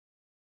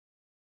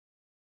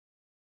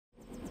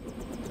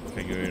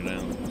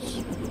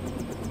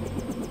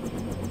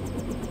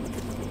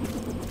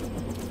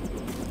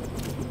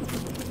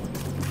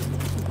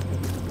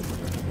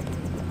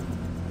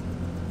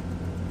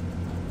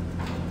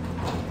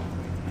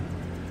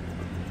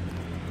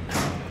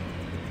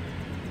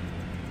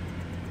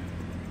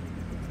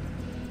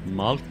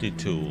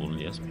Multi-tool,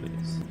 yes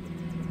please.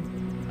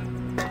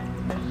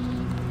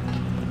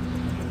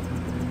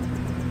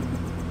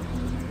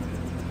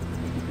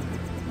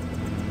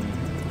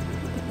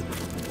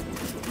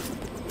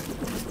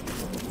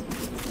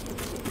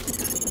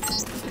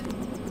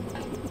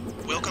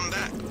 Welcome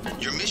back.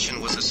 Your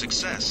mission was a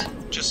success.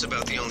 Just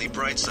about the only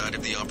bright side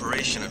of the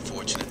operation,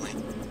 unfortunately.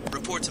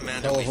 Report to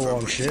Mandalay for a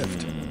long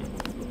shift.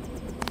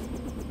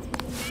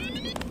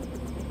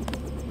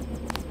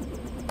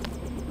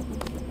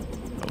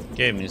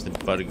 Okay,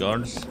 Mr.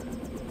 Bodyguards.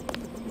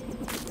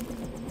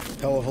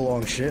 Hell of a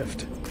long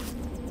shift.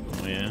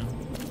 Oh yeah.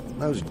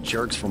 Those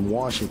jerks from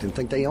Washington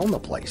think they own the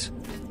place.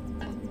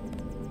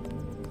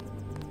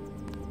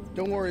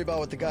 Don't worry about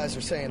what the guys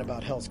are saying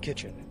about Hell's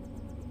Kitchen.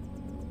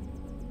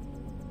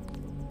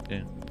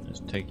 Okay,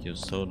 let's take your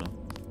soda.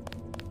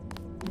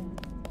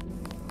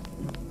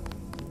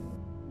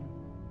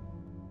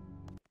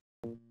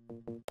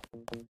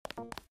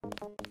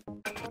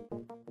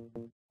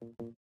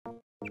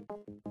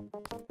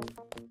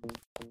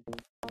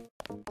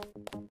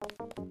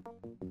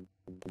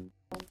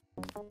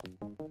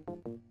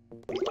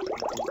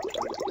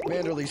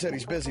 Manderley said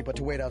he's busy, but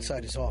to wait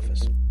outside his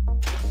office.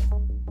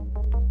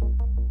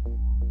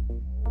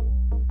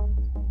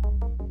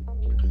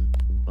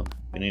 Oh,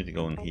 we need to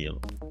go and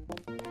heal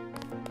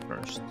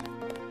first.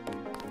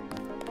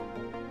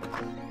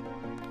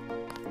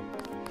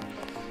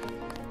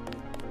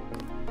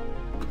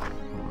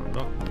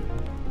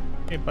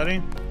 Hey,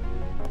 buddy.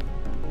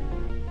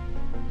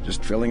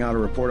 Just filling out a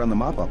report on the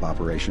mop-up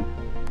operation.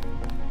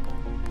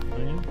 Oh,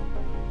 yeah.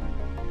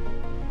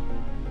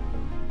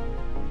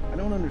 I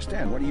don't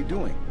understand. What are you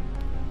doing?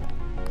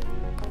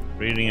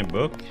 Reading a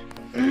book.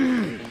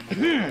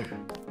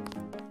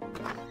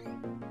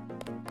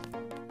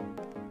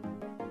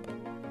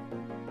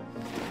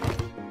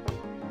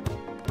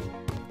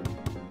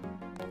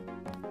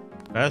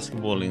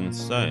 Basketball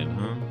inside,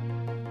 huh?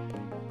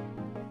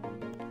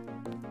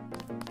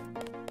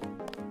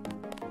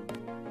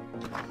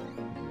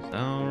 This is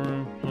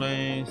our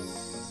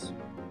place.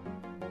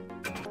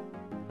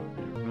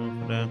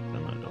 Room for that,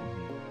 then I don't.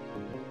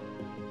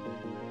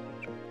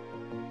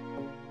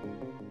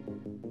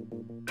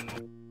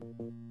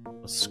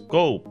 A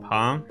scope,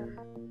 huh?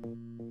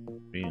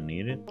 Do you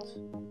need it?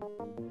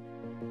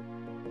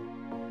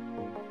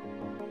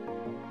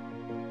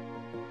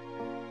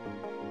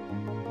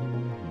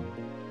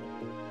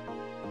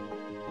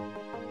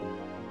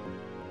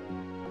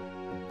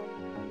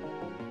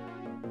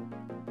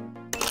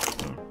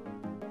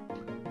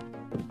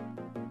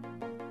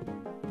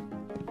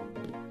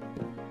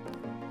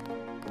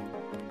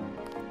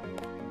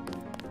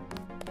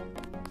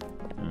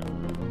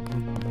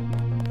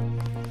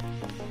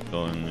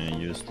 Go and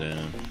use the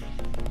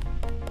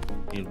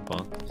heal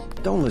bot.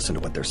 Don't listen to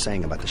what they're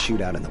saying about the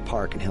shootout in the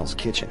park and Hell's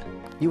Kitchen.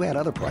 You had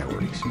other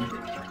priorities.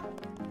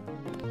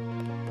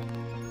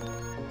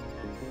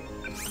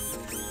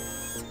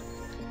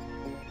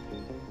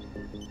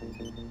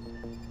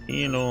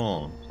 Heal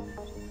all.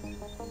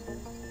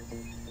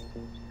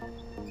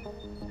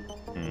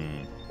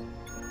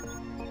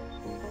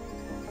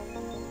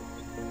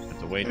 Have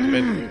to wait a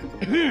bit.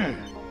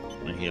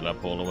 And heal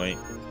up all the way.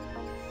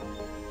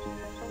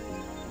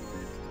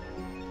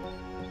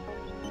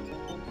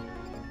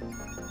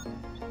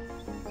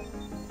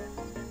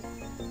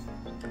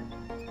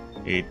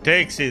 He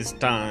takes his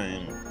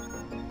time.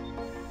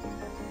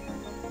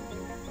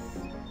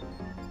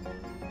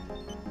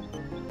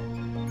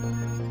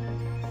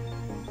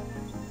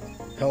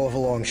 Hell of a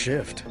long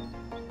shift.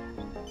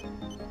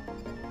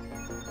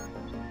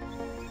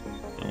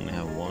 You only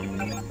have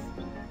one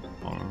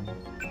arm.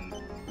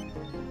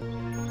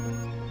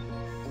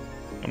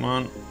 Come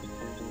on.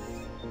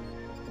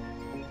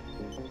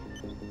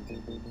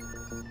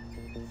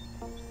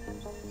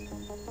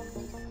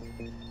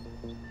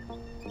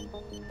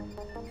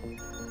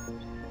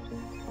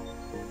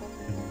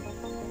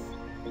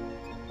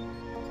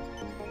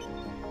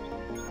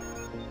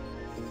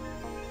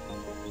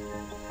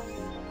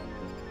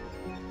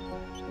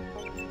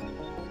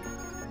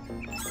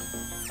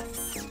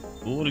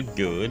 All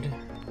good.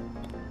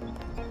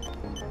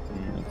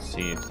 Let's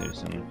see if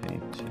there's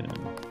anything to...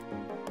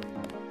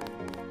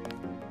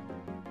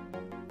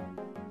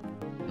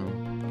 No.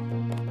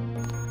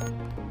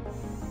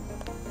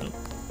 Nope.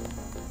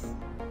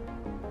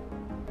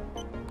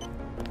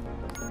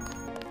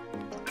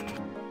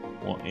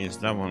 What is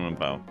that one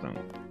about then?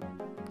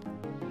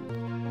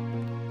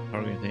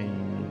 Targeting...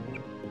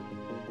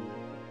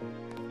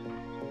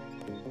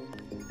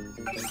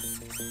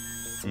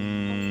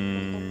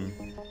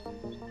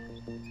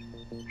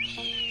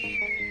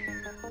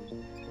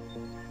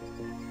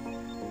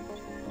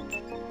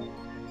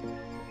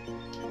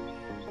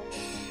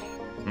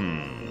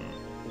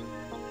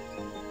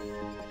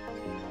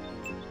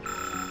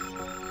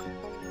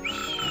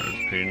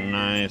 Pretty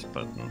nice,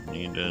 but not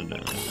needed. And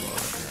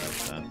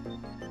have that.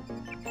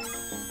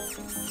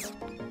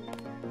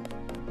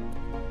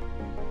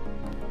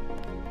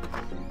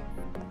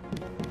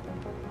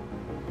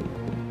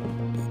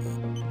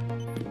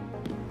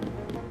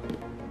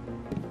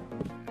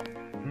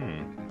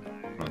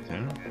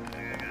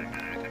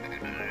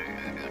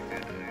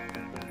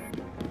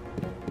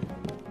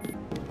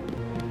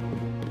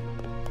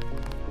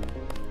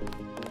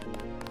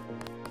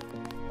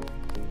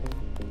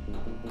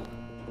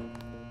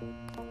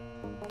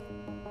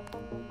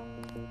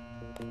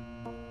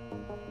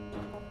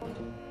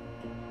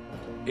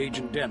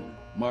 Agent Denton.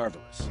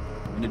 Marvelous.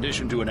 In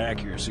addition to an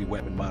accuracy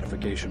weapon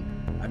modification,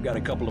 I've got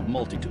a couple of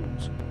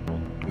multi-tools.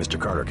 Mr.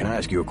 Carter, can I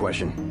ask you a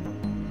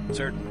question?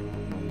 Certainly.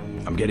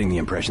 I'm getting the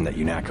impression that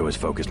UNATCO is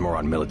focused more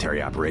on military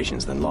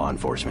operations than law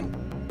enforcement.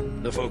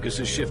 The focus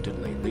has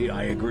shifted lately,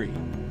 I agree.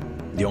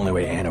 The only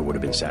way Anna would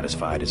have been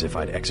satisfied is if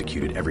I'd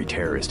executed every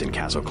terrorist in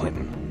Castle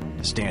Clinton.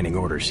 The standing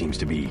order seems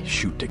to be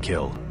shoot to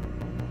kill.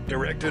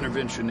 Direct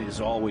intervention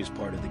is always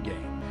part of the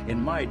game.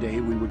 In my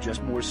day, we were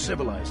just more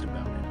civilized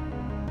about it.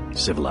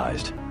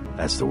 Civilized.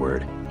 That's the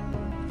word.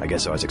 I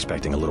guess I was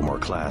expecting a little more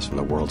class from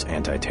the world's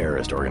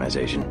anti-terrorist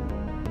organization.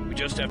 We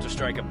just have to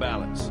strike a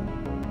balance.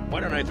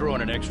 Why don't I throw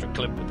in an extra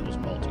clip with those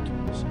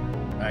multi-tools?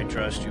 I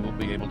trust you will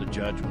be able to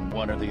judge when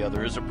one or the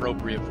other is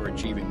appropriate for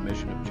achieving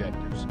mission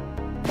objectives.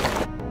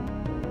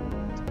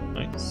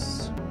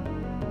 Nice.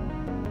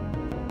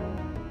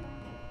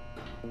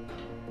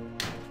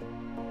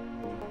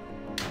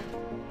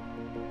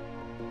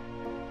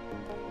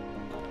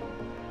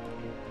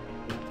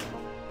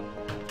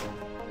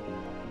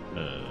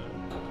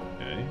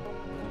 Okay.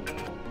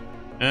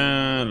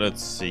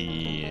 Let's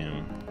see.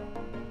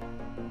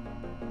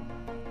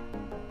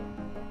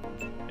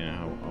 Yeah,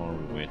 how are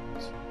we with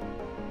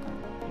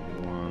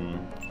one?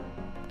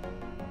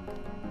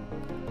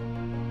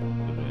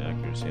 Good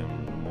accuracy on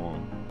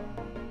one.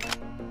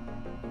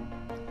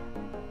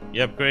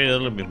 You upgrade a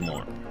little bit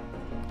more.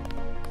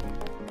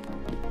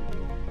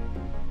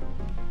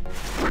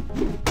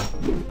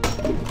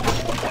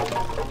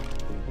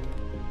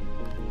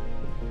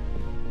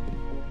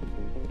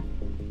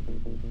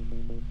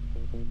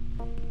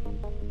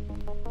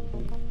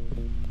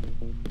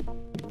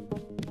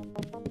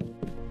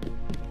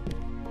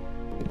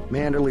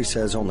 Manderley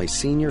says only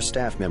senior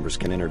staff members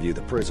can interview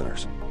the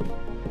prisoners.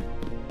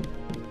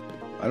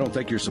 I don't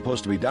think you're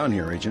supposed to be down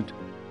here, Agent.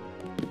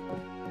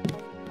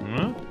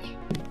 What?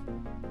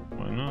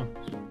 Why not?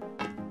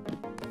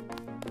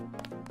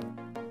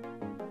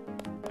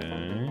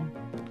 Okay.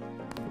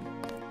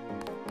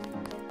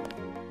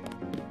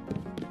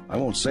 I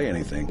won't say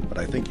anything, but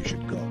I think you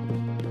should go.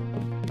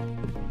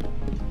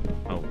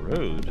 Oh,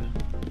 rude.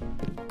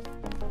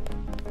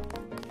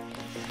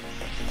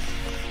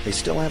 They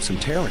still have some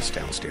terrorists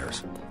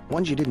downstairs.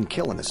 Ones you didn't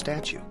kill in the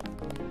statue.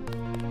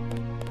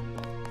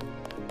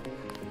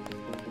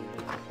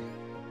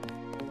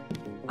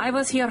 I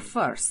was here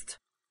first.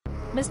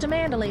 Mr.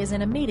 Manderley is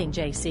in a meeting,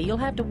 JC. You'll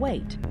have to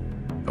wait.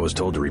 I was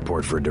told to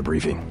report for a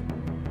debriefing.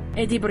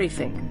 A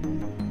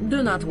debriefing.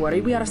 Do not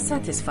worry, we are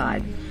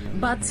satisfied.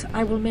 But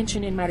I will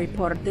mention in my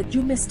report that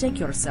you mistake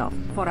yourself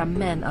for a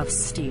man of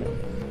steel.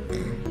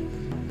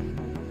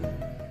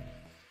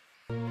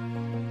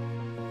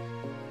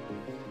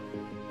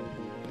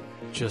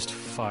 Just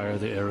fire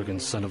the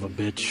arrogant son of a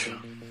bitch.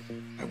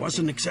 I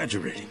wasn't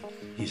exaggerating.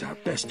 He's our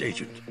best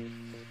agent.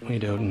 We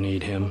don't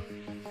need him.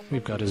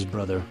 We've got his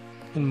brother,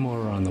 and more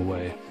are on the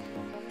way.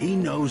 He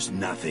knows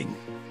nothing.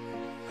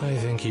 I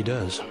think he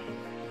does.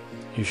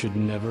 You should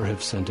never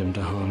have sent him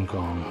to Hong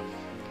Kong.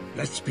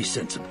 Let's be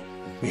sensible.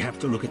 We have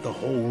to look at the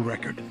whole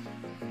record.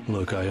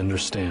 Look, I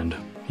understand.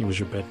 He was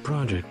your pet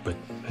project, but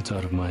it's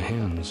out of my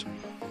hands.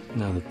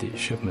 Now that the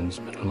shipment's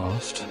been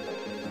lost.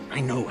 I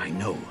know.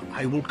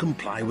 I will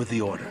comply with the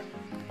order.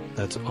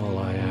 That's all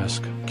I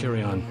ask.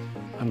 Carry on.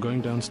 I'm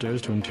going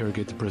downstairs to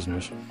interrogate the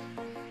prisoners.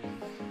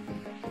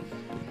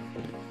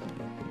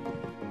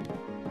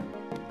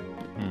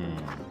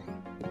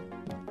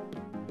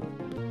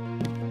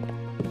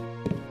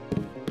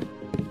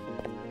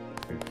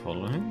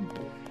 Follow him.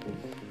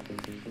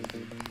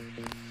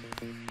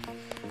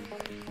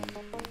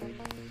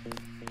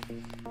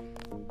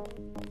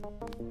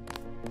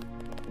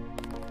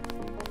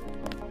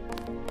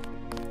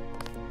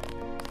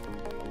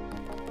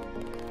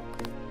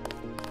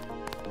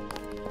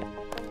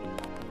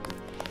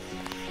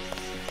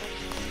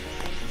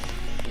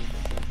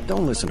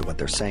 Don't listen to what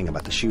they're saying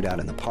about the shootout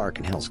in the park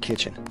and Hell's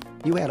Kitchen.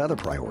 You had other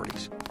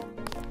priorities.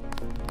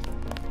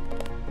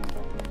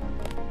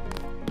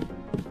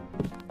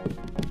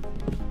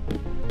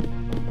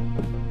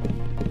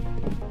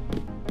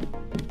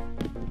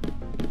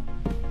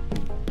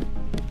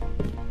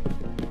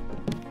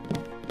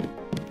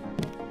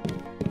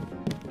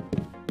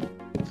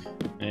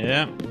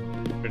 Yeah,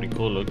 pretty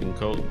cool looking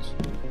coats.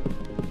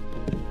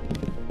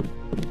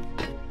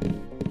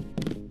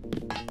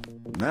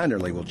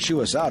 Manderley will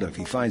chew us out if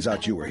he finds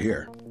out you were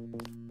here.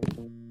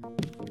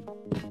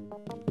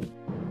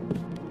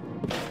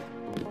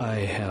 I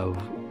have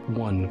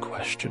one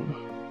question.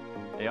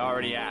 They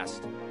already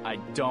asked. I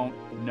don't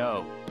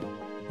know.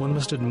 One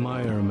must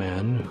admire a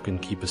man who can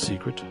keep a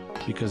secret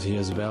because he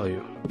has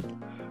value.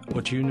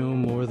 What you know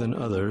more than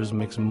others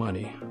makes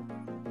money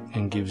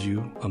and gives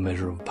you a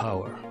measure of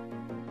power.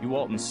 You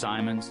Walton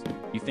Simons,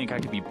 you think I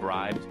could be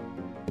bribed?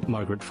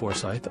 Margaret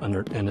Forsyth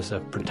under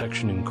NSF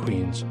protection in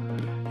Queens.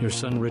 Your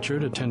son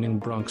Richard attending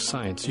Bronx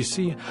Science. You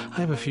see,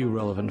 I have a few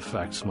relevant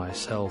facts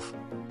myself.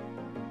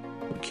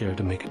 Care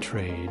to make a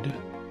trade?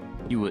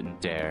 You wouldn't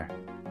dare.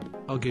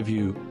 I'll give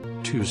you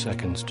 2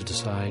 seconds to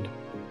decide.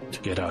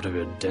 Get out of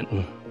here,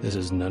 Denton. This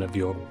is none of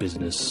your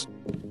business.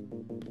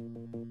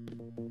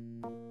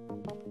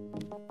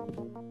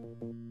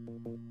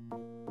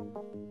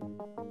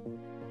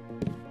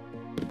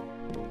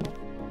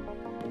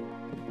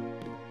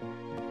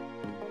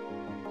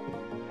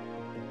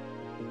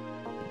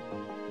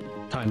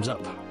 Time's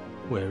up.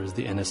 Where is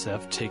the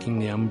NSF taking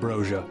the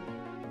ambrosia?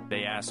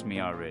 They asked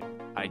me already.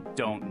 I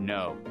don't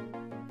know.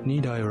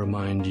 Need I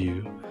remind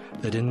you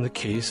that in the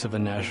case of a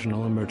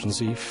national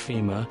emergency,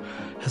 FEMA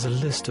has a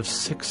list of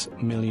 6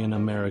 million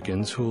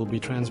Americans who will be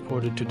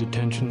transported to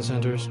detention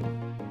centers?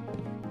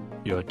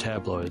 Your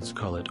tabloids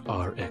call it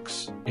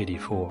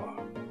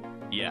RX-84.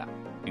 Yeah,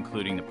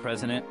 including the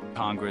President,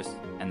 Congress,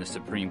 and the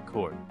Supreme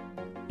Court.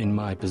 In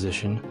my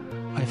position,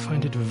 I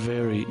find it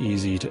very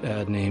easy to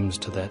add names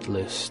to that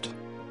list.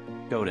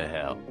 Go to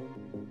hell.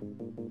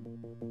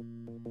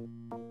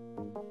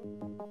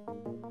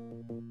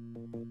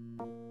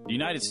 The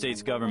United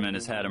States government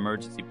has had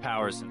emergency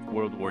powers since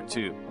World War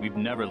II. We've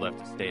never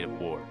left a state of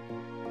war.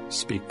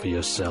 Speak for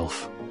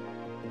yourself.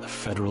 The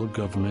federal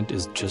government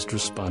is just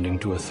responding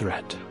to a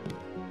threat.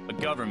 A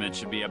government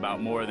should be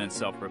about more than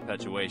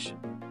self-perpetuation.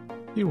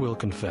 You will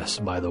confess,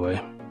 by the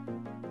way.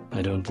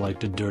 I don't like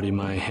to dirty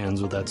my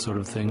hands with that sort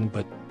of thing,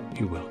 but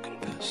you will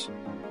confess.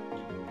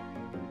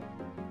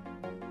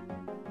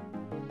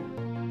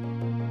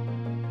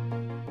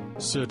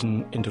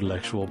 Certain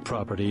intellectual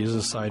properties,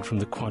 aside from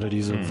the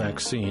quantities of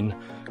vaccine,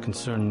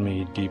 concern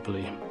me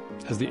deeply.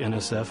 Has the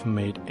NSF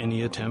made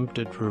any attempt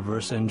at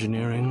reverse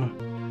engineering?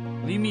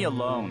 Leave me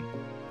alone.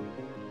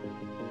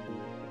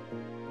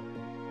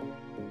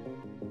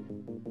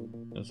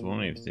 I was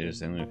wondering if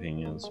there's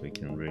anything else we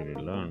can really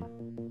learn.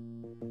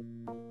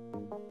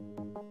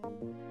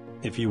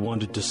 If you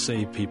wanted to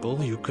save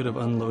people, you could have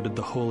unloaded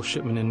the whole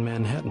shipment in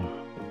Manhattan.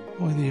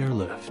 Why the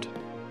airlift?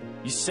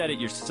 You said it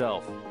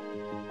yourself.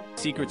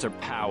 Secrets are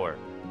power.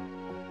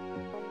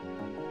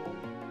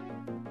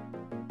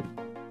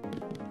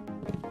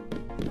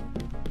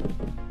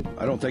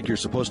 I don't think you're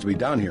supposed to be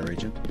down here,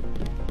 Agent.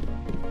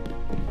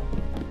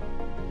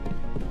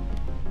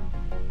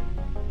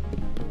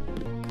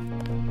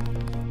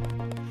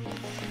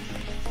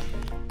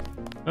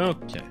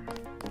 Okay.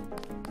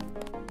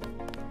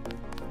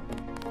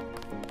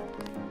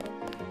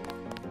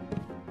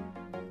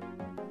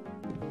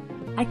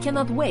 I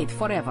cannot wait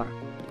forever.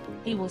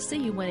 He will see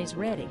you when he's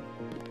ready.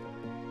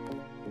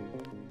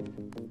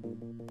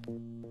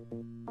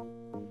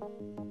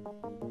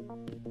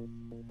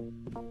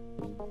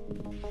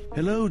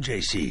 Hello,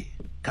 JC.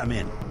 Come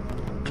in.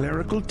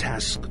 Clerical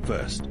task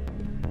first.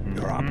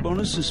 Your op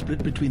bonus is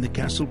split between the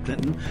Castle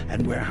Clinton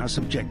and warehouse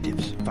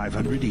objectives,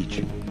 500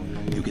 each.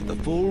 You get the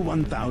full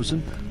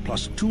 1,000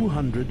 plus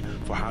 200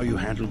 for how you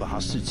handle the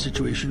hostage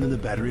situation in the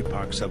Battery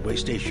Park subway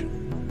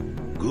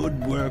station.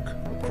 Good work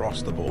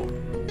across the board.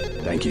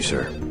 Thank you,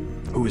 sir.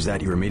 Who is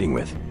that you were meeting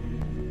with?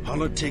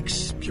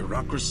 Politics,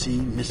 bureaucracy,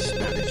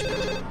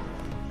 mismanagement.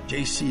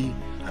 JC,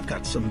 I've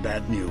got some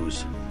bad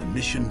news. The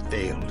mission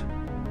failed.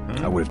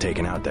 I would have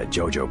taken out that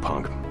JoJo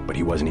punk, but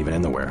he wasn't even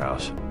in the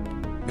warehouse.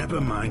 Never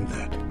mind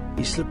that.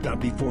 He slipped out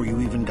before you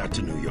even got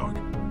to New York.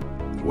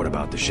 What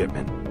about the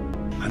shipment?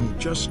 I'm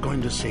just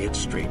going to say it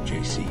straight,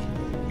 JC.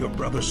 Your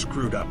brother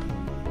screwed up.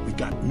 We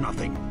got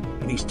nothing,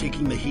 and he's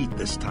taking the heat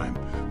this time.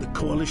 The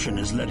Coalition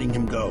is letting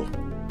him go.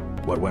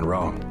 What went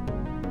wrong?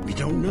 We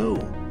don't know.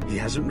 He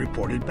hasn't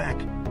reported back.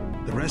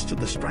 The rest of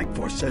the strike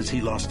force says he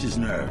lost his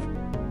nerve.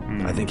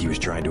 I think he was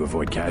trying to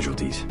avoid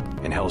casualties.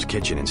 In Hell's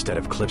Kitchen, instead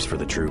of clips for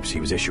the troops, he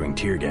was issuing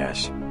tear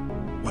gas.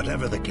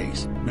 Whatever the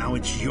case, now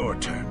it's your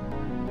turn.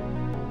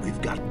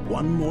 We've got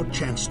one more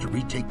chance to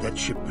retake that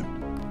shipment.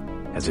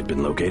 Has it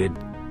been located?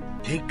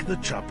 Take the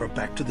chopper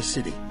back to the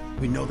city.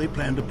 We know they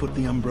plan to put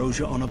the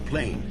Ambrosia on a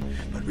plane,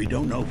 but we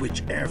don't know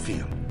which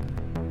airfield.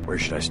 Where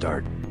should I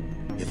start?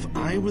 If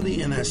I were the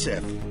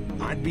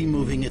NSF, I'd be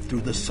moving it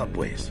through the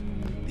subways,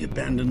 the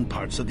abandoned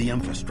parts of the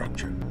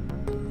infrastructure.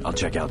 I'll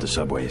check out the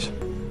subways.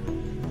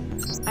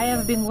 I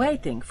have been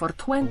waiting for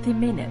 20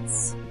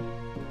 minutes.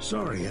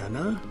 Sorry,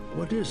 Anna.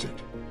 What is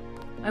it?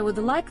 I would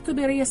like to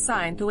be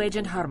reassigned to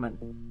Agent Herman.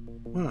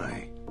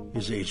 Why?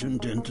 Is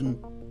Agent Denton?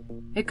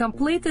 He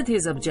completed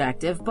his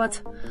objective,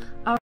 but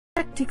our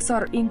tactics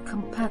are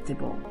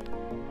incompatible.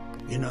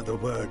 In other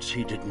words,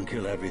 he didn't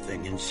kill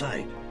everything in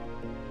sight.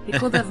 He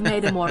could have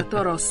made a more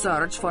thorough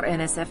search for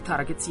NSF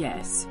targets,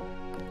 yes.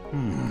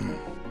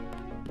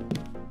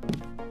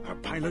 Our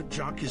pilot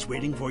Jock is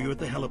waiting for you at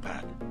the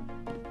helipad.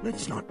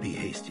 Let's not be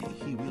hasty.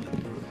 He will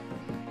improve.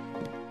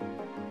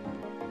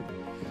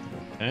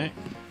 Okay.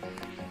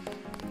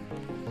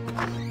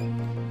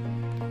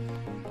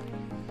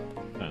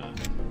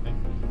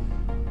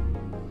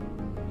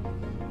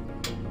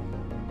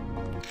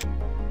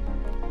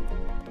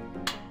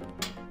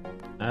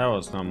 That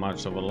was not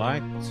much of a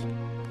light.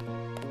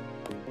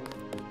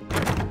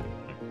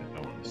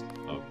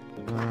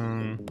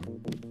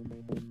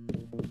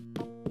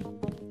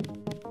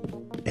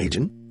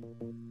 Agent?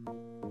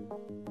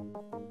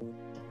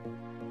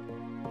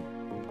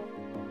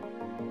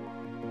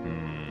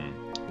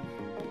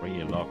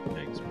 Relock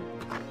takes me.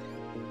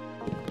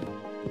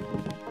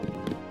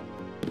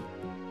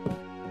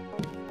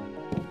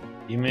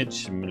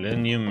 Image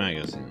Millennium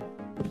Magazine.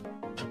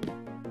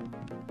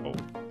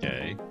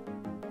 Okay.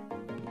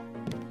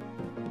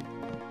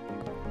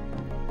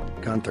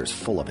 Gunther's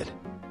full of it.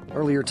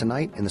 Earlier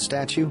tonight, in the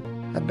statue,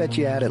 I bet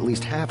you had at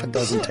least half a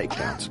dozen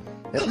takedowns.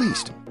 At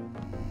least.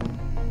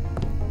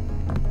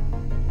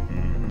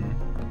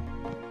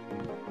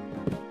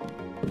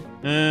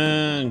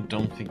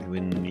 Don't think we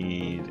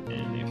need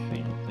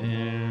anything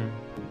there.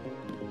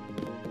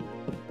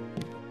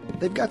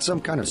 They've got some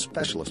kind of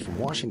specialist from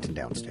Washington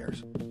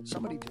downstairs.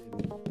 Somebody did.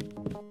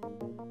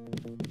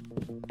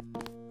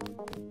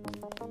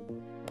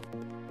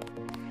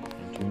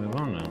 Let's move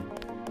on now.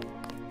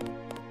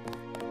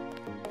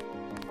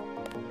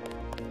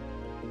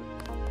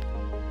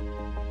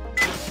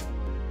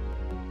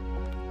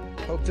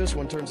 Hope this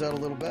one turns out a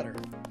little better.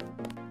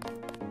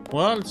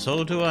 Well,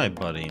 so do I,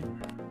 buddy.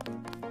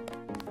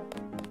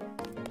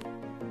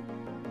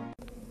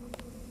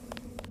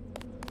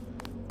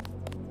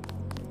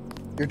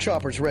 Your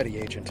chopper's ready,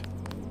 Agent.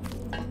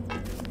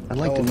 I'd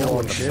like to know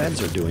what the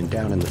feds are doing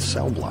down in the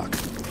cell block.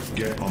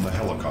 Get on the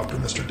helicopter,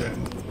 Mr.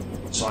 Denton.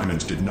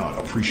 Simons did not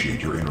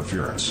appreciate your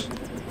interference.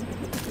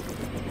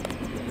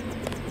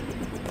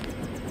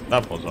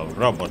 That was a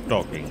robot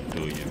talking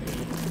to you.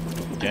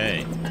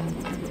 Okay.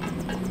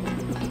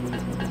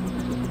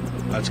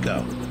 Let's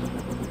go.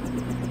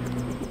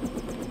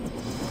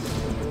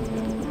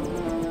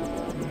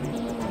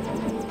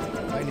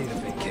 I need a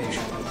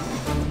vacation.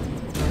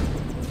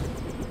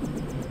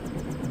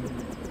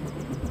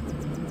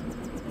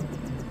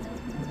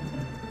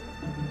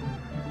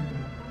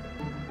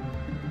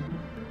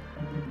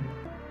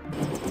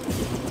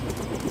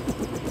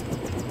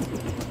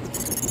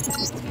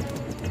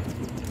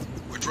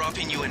 We're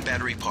dropping you in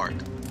Battery Park.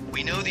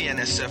 We know the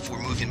NSF were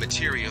moving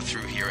material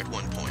through here at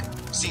one point.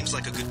 Seems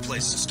like a good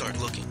place to start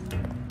looking.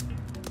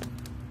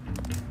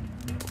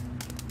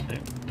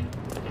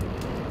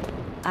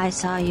 I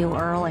saw you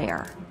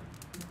earlier.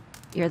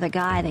 You're the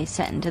guy they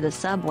sent into the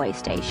subway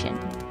station.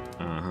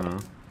 Uh-huh.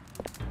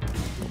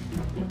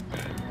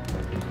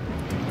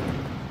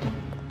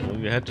 What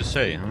you had to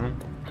say, huh?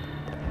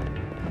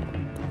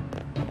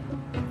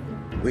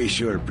 We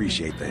sure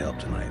appreciate the help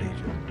tonight, Agent.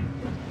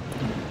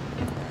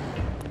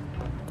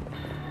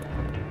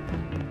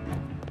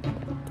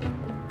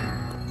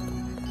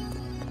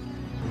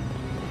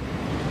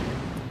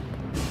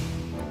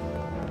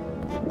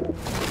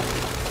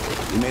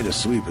 We made a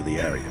sweep of the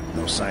area.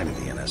 No sign of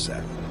the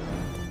NSF.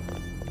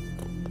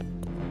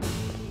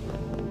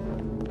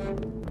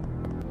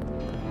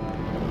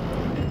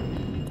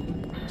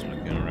 Just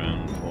looking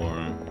around for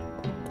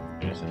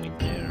if there's any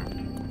gear.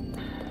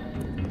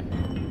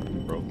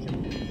 Broken.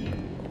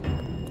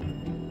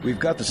 We've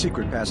got the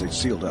secret passage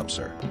sealed up,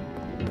 sir.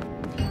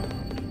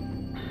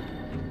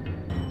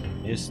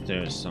 Is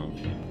there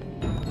something?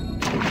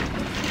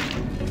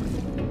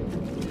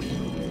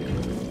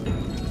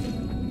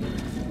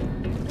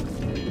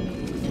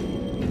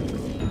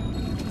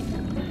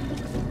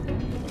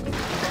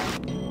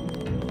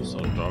 So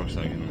dark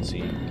so I can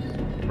see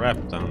crap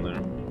down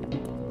there.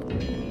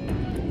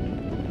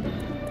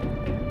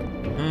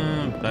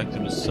 Back to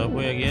the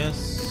subway, I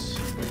guess.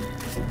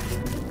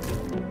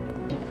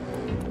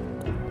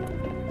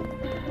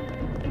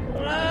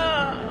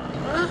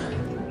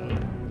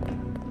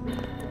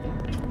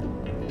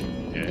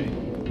 Okay.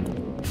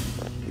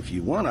 If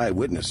you want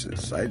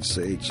eyewitnesses, I'd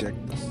say check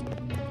this.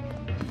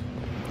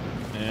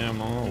 Yeah, I'm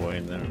on the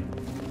way there.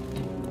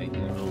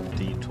 Taking a little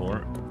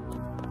detour.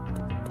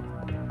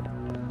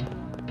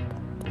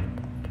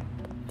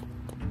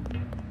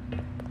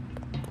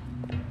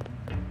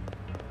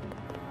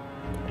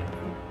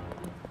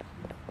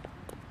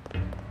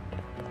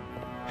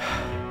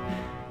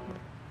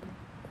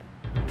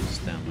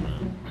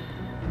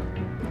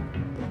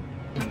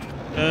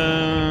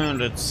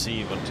 Let's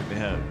see, what do we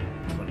have?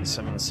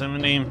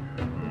 2770.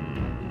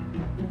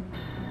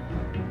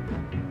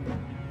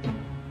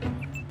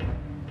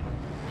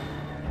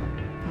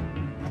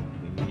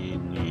 We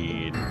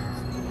need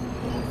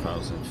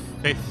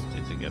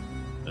 4050 to get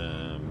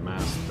the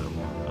master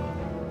model.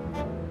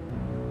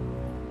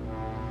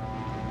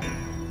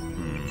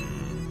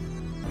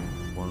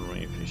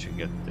 Wondering if we should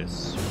get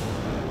this.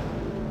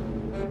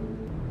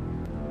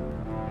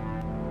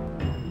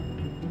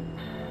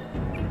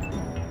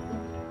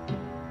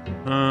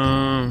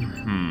 Oh,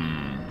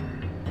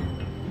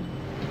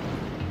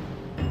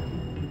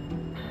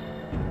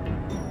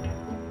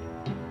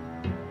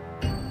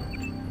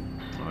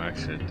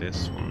 actually,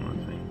 this one, I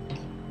think.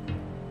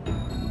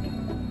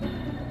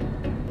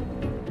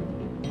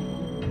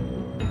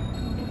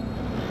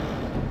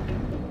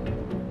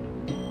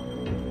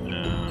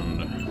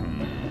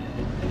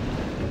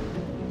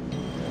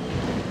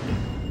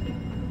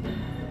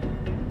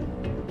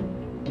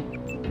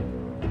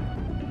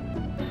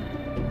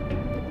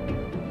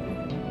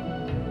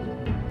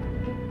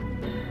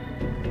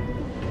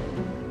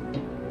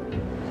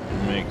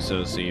 Makes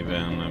us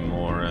even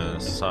more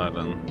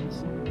silent.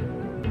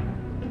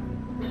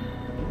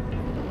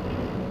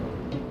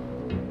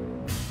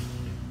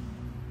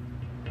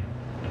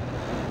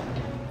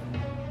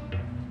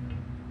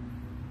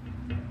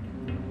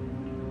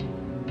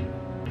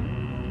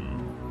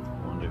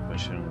 Wonder if I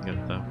shouldn't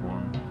get that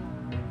one.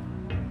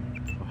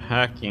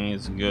 Hacking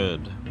is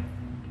good.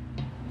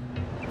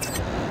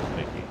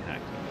 Making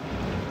hacking.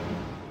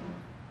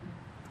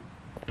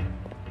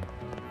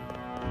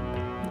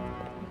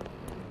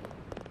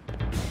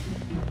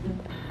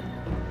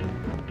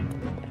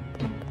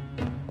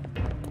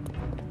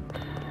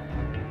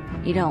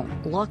 You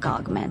don't look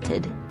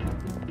augmented. I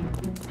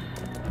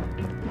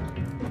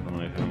don't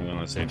know if I'm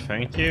gonna say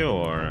thank you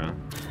or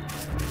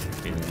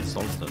feel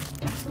insulted.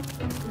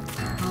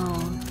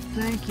 Oh,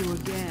 thank you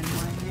again,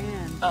 my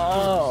hand.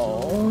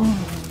 Oh.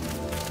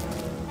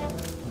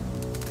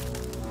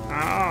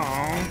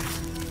 Oh.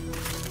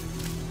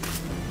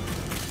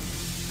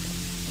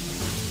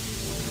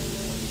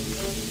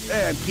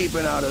 And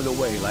keeping out of the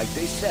way, like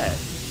they said.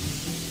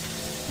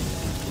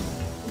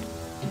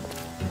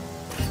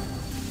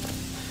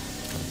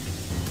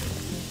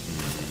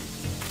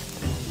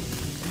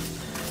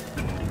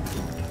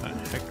 What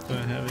the heck do I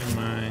have in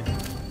my...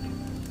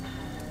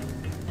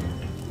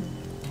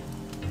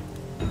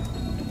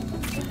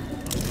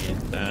 Don't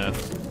need that.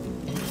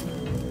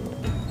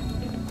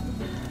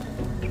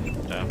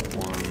 That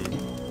one.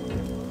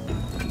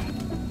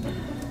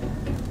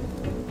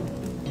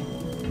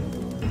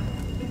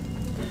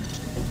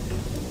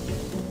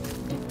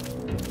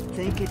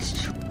 Think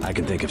it's true. I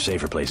can think of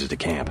safer places to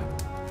camp.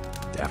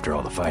 After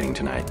all the fighting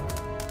tonight.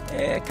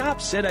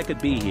 Cops said I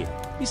could be here.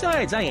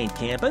 Besides, I ain't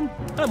camping.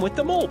 I'm with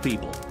the mole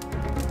people.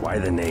 Why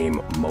the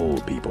name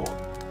Mole People?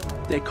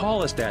 They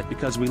call us that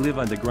because we live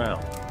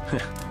underground.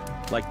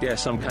 Like they're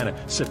some kind of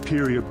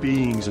superior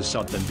beings or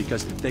something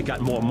because they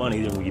got more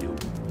money than we do.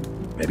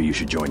 Maybe you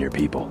should join your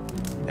people.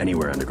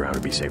 Anywhere underground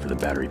would be safer than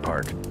Battery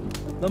Park.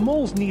 The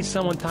moles need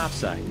someone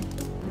topside.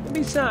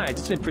 Besides,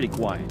 it's been pretty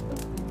quiet.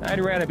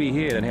 I'd rather be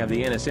here than have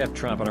the NSF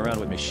tromping around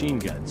with machine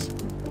guns.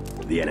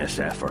 The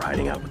NSF are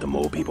hiding out with the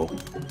Mole People?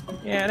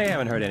 Yeah, they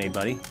haven't hurt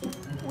anybody.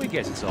 We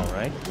guess it's all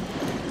right.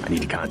 I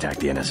need to contact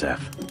the NSF.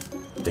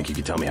 Think you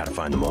could tell me how to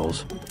find the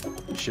moles?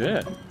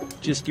 Sure.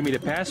 Just give me the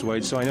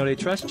password so I know they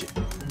trust you.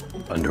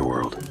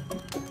 Underworld.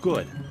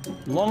 Good.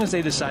 Long as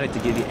they decided to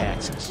give you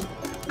access.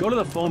 Go to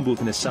the phone booth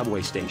in the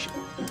subway station.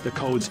 The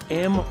code's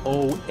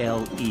MOLE.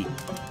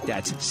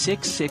 That's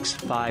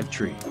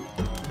 665-tree.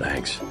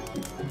 Thanks.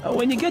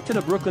 When you get to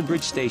the Brooklyn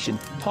Bridge station,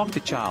 talk to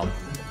Charlie.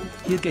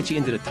 He'll get you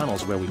into the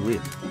tunnels where we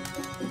live.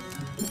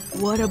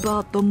 What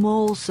about the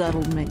mole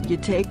settlement? You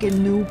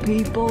taking new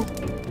people?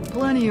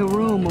 Plenty of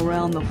room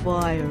around the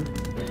fire.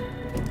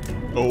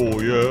 Oh,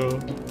 yeah.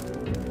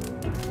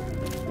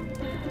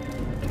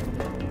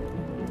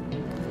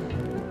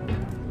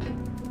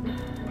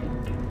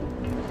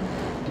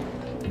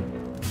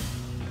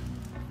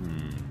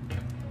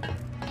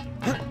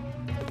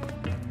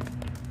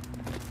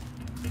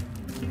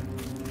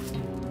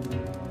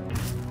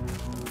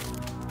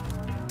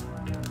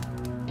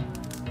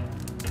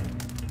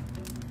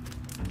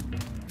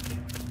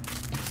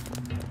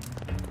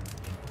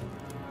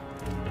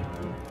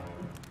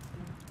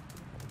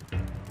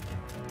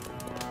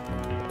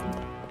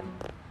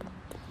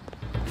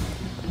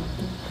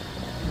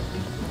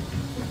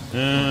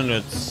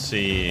 Let's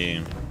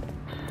see.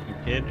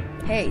 Kid?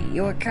 Hey,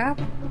 you a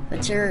cop? The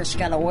terrorists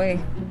got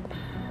away.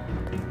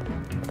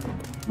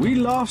 We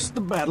lost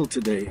the battle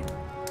today.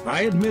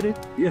 I admit it.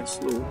 Yes,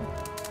 Lord.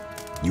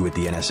 You with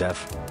the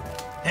NSF?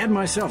 Had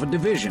myself a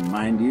division,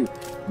 mind you,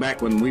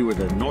 back when we were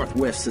the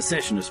Northwest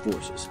Secessionist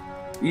Forces.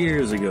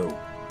 Years ago.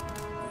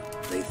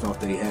 They thought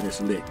they had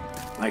us licked.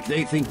 Like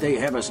they think they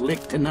have us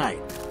licked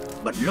tonight.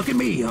 But look at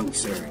me, young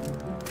sir.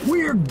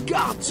 We're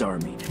God's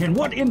army, and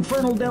what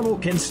infernal devil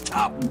can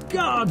stop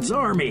God's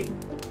army?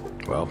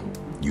 Well,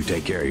 you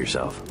take care of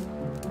yourself.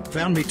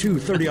 Found me 2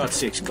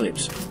 30-06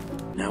 clips.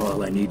 Now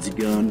all I need's a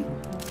gun,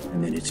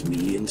 and then it's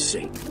me and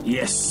Satan.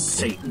 Yes,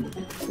 Satan.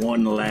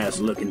 One last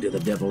look into the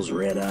devil's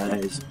red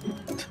eyes.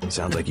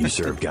 Sounds like you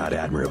served God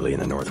admirably in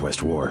the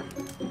Northwest War.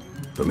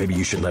 But maybe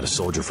you should let a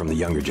soldier from the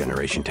younger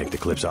generation take the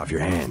clips off your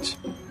hands.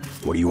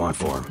 What do you want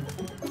for him?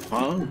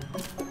 Huh?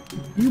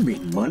 You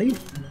mean money?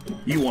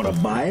 You want to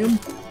buy them?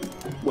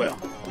 Well,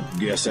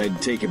 guess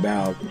I'd take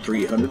about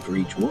 300 for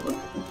each one.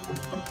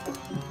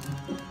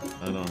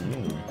 I don't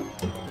know.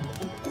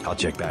 I'll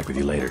check back with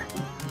you later.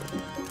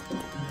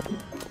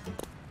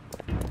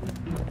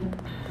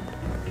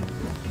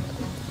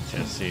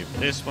 Let's see if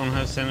this one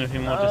has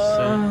anything more to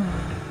say.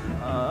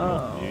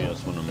 Oh, you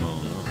just want to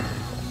moan.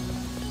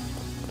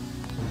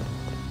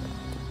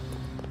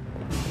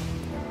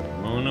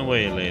 Moan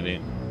away,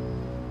 lady.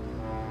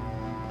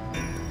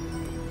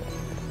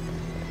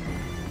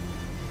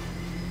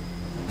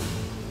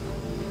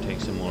 Take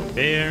some more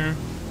beer.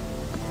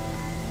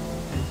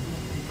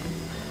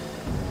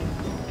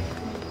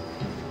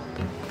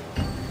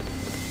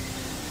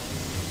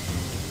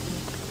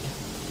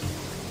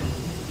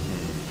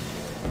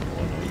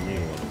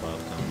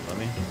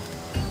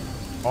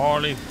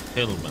 Harley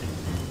Pillman.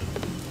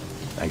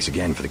 Thanks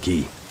again for the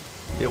key.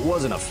 It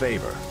wasn't a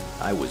favor.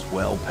 I was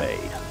well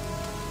paid.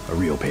 A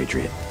real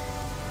patriot.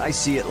 I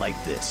see it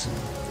like this.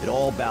 It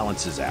all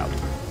balances out.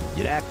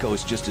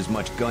 UNATCO's just as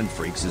much gun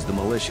freaks as the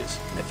militias.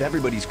 And if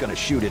everybody's gonna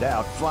shoot it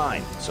out,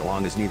 fine, so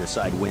long as neither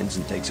side wins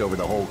and takes over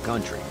the whole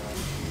country.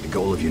 The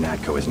goal of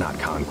UNATCO is not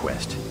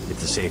conquest.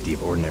 It's the safety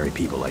of ordinary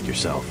people like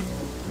yourself.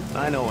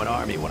 I know an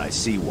army when I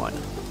see one.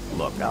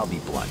 Look, I'll be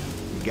blunt.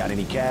 You got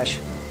any cash?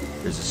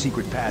 There's a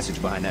secret passage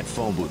behind that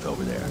phone booth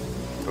over there.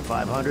 For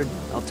 500,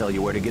 I'll tell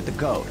you where to get the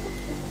code.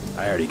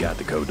 I already got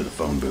the code to the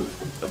phone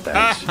booth, but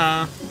thanks.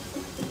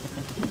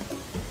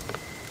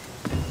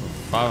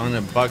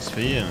 $500 for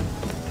you.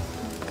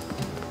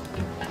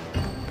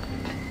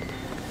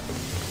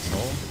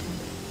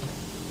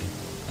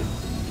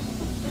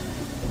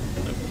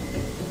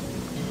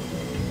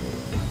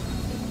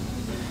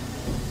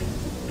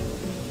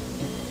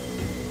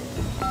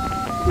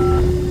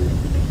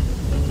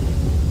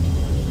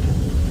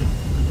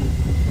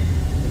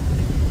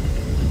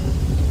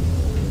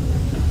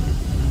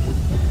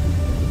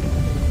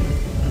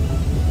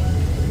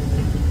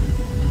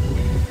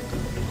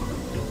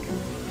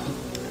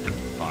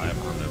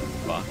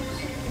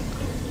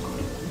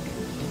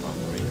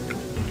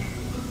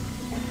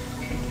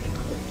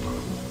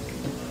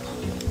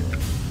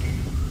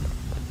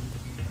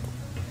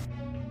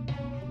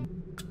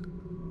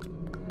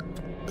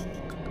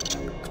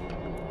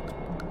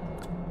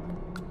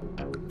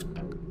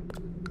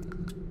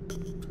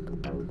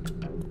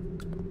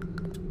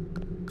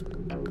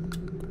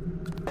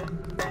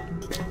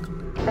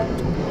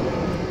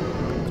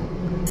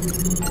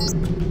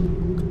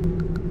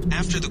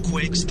 After the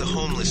quakes, the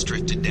homeless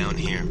drifted down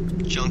here.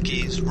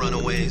 Junkies,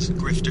 runaways,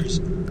 grifters.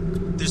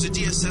 There's a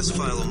DSS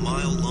file a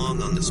mile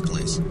long on this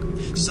place.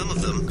 Some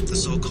of them, the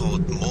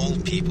so-called mole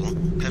people,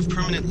 have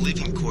permanent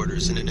living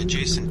quarters in an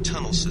adjacent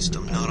tunnel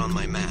system not on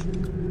my map.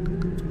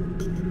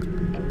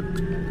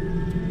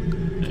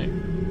 Hey.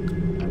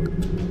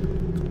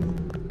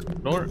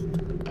 Door.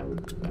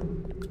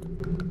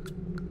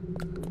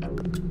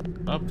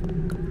 Up.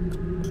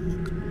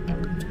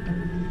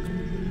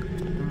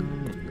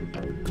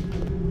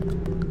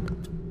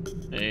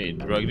 Hey,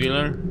 drug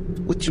dealer.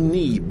 What you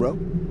need, bro?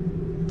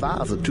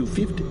 Files are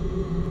 $250.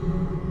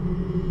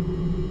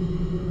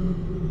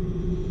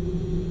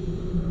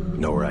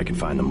 Know where I can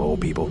find the mole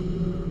people?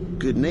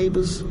 Good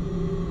neighbors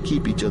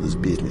keep each other's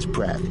business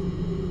private.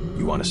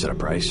 You want to set a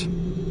price?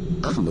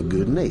 I'm a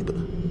good neighbor.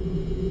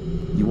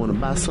 You want to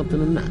buy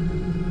something or not?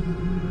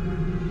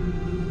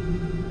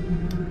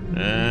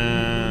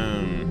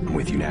 I'm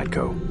with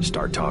UNATCO.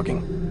 Start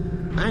talking.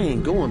 I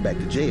ain't going back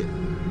to jail.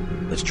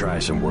 Let's try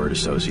some word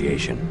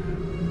association.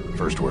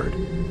 First word,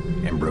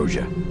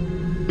 ambrosia.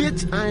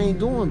 Bitch, I ain't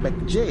going back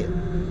to jail.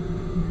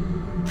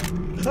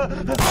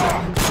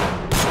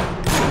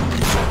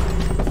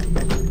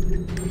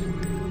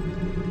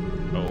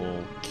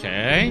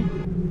 Okay.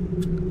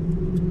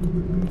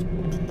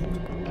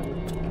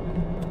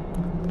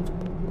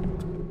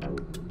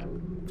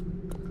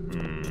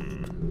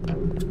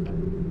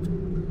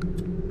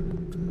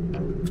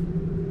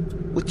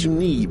 What you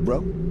need,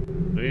 bro?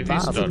 If he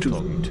start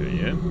talking to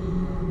you.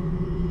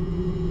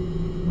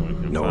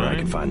 Know where I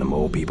can find the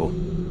mole people?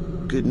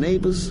 Good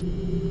neighbors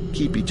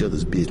keep each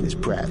other's business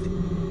private.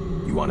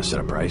 You want to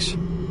set a price?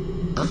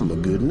 I'm a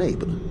good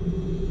neighbor.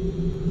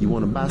 You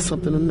want to buy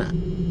something or not?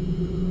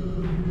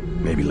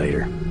 Maybe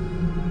later.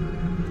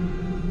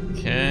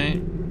 Okay.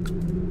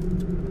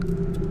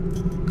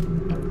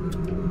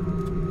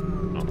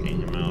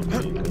 Knocking him out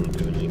ain't gonna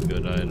do any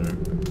good either.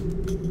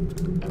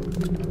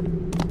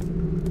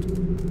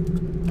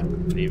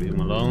 Leave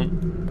him alone.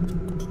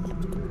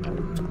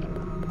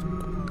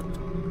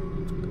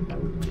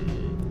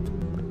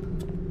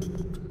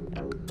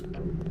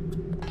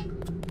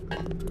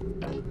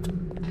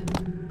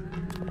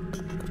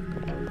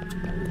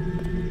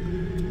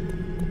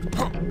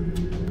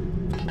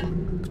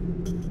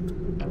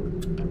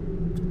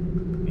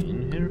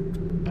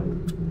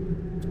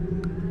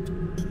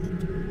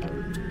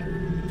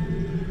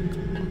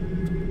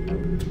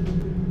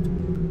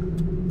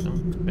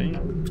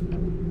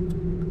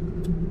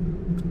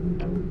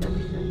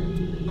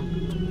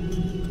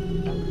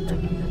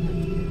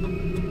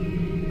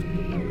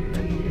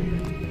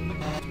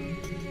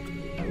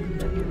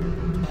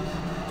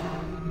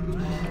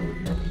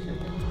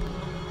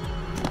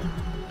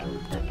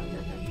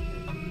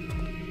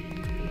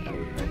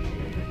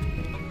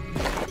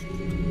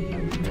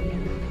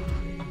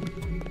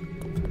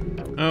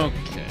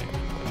 Okay.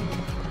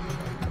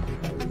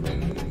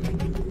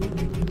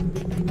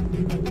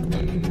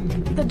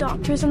 The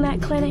doctors in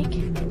that clinic,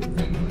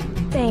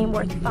 they ain't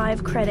worth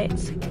 5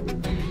 credits.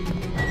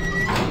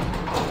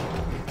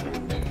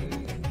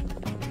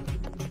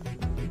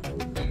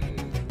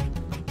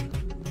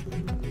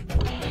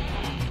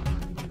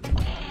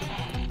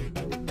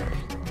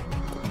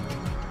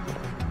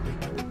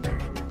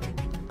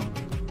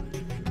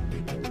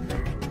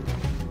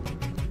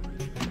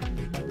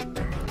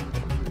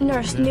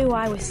 Nurse knew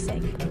I was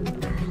sick.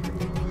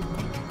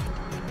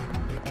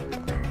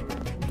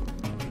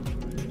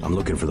 I'm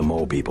looking for the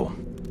mole people.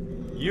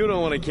 You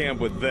don't want to camp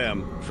with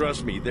them.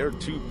 Trust me, they're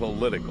too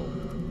political.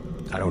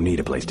 I don't need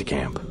a place to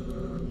camp.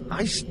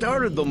 I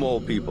started the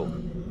mole people.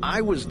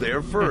 I was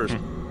there first.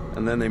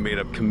 And then they made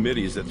up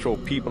committees that throw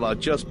people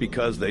out just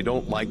because they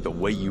don't like the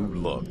way you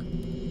look.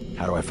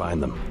 How do I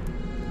find them?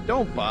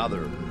 Don't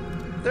bother.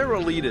 They're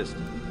elitist.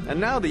 And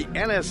now the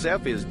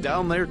NSF is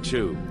down there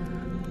too.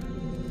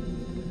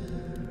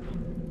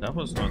 That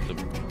was not the...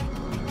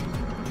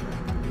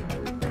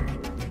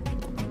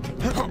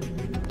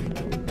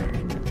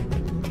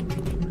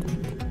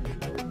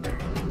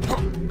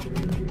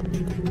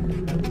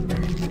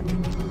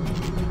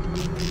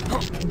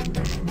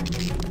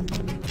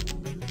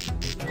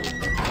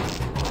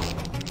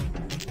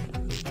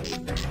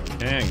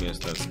 Okay, I guess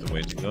that's the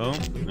way to go.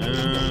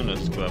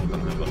 Let's go up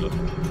and have a look.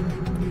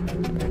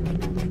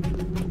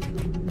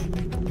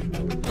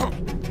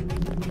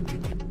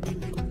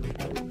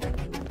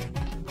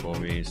 Before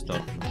we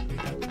start.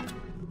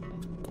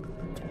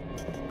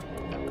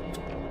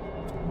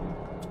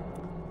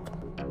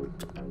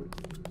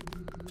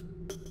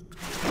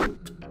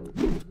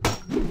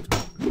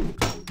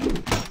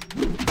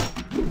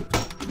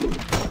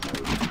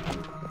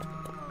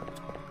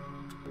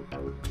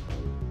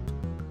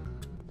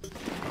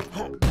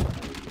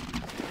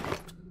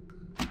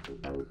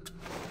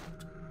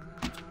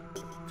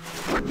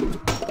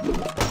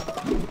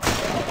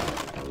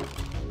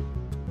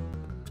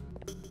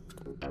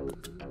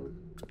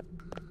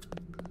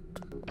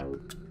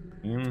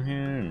 In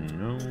here,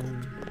 no.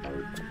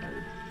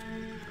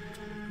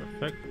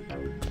 Perfect.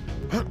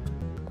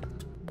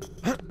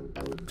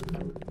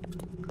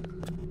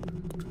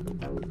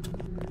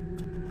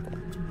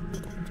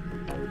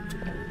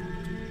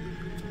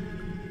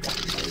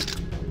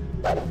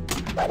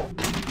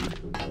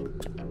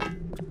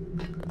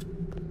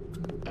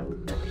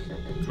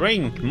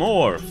 Drink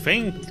more,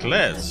 think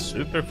less.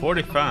 Super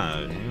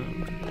 45.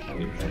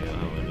 Usually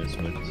how it is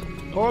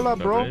with Hold up,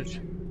 bro.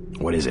 beverage.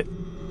 What is it?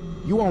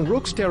 You on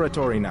Rook's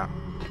territory now.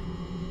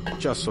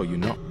 Just so you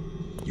know.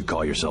 You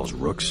call yourselves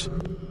Rooks?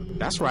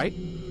 That's right.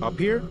 Up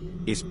here,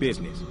 it's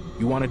business.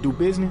 You want to do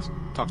business?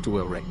 Talk to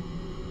El Rey.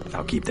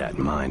 I'll keep that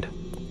in mind.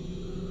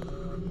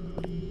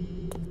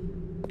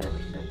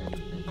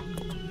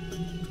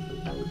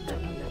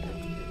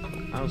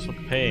 House of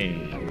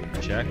Pain.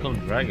 Jackal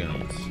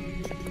Dragons.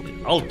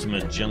 The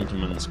ultimate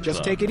gentleman's club.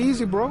 Just take it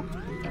easy, bro.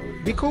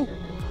 Be cool.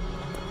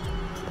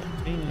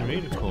 Being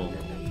really cool.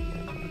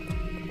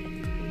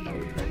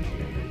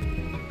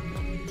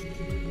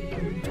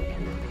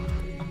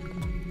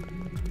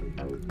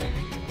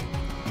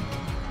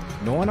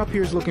 No one up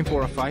here is looking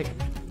for a fight.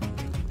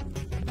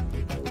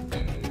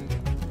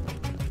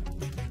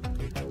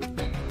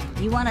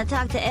 You want to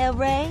talk to El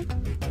Rey?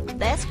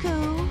 That's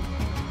cool.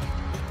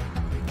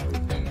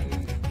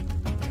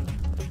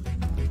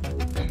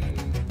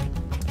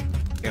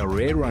 El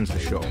Rey runs the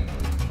show.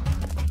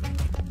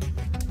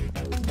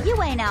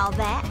 You ain't all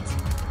that.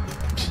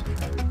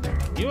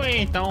 You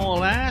ain't all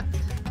that.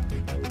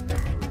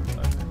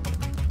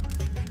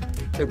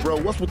 Hey, bro,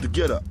 what's with the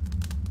get-up?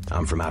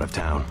 I'm from out of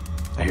town.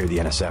 I hear the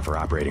NSF are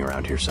operating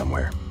around here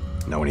somewhere.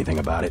 Know anything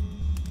about it?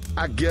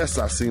 I guess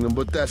I've seen them,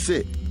 but that's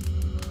it.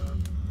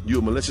 You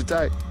a militia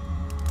type?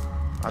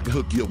 I can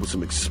hook you up with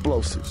some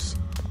explosives.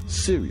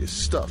 Serious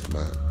stuff,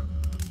 man.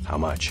 How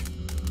much?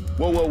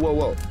 Whoa, whoa, whoa,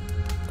 whoa.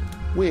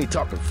 We ain't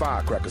talking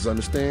firecrackers,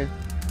 understand?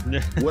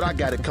 What I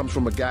got, it comes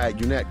from a guy at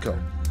UNATCO.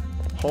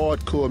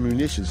 Hardcore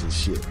munitions and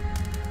shit.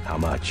 How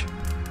much?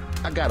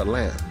 I got a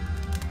lamb.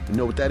 You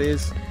know what that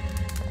is?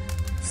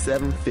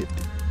 $750.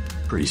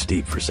 Pretty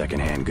steep for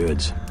secondhand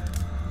goods.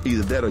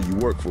 Either that or you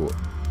work for it.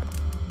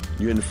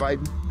 You into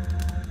fighting?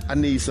 I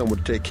need someone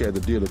to take care of the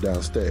dealer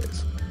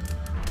downstairs.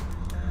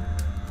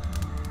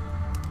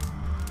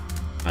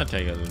 I'll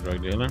take out the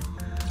drug dealer.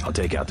 I'll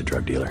take out the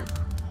drug dealer.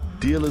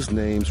 Dealer's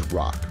name's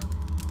Rock.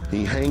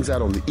 He hangs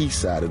out on the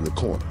east side in the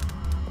corner.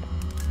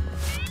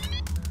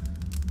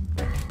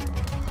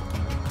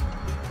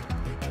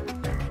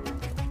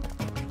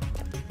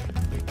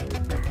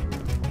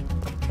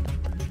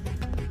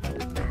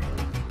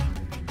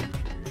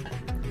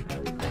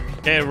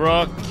 Okay,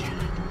 Rock.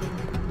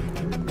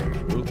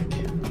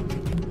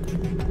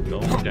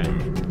 Going down.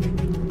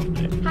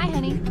 Hi,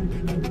 honey.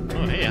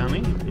 Oh, hey,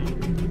 honey.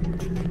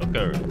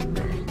 Hooker.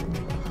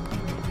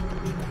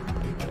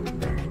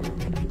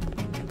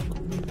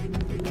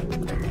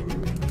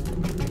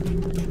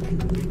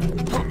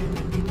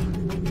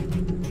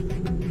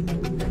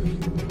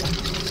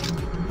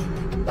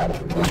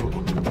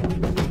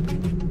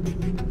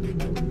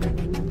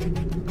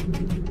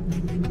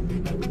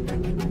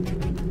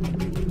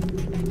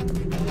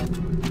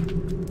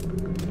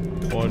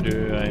 Or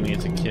do I need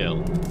to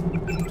kill?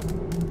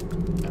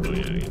 Oh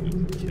yeah, you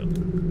need to kill.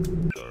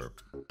 Sure.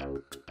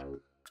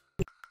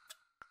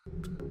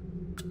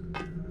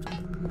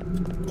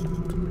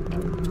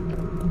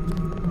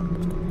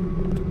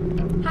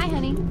 Hi,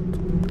 honey.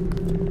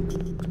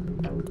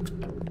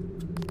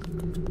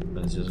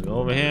 Let's just go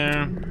over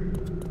here.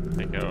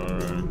 Take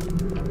our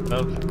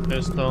belt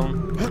pistol.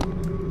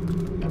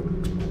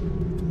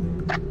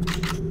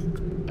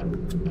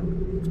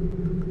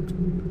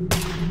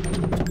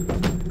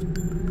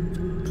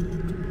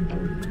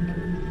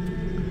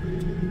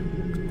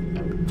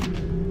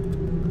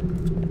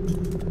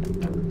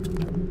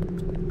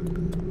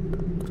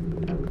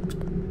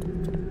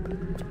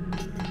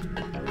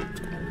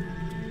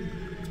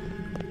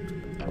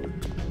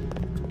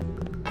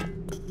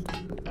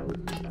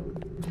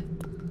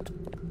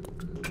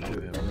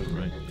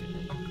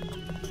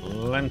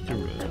 Plenty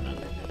room.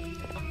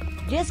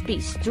 Just be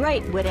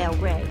straight with El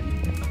Rey.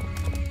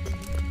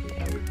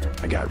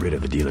 I got rid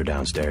of the dealer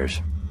downstairs.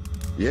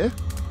 Yeah?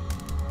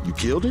 You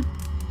killed him?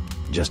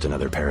 Just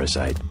another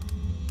parasite.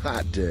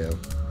 Hot damn.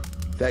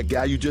 That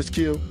guy you just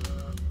killed?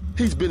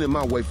 He's been in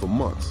my way for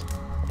months.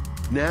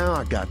 Now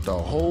I got the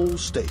whole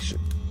station.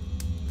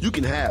 You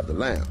can have the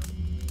lamp.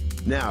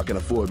 Now I can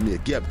afford me a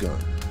Gep gun.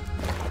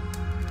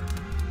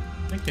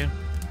 Thank you.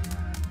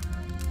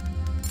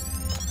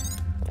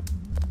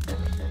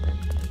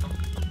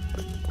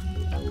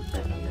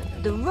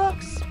 The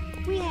rooks,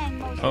 we hang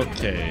most of them.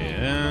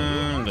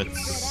 Okay,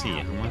 let's see.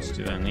 How much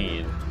do I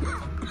need?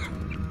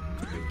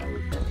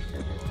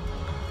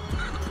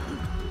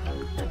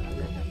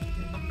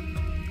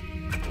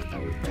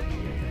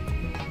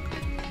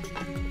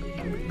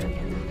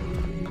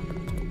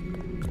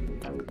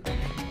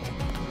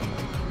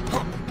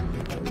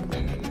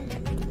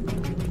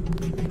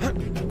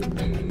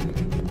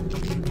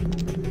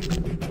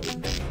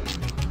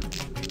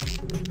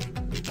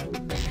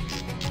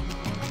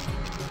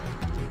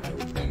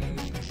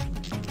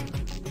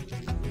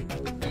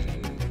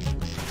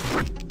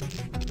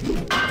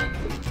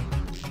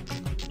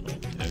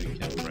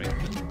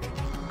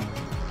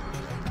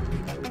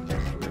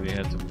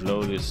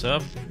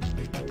 Up or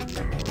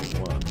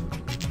what?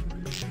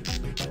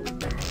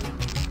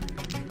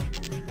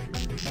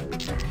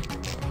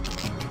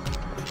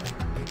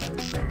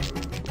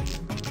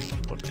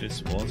 But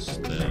this was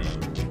the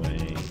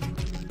way.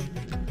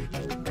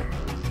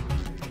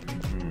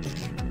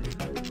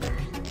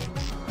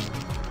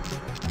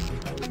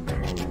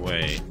 Oh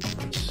wait.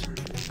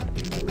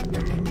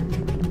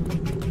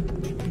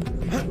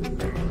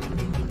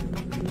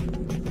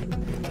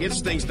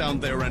 It's things down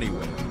there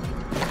anyway.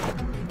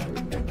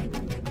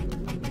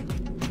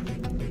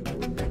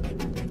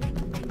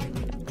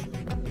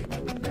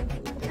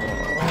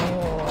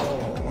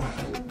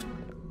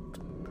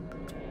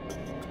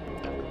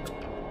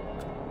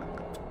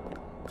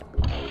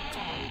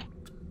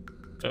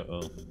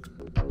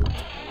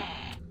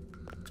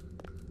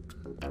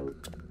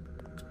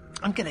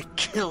 I'm gonna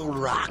kill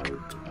Rock.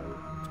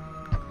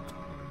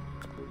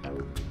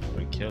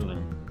 We kill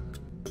him.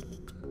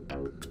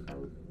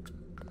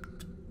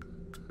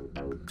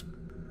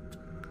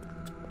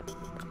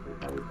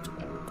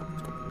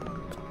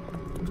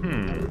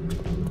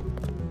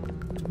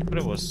 But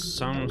it was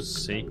some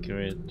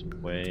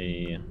secret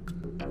way.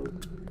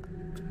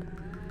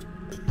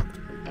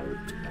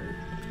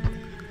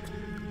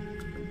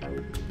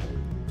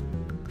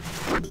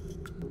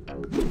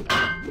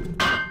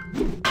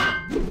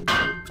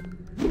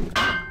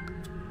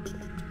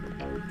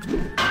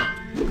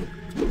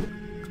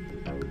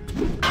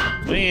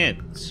 Wait.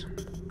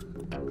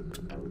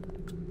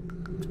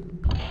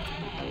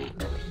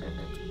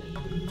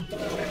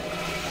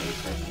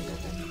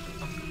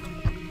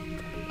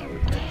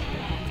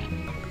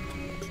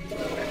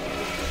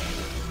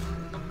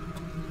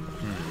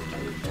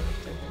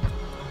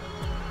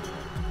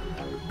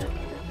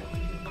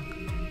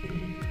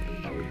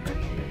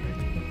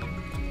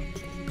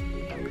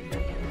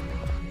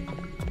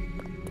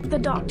 The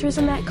doctors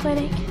in that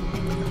clinic,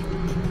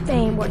 they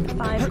ain't worth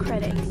 5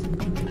 credits.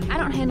 I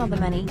don't handle the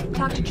money.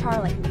 Talk to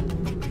Charlie.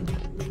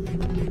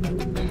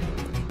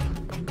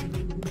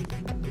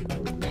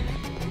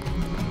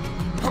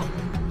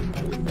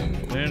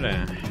 Where the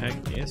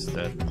heck is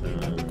that?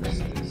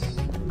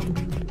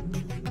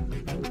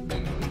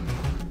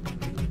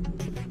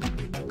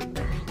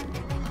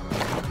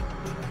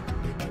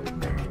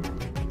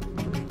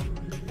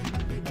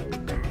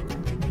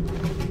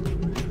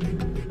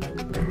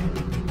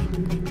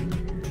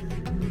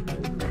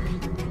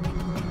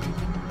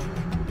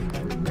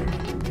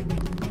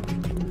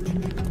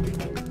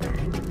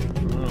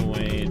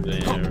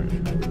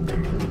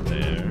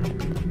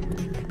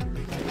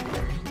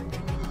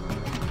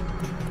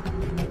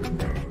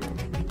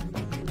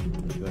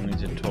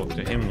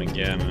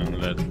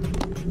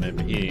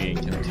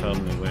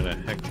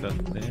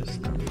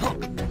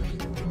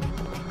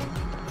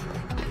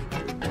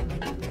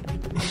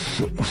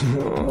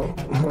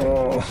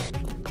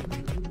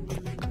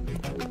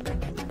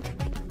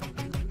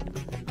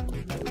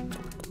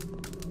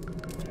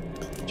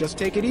 Just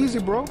take it easy,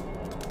 bro.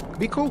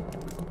 Be cool.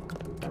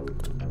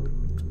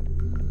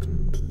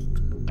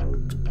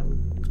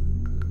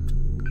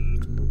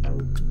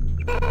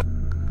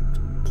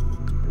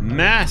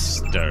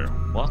 Master!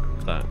 What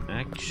the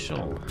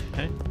actual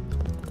heck?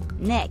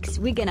 Next,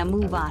 we're gonna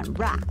move on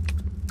Rock.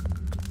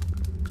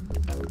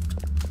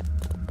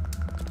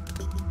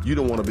 You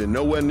don't want to be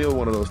nowhere near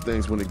one of those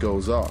things when it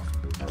goes off.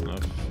 I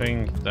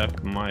think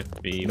that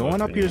might be. No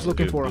one up here is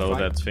looking for a fight. Blow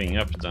that thing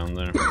up down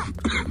there. I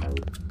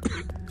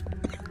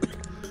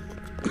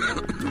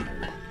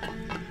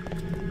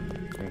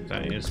think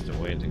that is the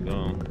way to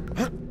go.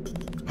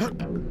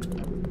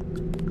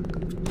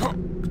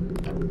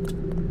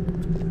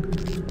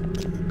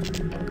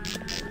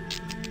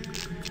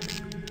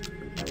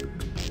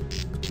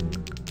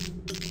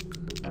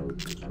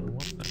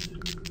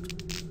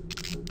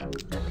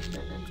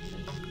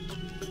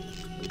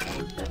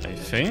 I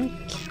think.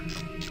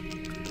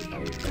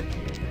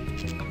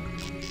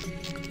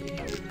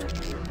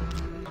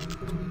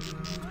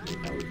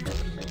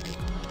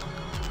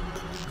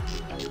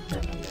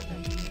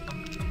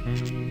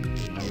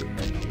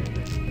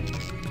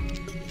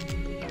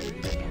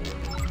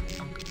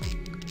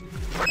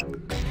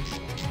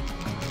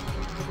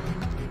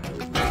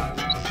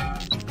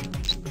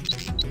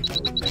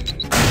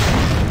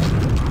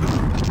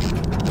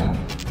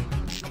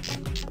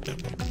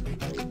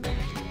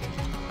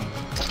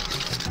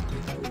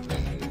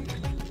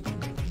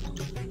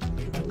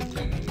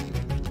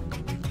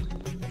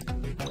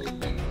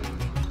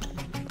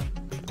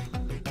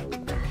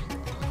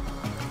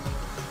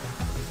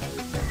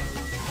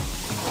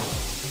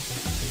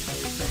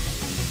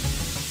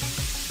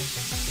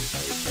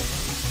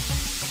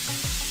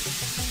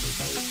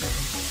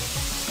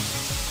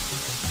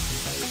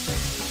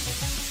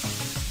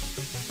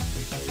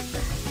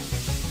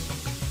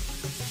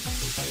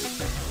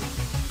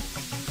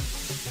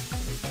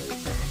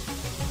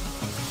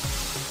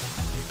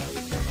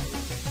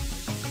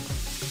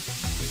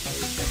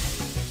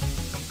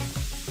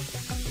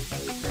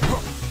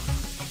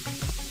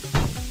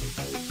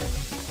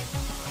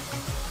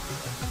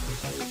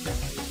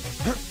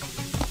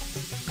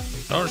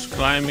 starts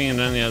climbing and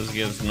then he just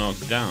gets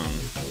knocked down.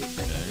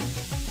 Okay.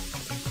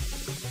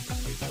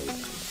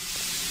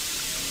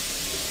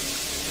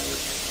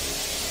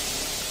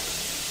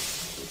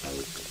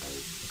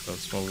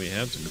 That's where we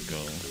had to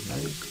go,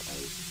 right?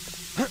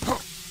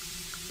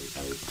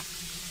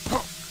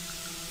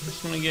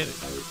 Just wanna get it.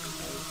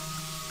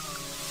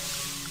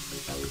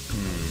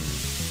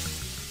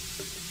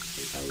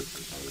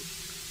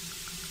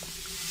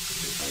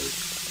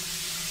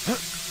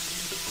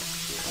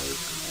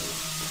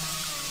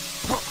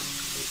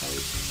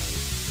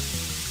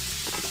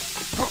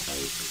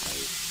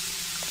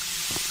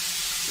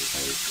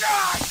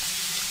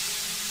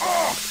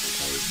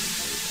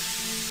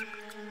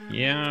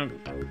 Yeah, you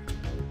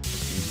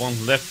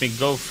won't let me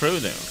go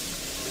through there.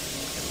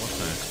 What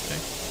the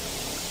heck?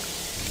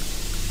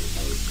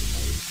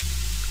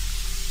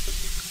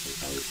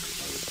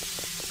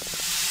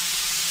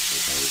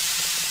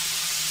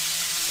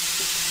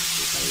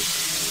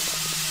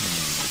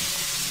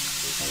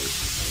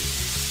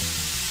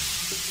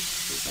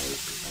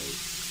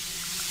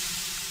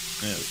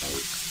 Yes,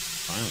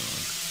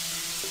 finally.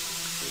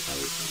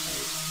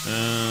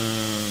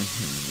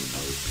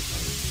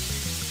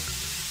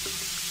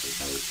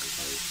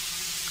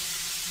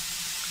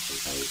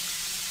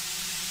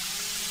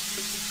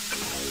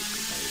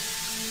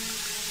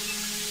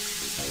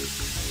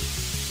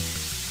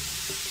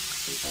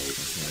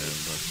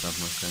 That's not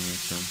much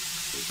ammunition.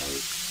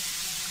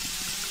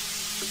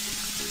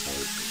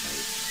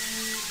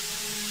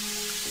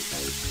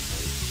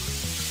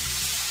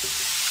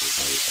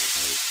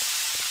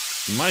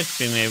 Might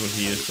be able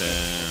to use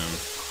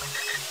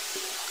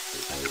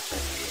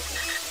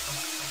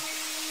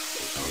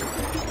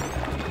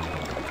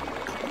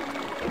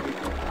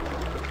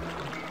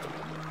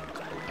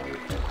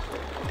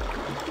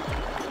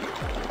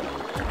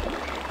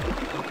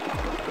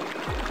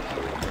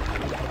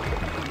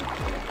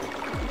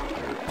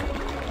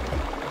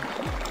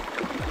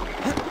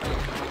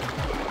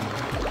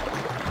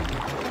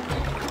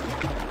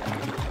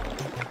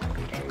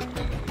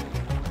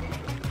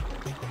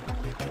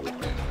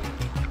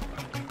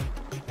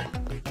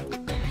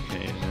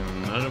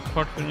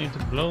part we need to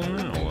blow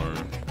now, or?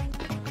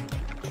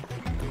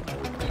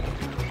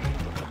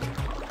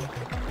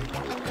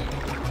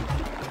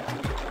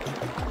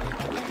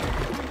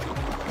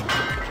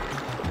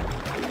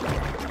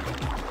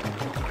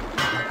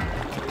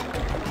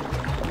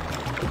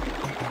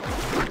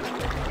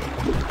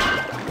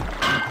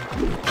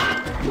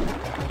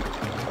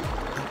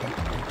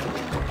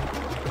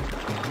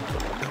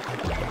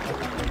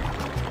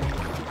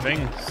 I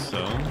think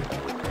so.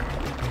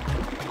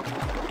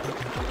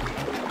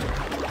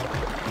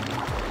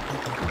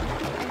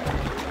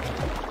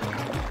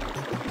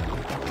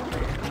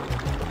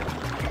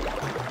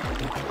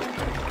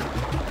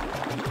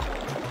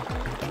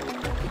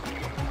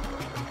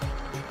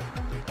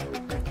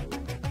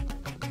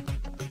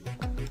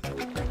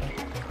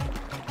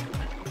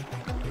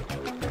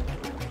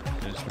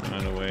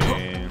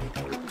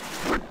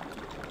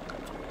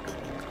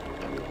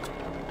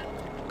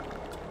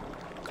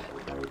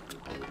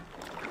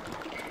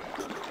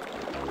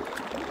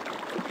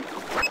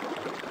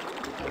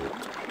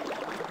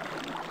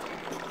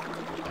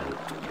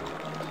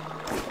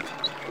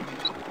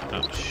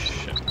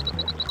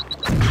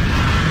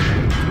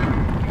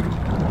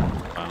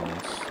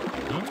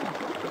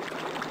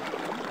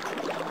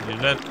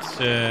 Let's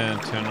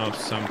turn off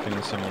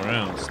something somewhere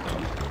else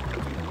then.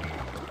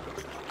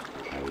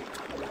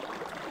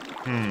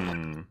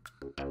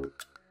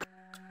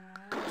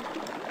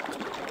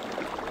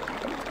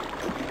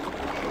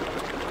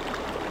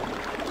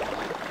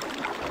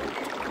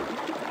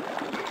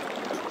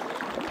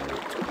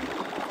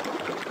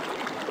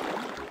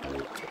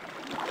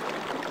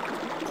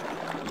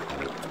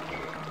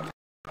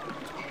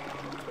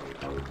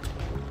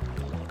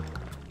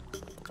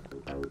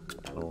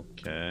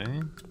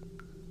 Okay.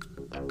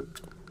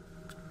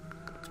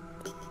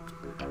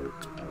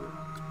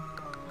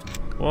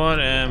 What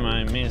am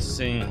I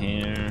missing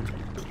here?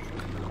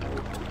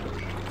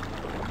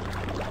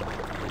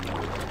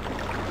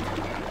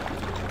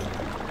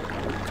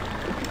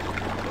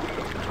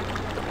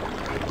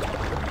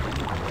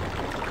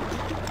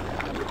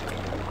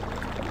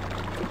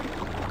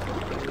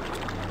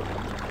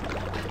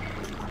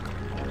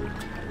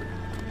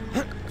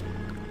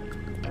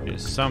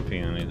 There's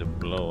something I need to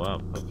blow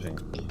up, I think.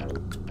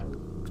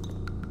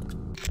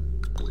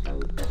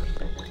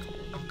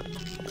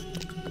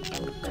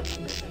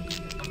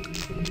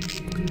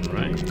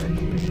 Right.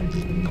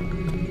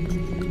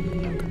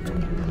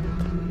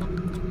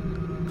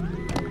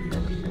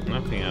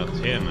 Nothing out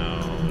here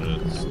now.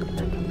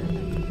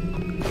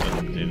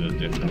 That did a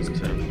difference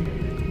too.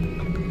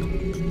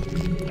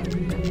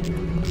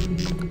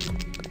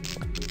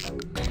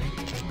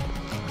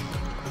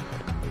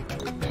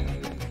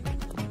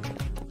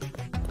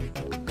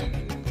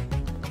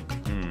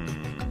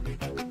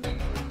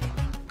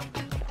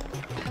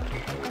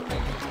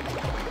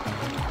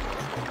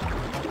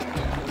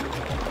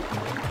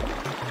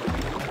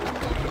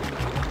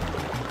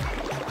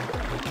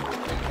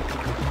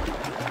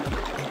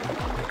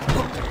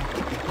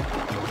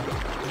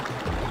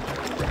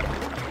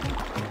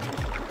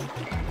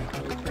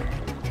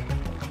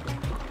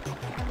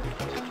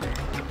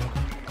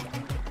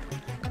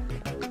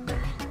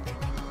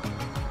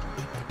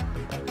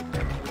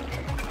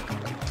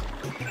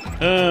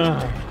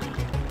 Charlie.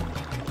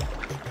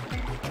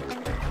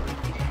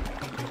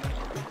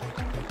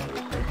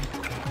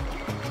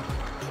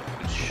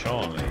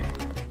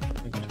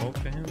 Can you talk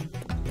to him?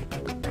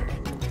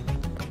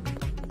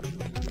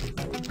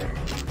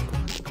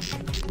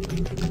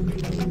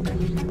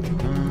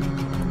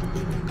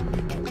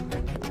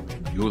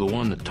 You were the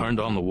one that turned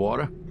on the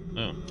water?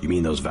 Oh. You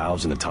mean those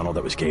valves in the tunnel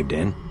that was caved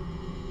in?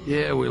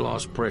 Yeah, we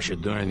lost pressure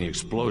during the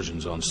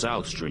explosions on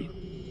South Street.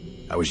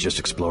 I was just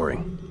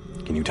exploring.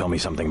 Can you tell me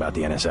something about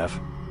the NSF?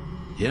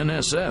 The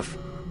NSF?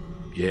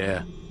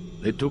 Yeah,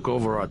 they took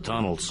over our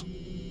tunnels.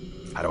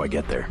 How do I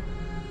get there?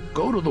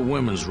 Go to the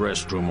women's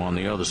restroom on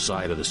the other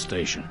side of the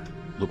station.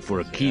 Look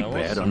for a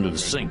keypad under the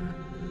sink.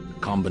 The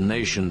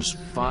combination's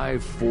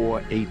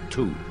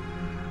 5482.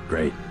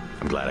 Great.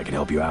 I'm glad I can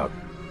help you out.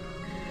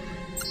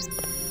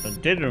 I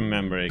did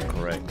remember it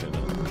correctly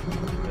though.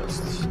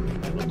 Just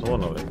not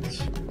all of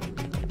it.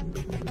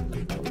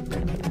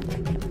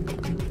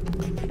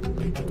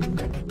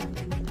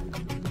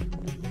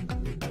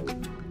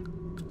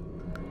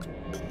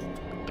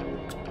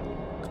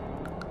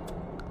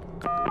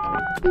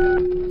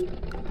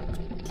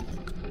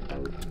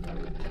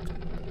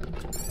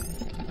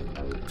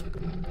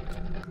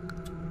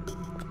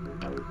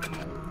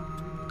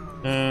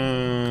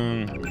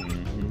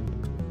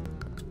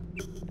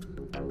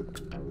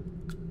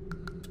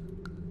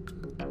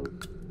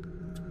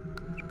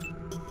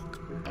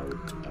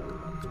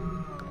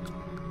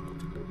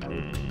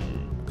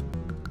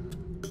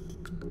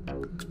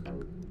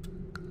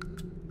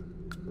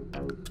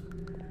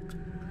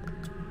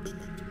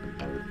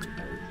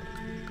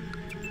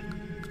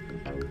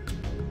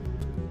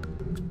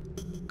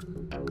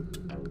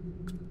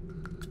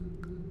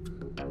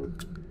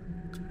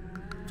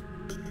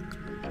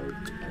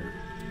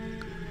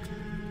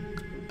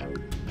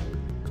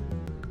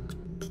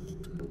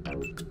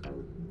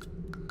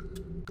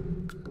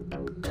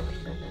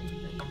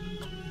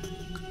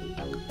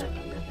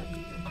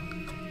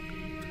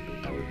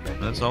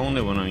 That's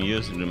only when I'm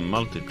using the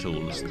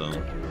multi-tools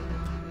though.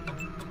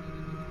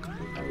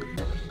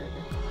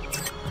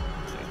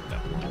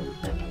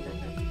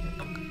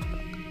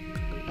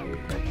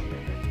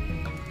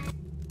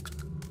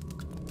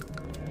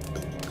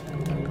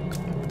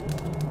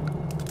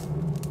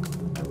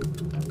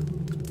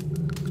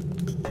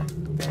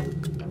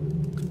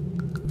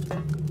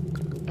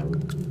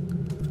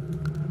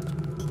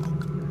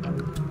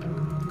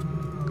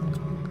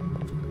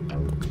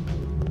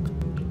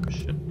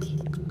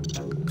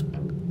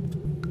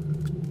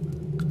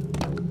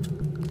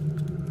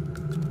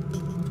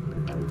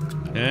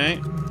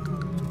 Okay.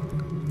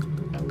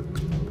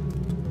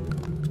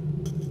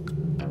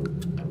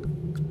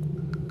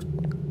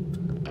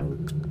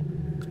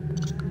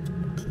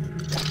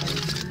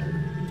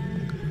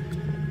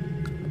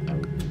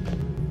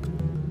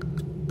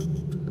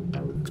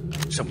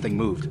 Something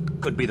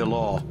moved. Could be the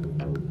law.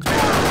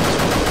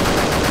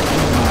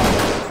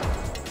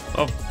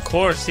 Of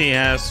course he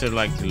has to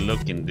like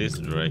look in this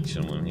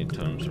direction when he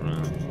turns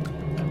around.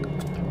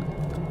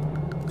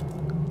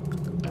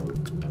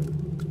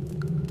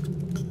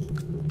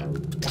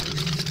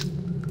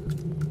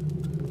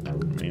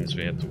 Means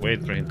we have to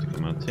wait for him to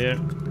come out here.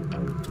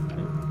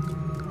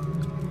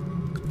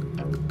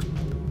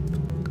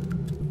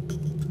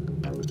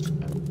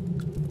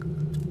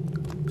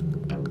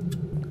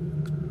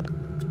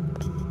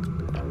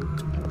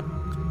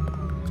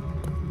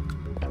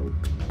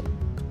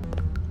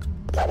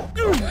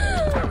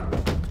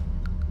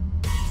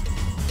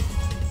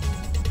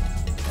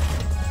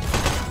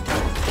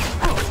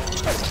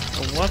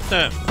 What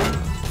the?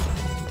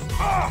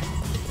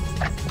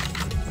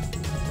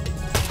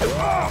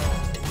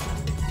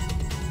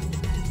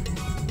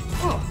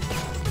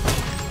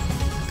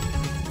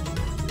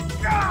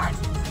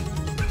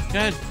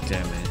 God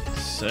damn it.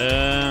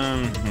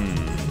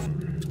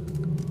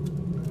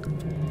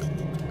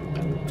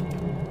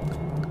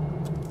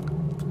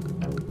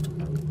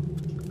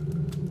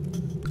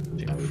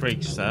 He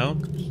freaks out.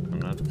 I'm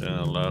not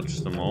gonna lodge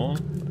them all.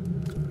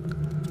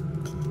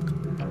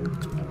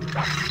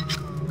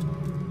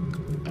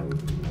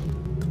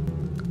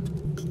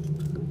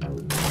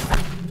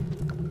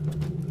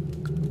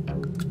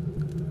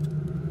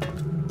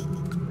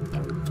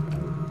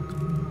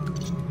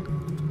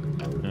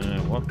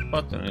 What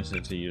button is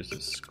it to use the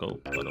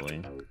scope, by the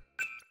way?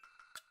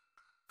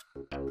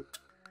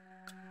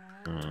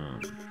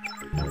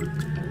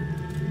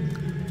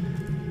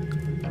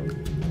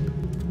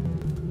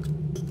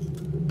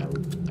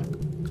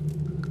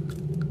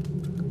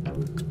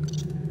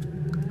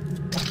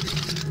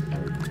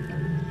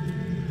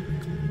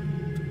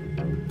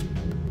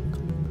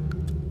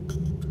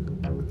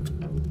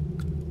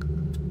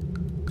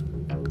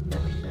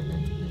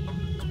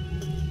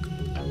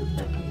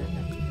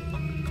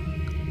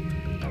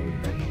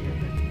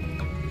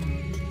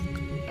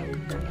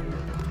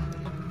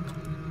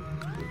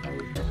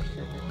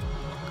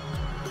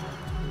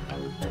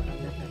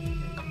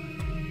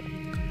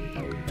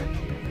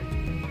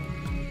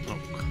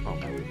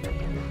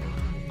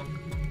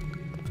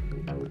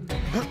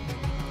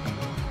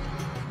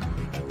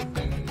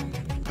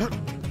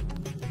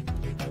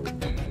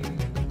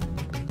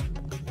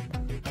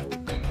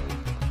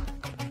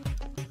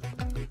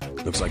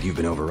 Looks like you've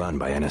been overrun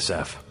by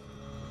NSF.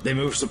 They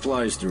move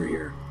supplies through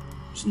here.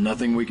 There's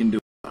nothing we can do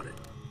about it.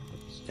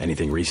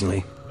 Anything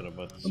recently?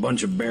 A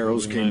bunch of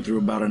barrels came through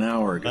about an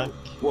hour ago.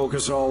 Woke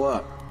us all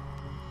up.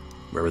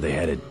 Where were they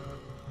headed?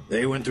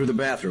 They went through the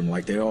bathroom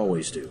like they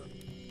always do.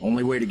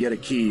 Only way to get a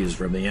key is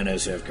from the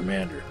NSF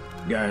commander.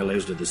 Guy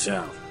lives to the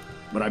south.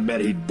 But I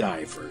bet he'd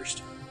die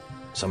first.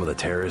 Some of the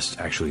terrorists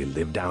actually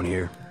live down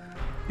here?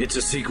 It's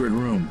a secret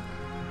room.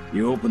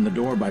 You open the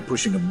door by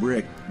pushing a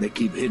brick. They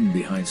keep hidden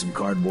behind some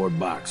cardboard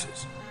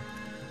boxes.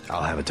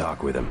 I'll have a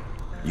talk with him.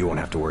 You won't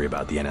have to worry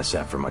about the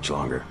NSF for much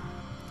longer.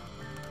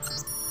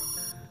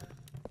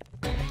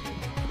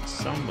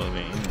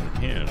 Somebody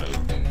in here, though.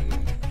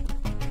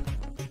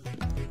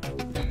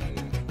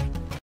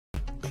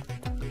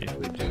 If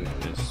we do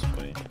it this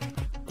way.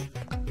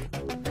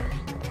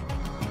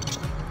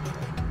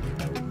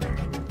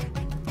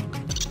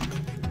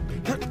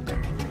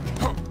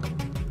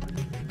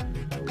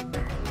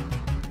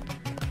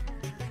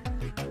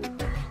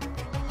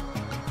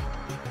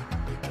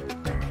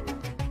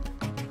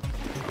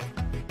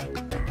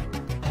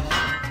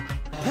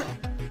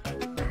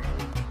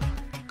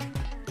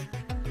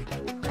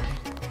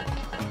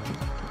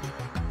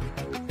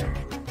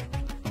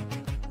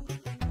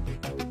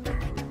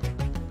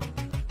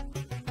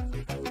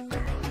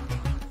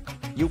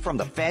 You from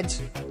the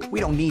feds? We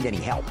don't need any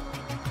help.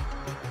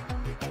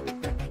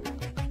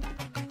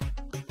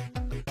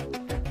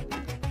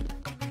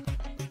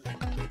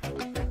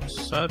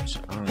 Such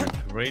an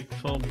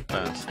ungrateful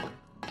bastard.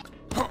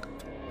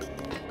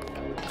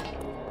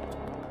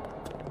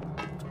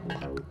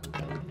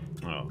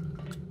 Oh.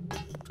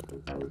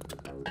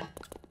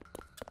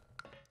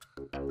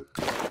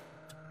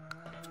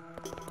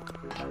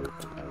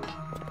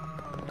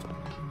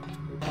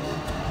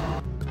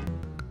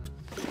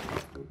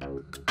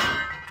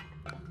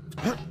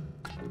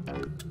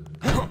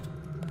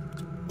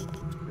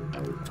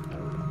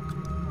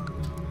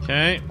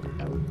 Okay.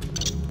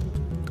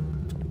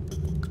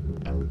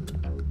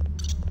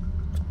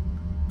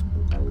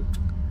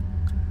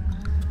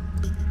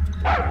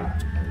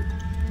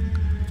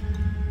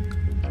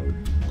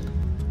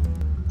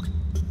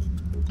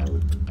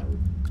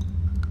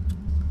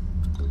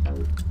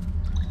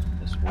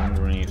 Just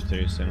wondering if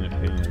there's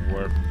anything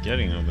worth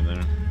getting over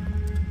there.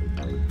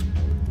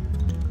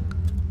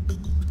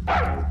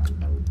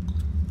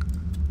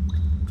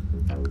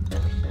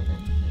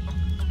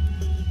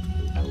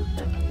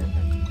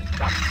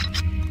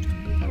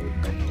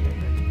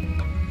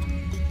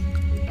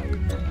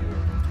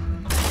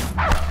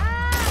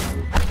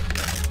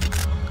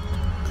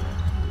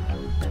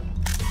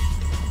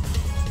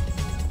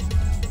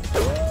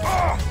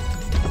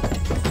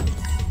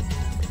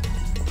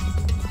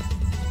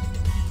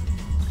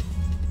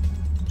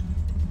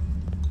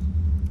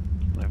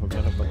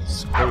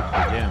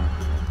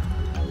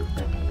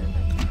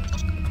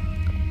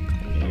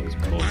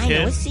 I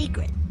know a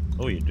secret.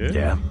 Oh, you do?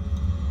 Yeah.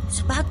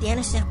 It's about the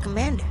NSF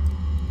commander.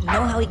 You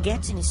know how he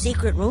gets in his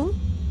secret room?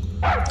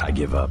 I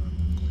give up.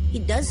 He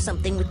does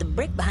something with the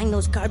brick behind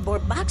those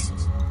cardboard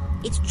boxes.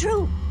 It's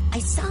true. I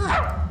saw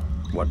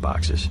it. What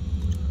boxes?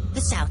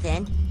 The south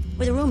end,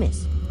 where the room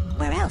is.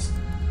 Where else?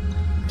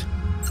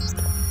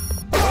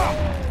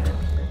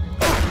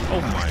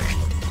 Oh my.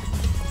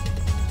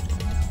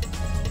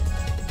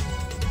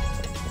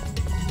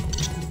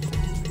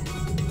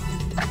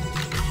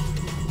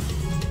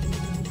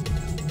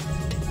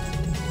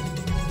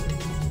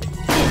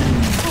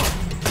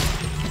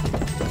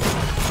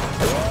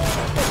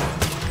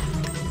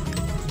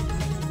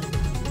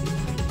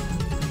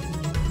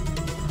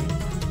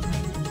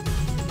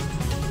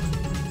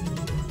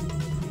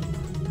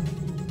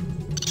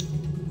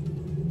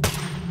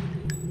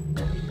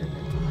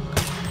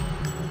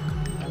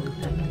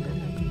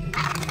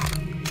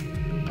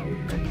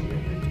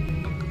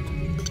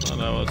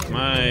 That was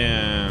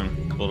my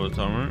bullet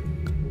armor.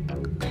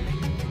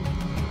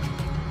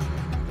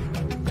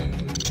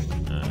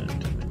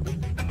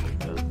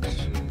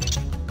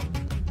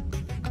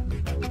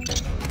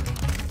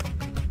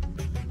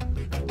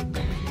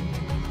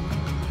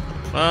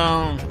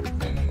 Well,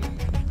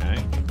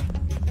 okay.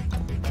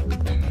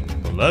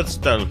 Well, that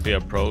stealthy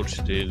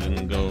approach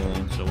didn't go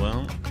so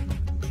well.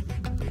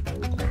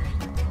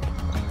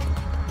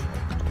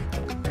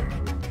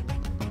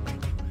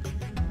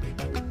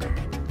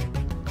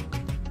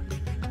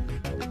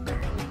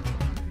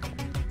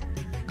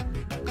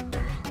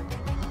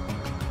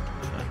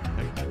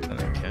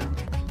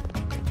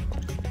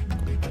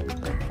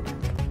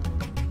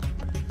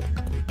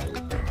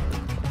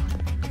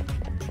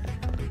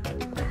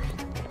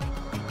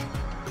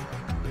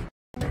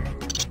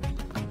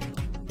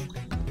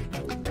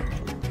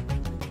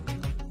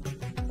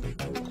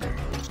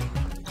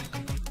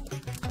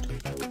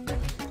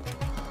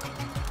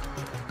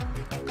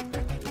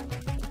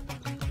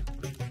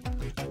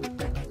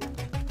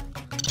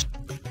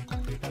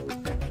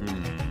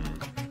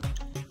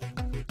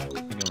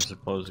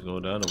 Supposed to go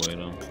the other way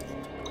though.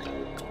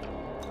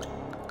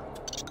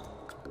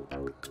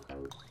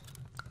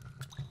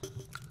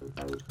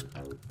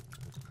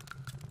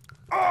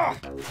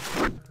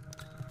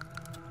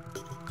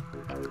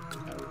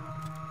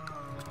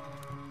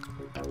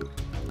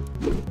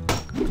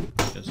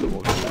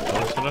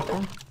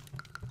 weapon?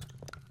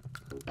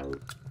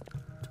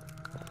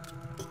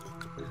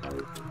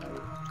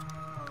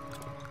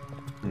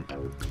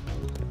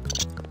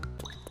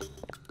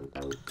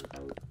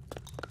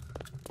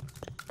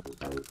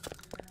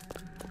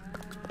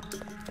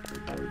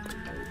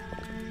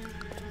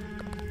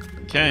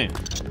 Okay.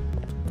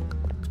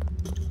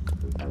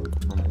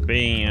 From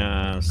being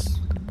a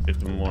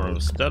bit more of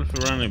a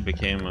stealthy run, it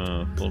became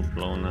a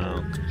full-blown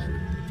out.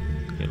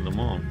 Kill them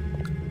all.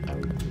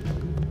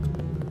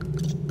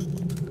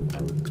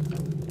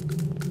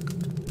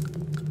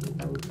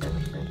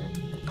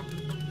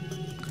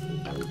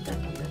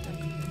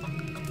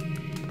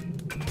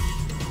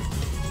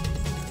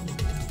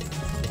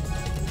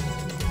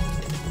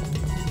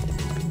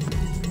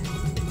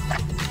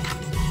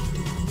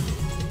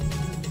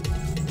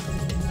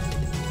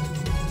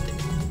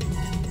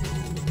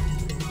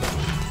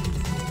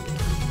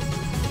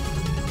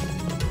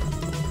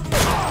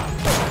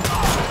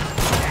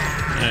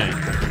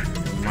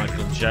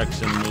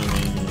 Jackson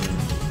moving.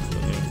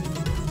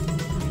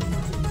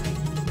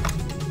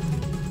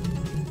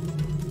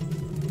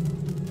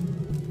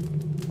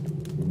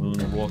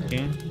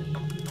 Moonwalking.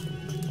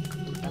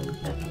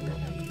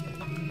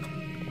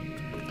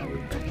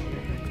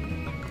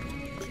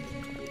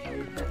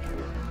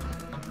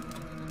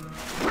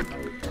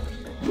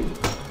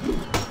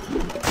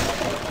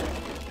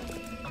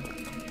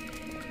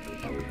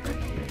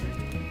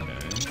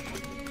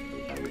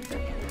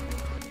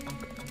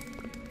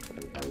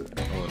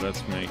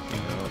 That's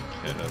making,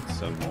 okay, that's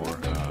some more,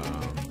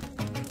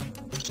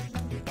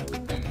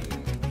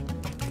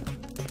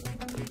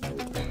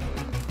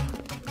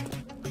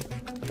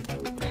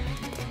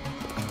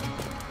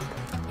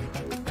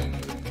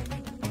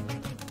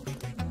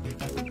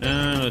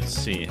 let's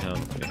see how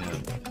we have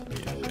a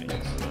few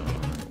things.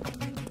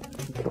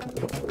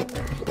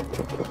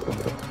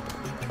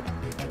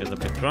 Get a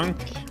bit drunk.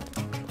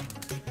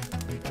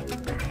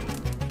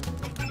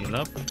 Heal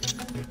up.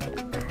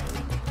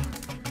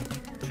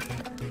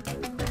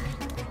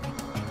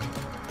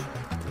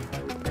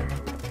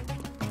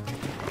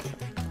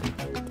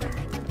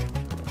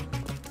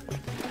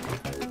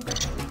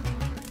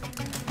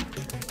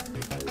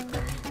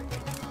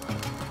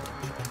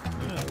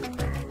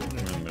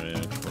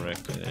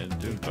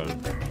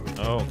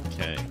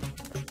 Okay.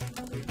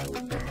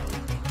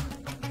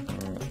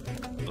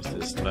 What's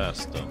this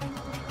last though?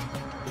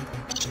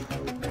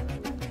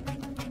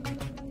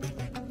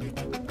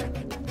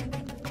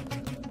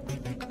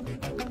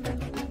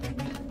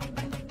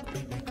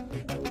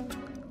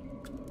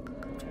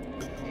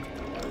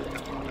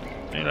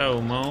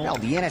 Hello, Mo. Hell,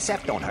 the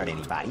NSF don't hurt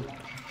anybody.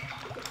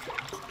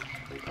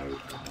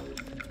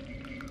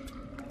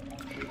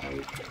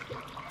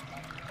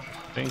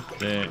 I think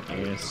there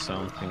is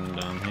something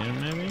down here,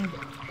 maybe?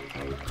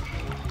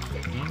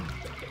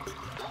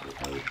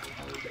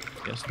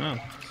 Guess not.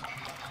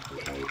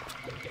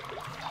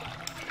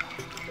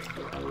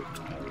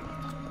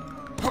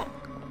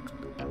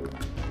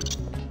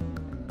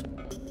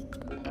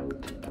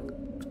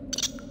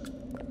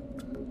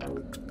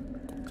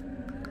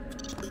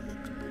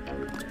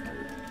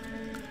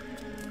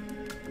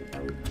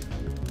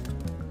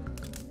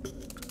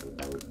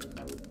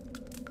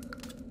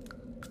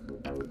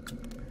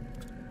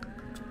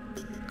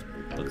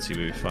 Let's see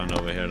what we find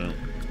over here then.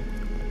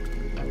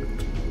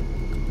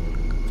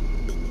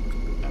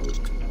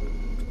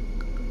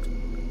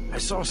 I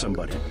saw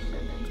somebody.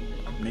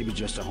 Maybe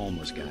just a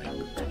homeless guy.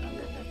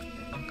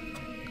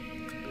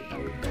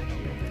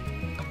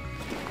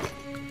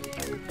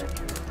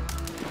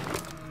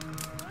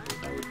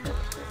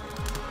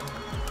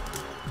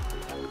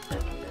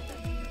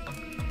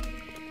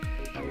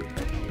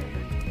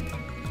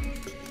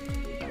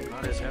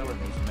 Hot as hell in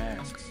these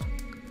masks.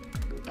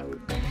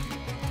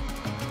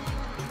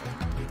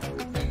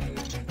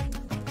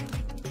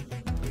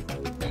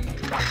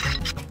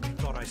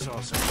 Thought I saw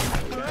something.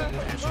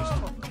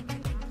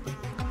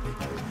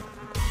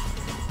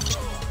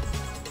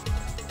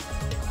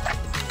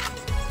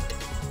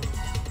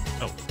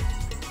 Oh,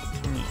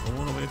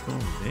 all the way from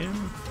there.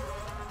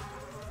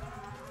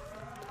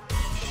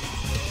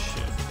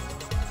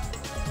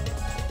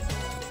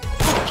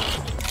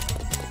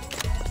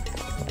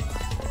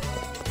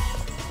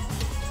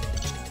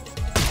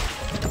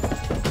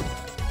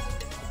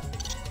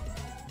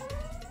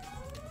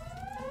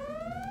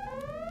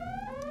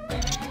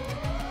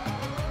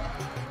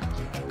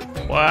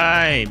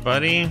 Why,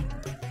 buddy?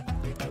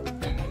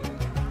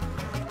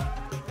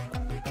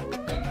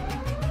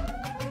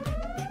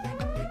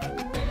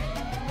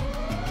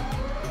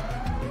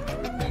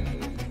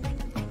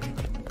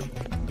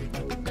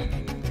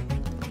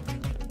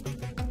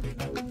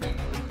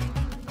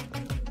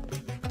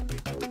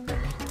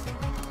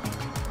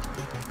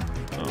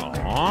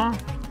 Aww.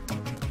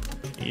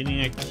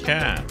 Eating a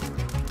cat.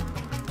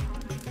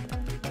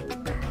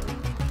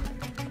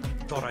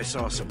 Thought I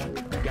saw someone.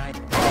 Guy.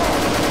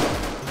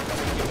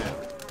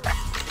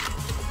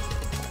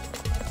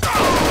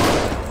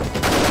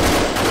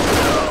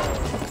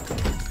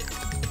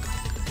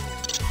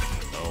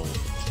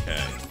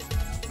 Okay.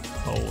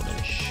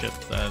 Holy shit,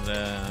 that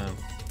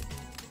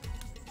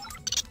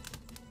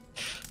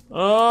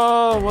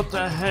What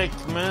the heck,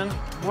 man?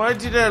 Why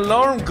did the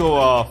alarm go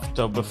off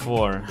though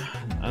before?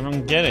 I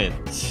don't get it.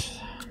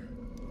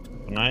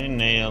 When I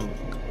nailed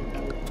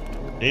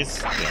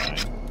this guy,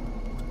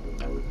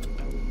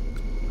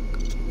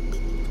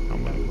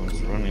 somebody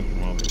was running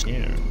from over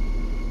here.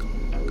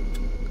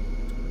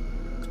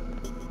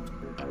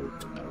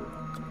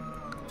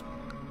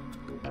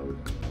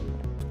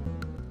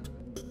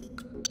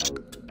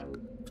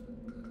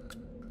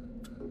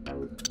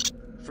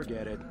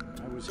 Forget it.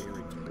 I was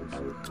hearing things.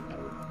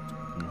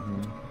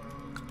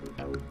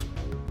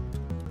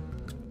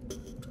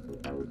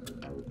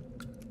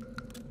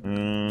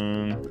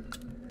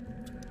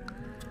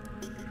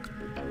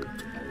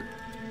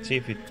 See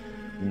if it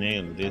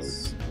nailed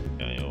this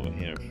guy over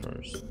here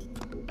first.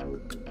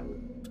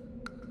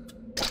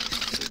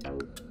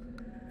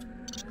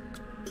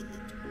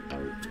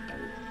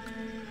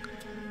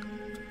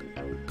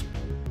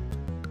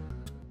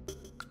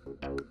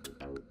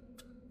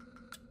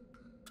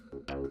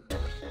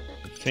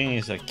 The thing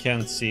is, I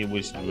can't see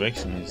which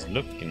direction he's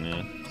looking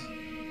at.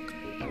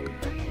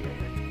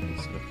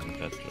 He's looking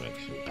that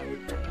direction.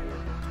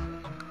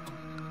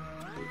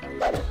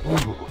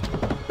 Ooh.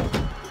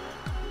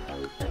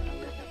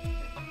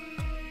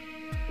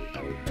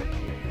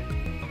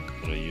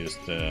 Should I use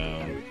the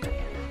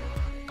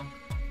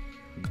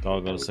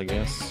goggles, I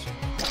guess?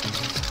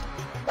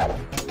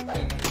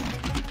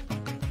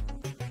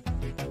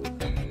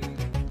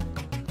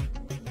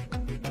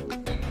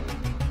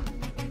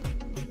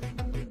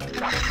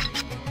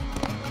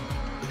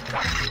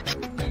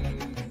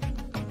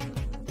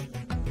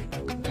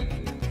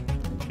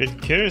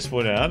 Bit curious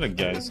where the other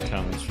guys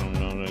comes from.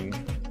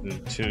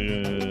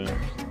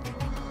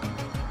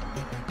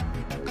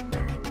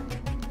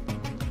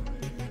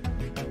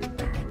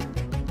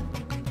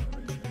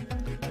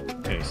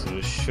 Okay, so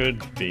there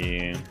should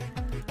be.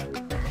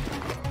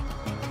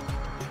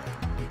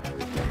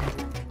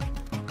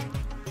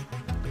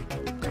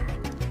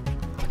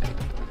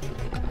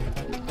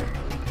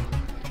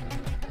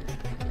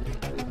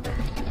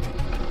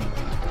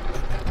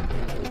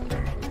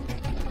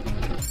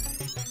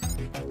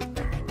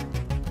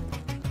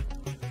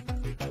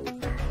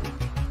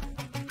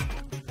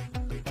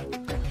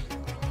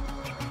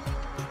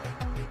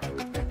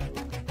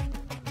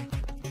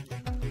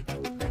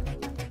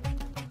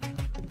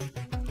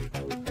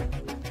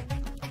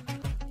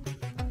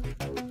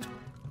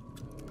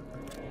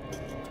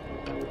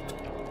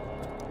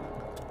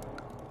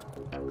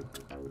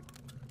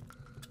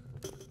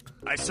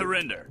 I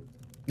surrender.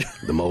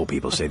 The mole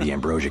people say the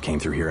ambrosia came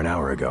through here an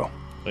hour ago.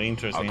 So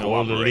interesting how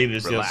all the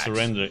leaders just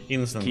surrender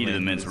instantly. Key to the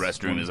men's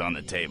restroom is on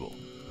the table.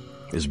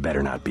 This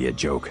better not be a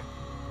joke.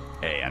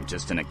 Hey, I'm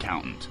just an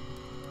accountant.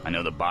 I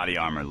know the body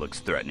armor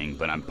looks threatening,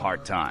 but I'm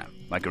part-time,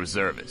 like a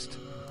reservist.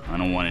 I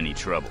don't want any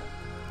trouble.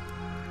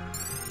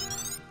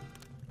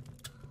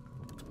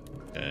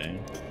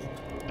 Okay.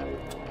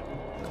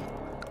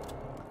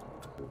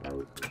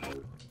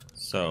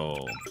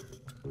 So...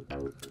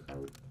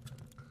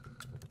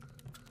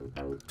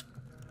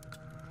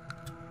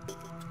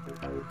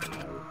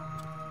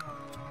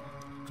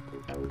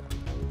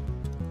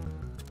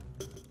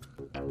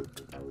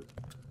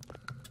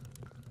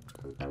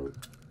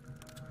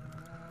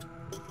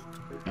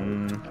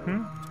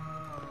 Anything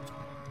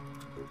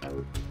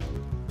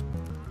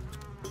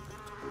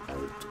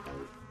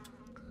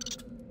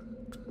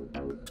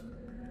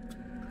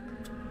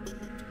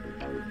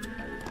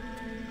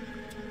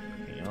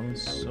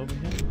else over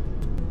here?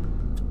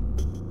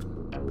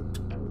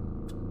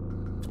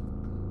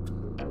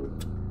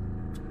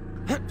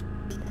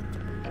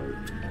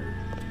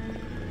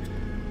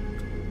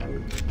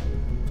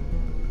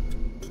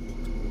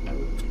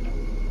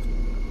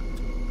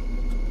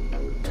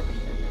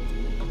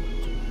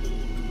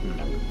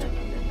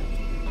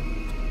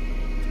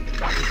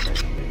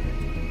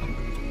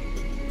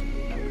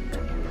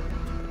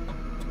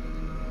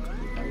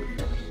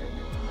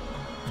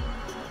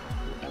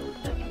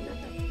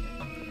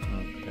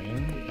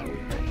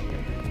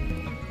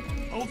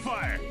 Hold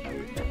fire!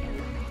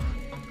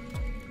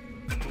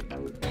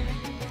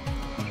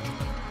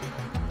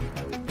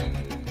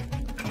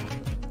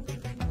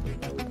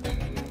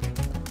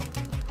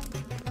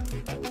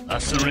 I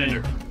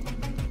surrender.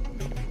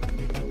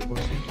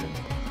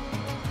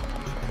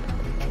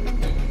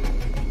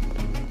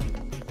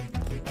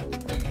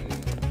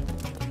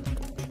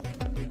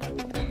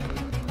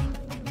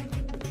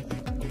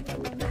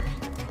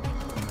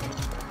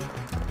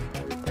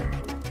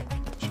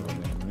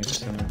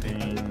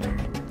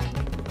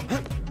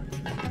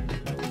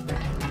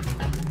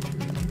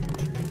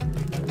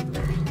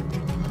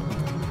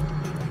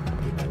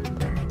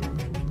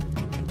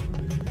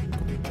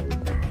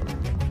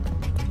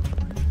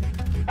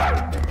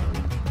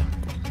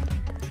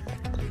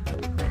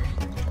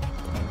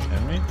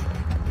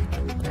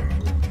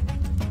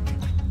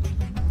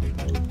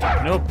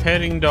 No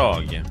petting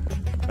dog.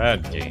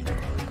 Bad game.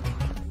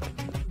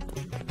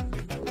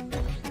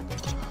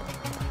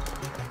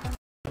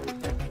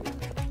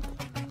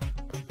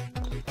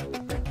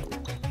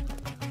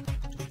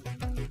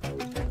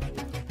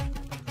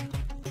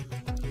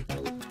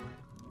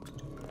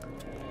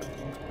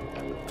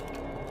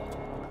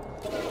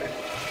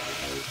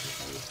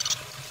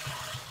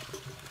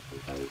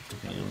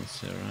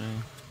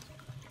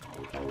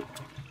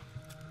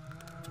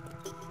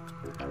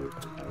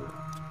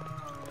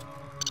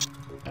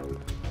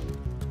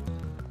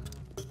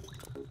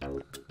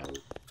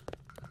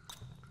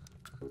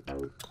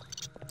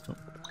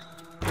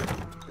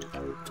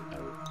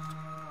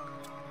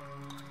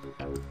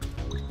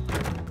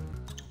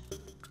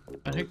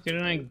 heck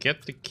didn't I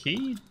get the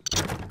key?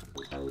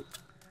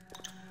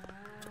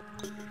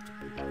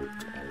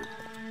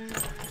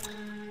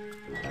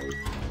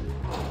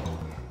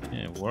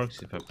 Yeah, it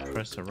works if I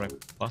press the right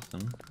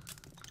button.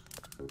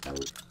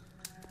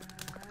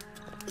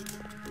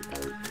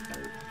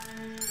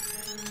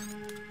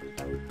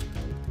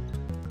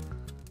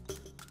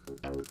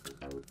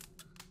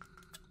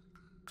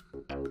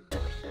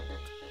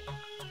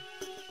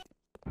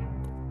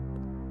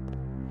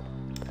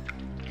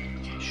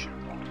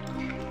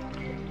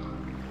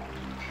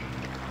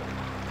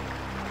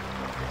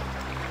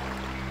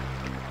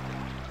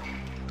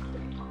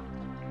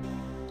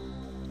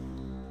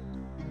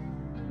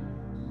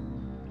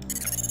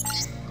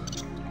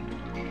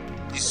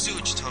 These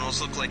sewage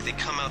tunnels look like they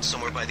come out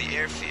somewhere by the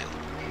airfield.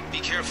 Be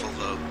careful,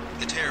 though.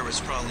 The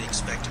terrorists probably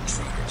expect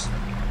intruders.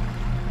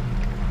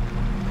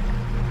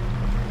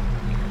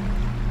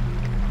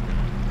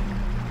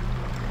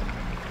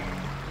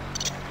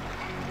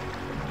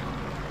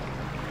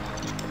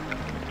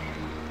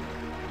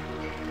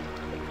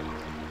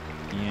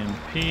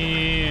 EMP.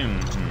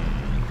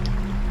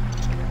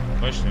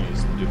 Question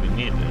is, do we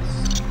need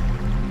this?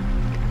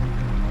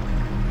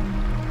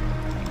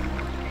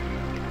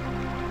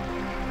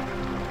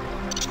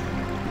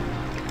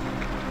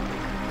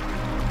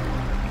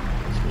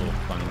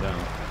 Find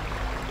out.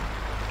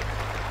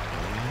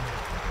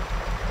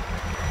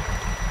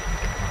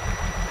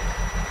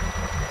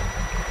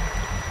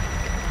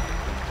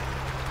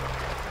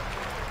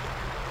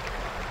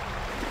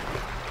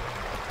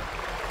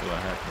 See what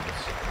happens.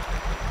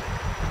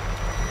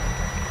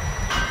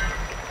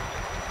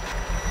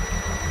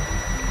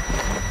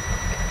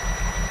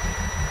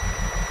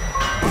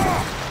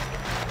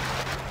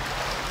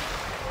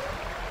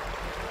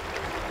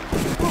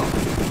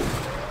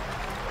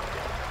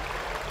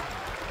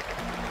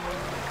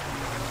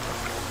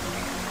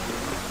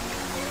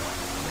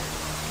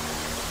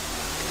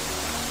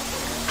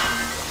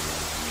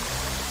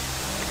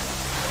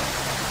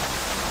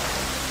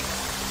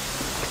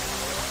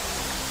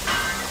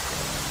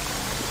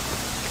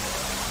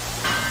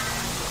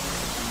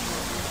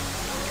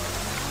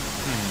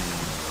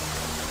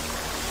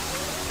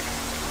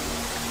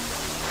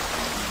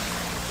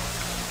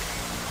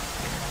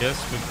 Guess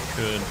we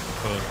could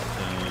put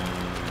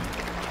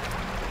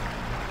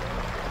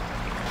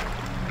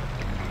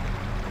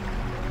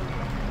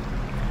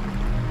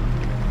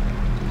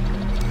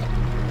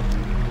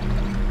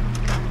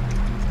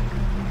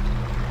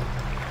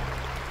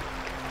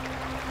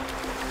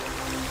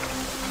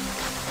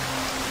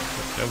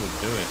that would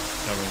do it,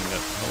 covering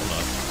that hole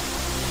up.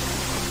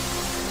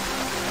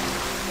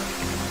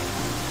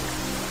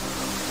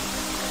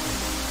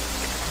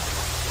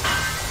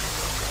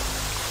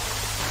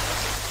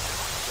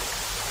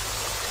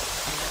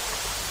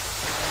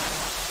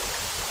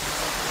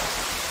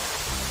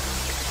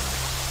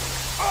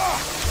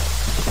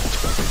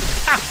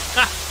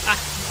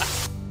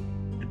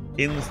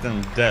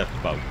 Instant death,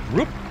 but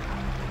whoop.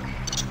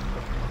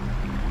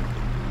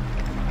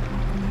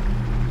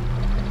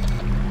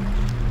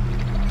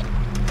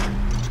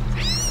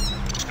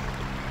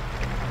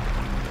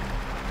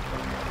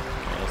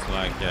 It's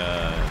like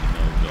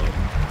no go.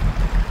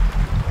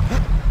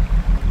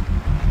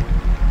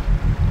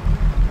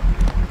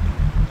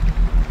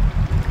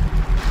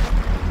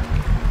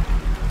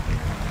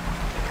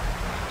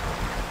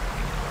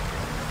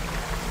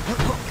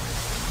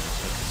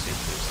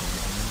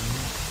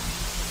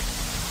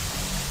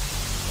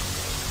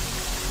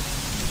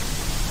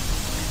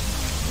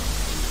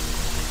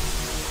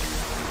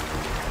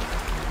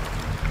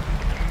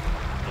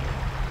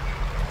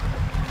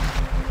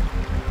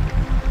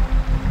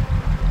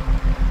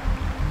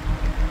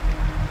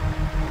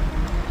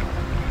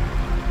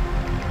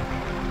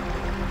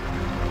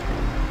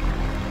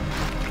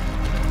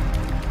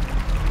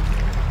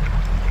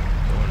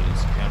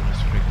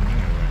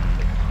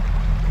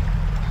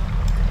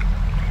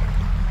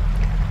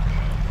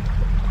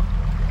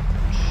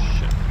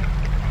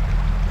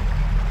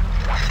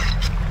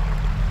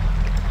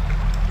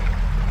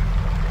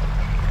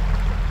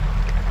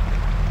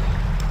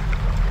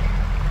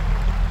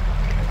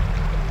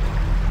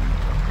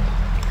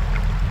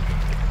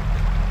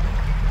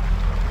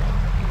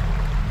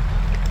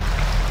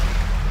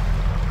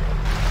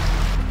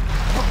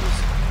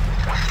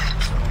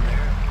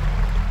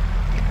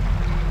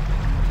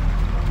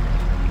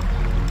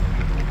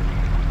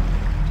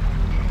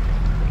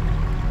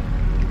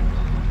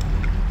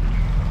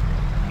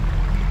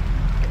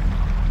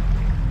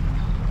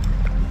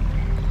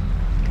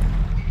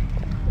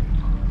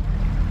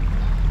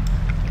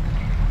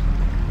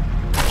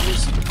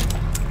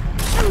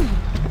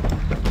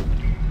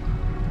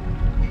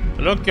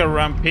 Look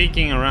around,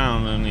 peeking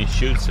around, and he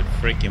shoots a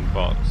freaking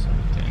box.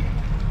 Okay.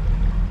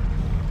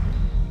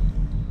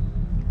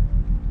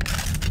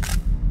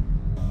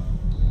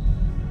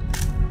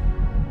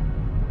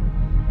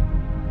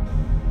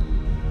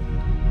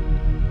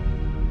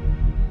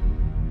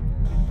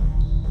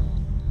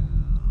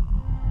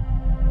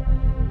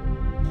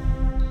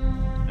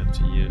 Have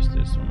to use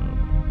this move.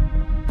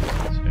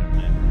 It's here,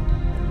 maybe.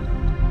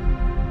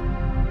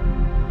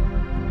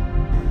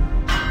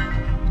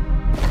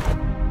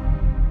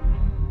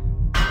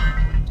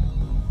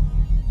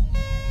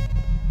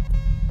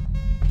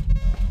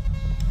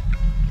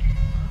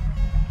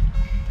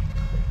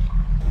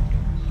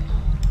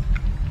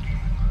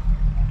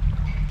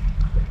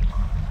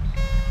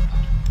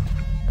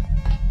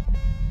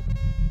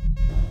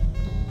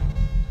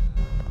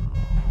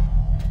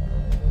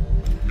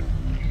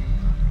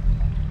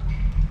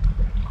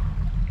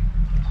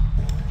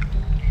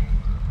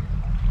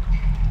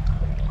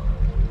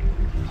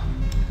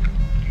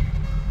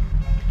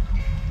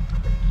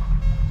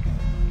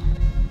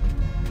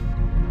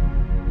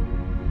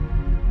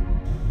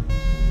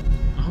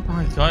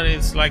 god,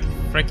 it's like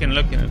freaking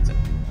looking at it.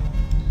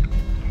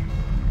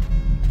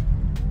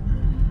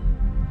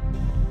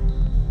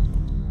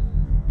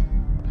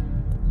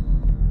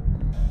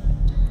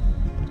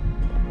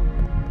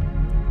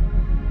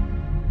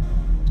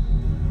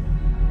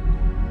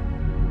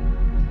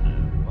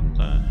 What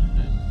the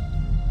heck?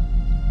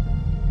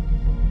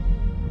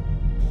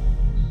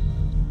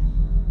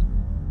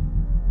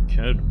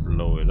 Could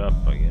blow it up,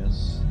 I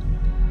guess.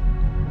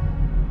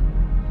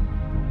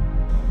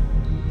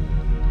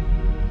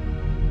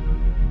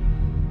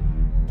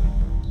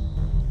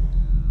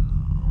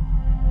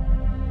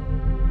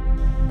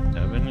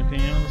 Have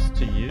anything else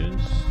to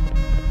use?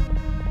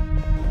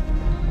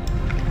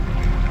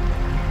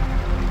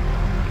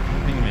 I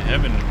don't think we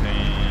have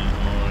anything,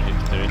 or if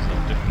there is a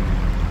different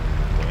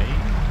way.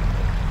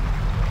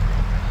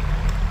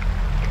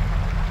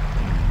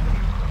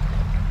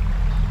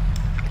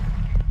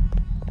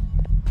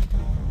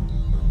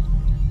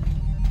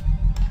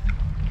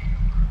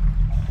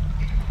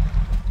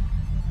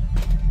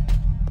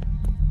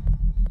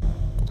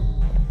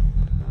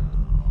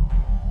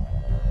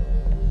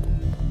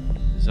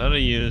 Is how to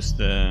use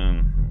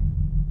the...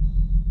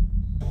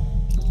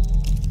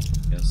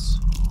 Yes.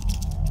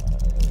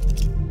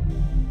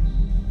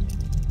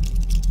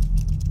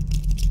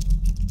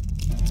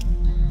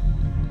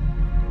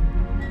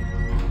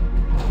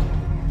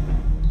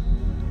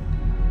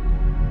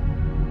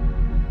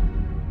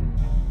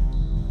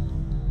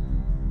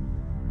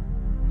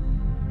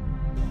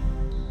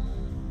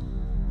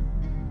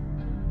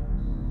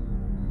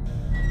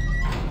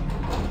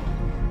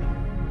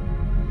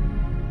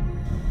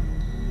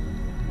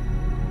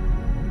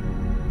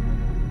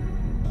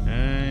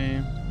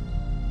 Okay.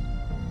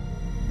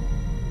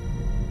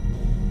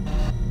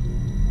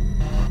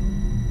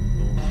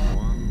 Goes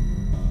one.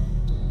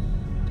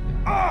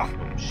 Ah!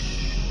 Oh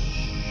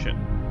shit.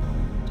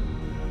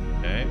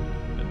 Okay.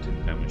 That did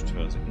damage to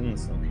us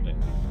instantly.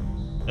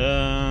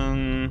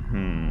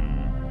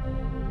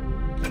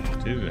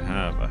 Do we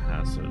have a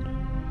hazard?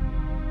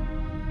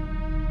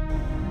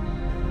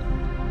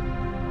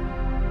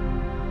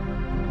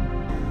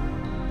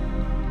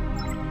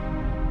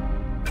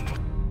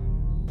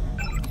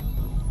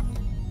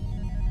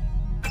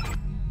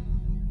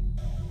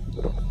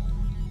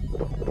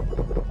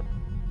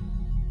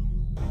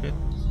 Bit.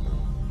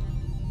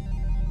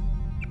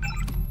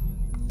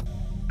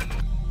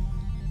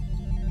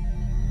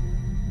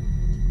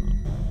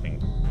 I think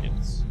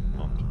it's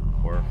not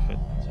worth it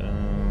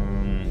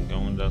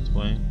going that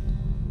way.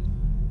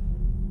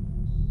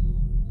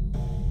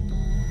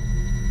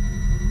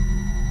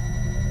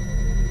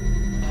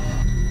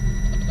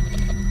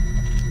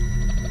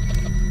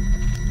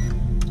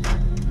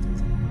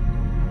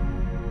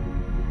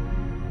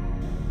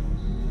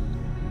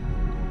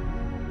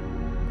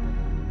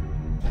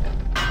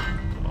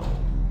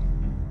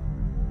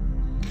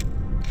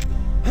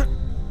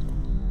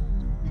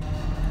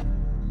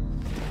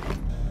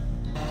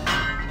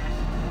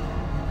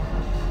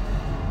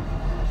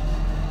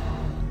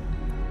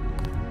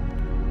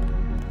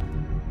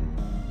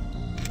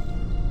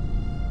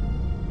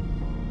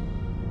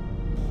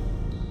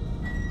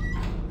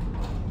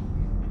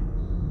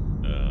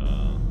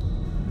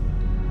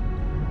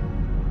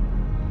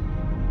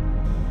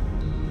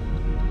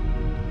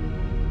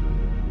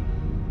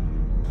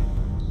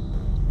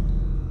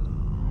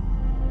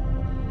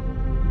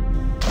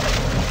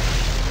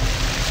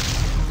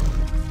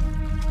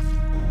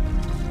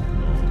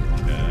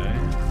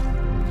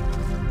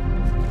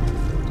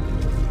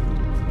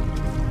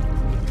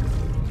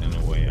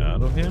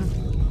 Here?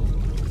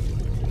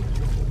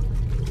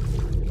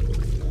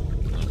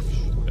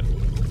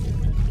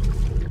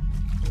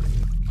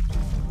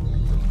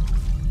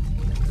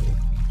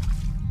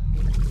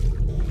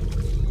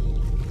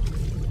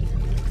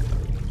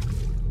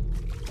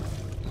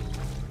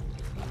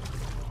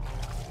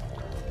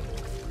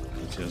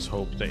 Let's just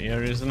hope the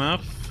air is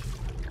enough.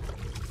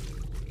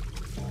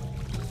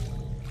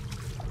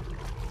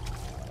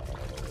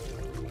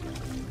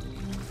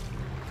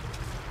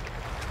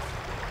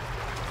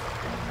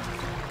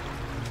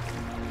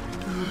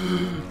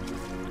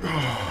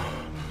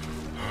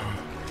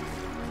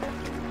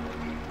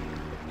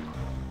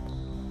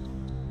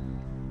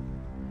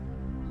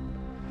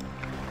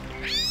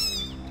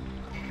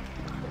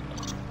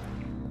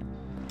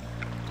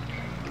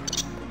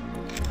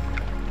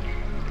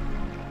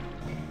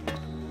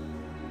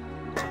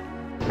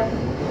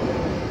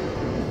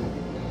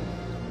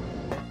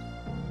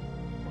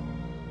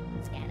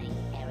 Scanning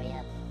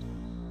area.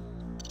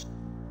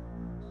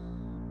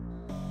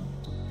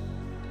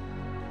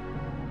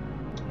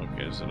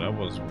 Okay, so that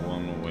was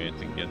one way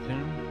to get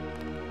him,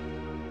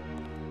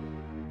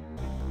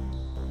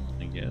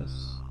 I guess.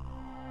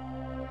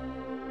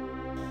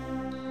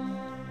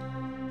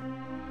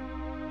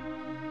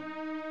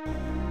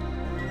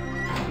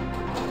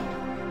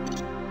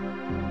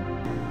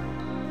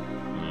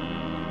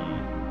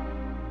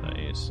 That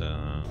is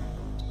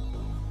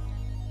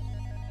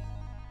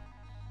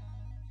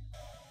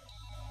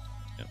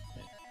yep.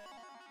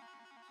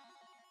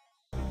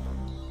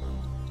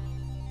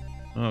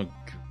 Oh,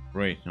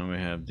 great. Now we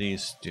have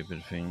these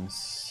stupid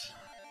things.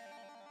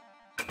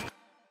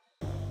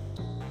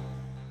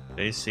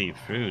 They see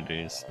through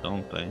this,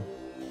 don't they?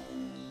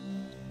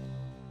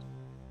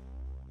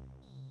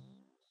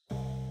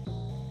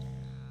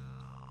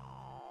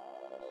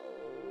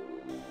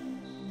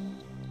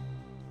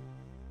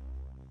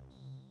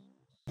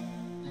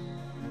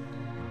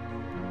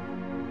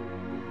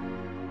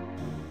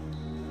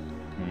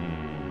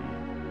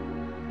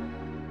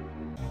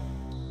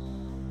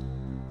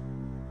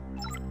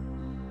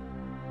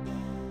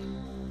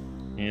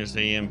 Here's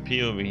the EMP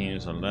over here,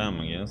 is alarm,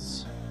 I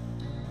guess.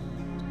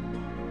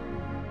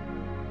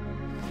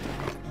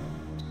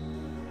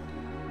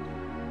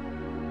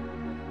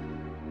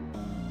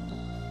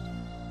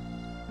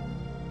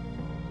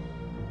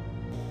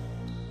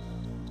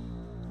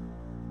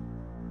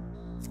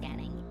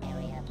 Scanning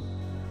area.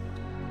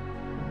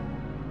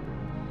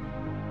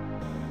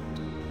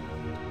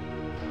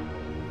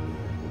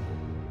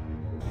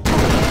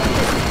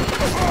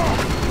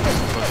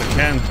 But I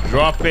can't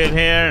drop it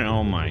here.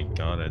 Oh my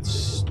god,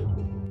 it's.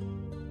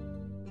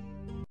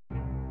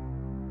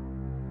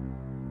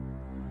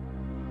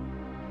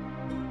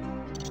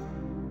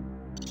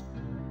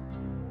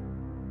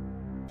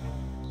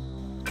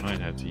 Might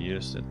have to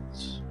use it.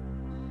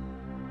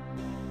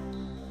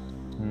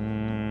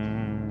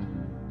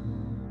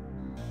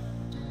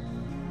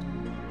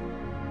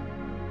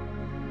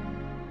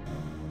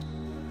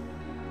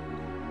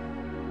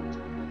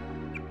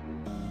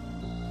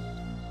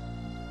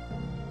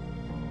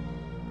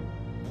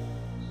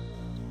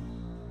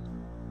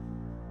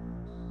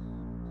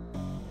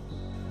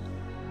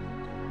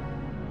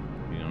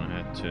 We're gonna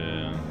have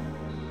to.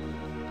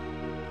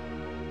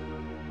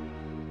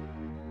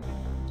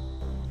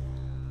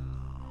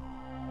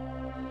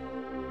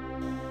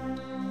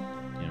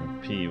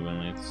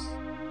 When it's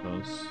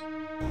close.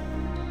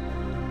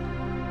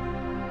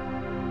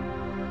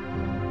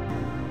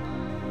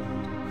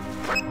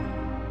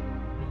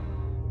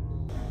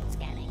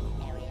 Scanning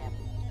area.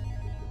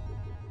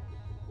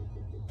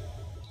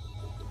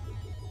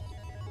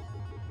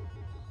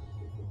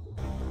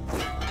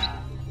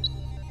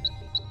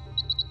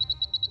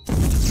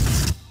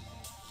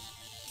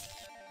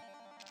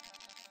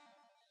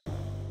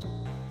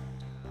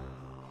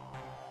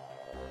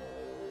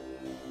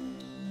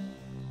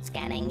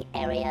 Scanning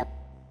area.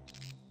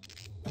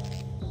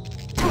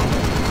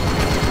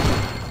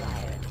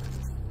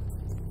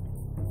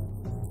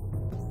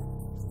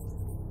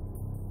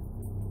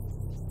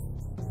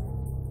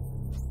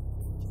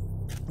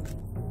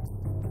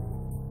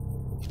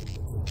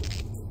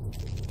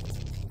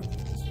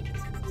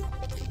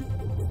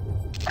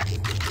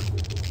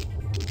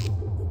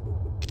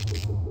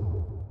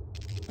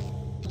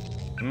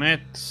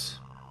 Met.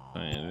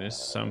 There's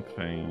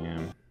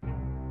something.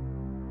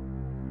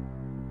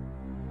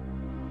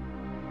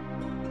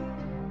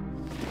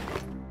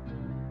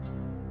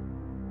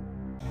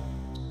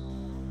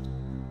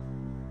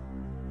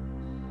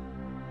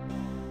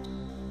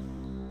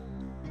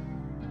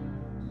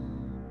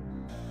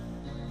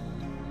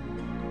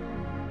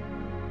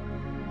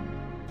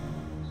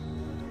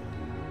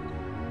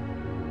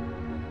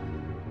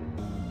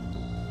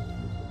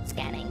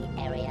 Scanning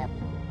area.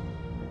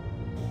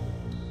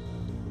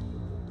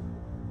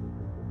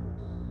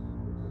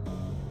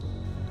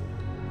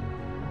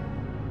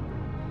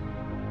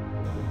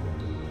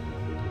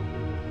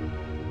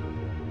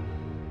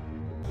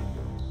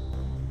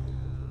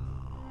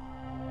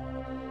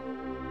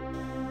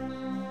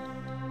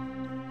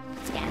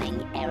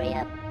 Scanning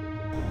area.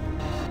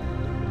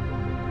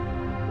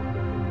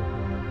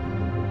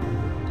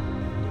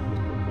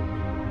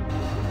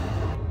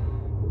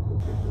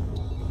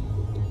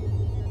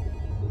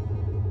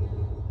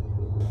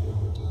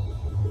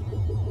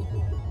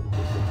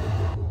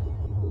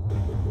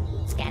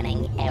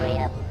 Scanning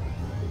area.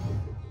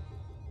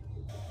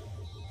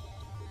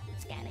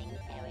 Scanning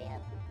area.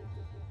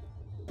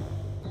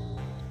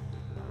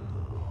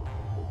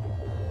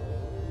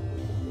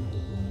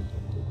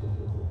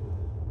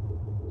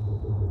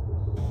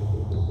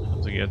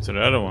 Have to get to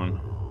the other one.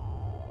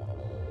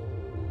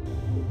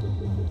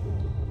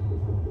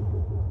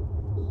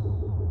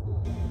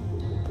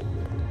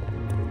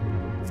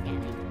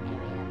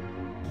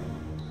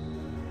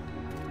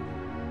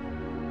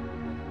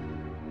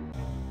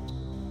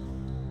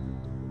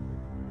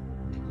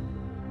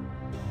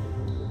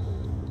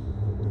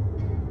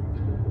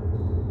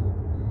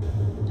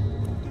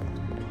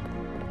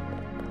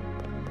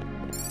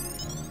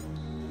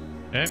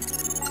 Okay.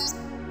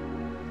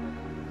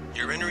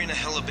 You're entering a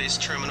helibase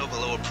terminal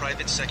below a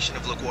private section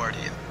of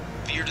LaGuardia.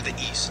 Veer to the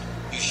east.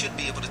 You should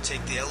be able to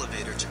take the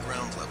elevator to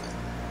ground level.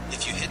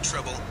 If you hit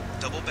trouble,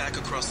 double back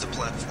across the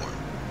platform.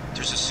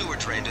 There's a sewer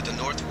drain to the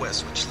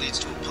northwest which leads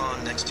to a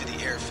pond next to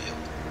the airfield.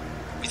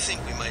 We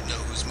think we might know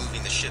who's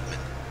moving the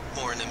shipment.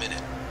 More in a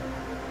minute.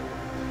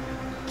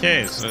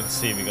 Okay, so let's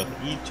see. We got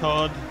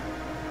E-Todd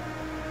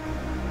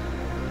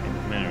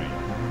and Mary.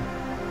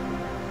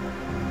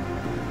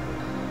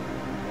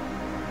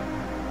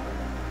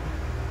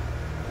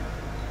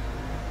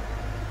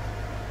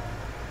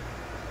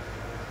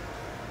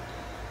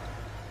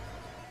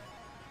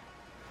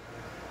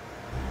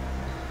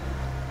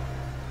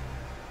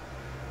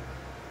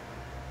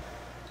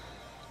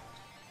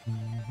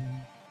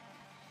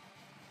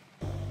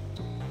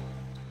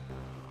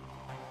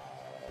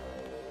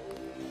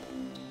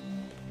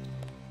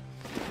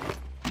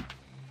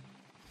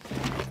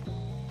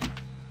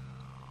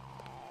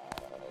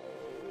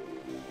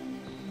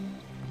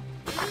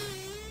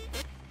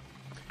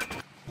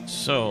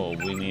 So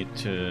we need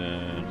to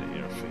the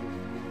airfield.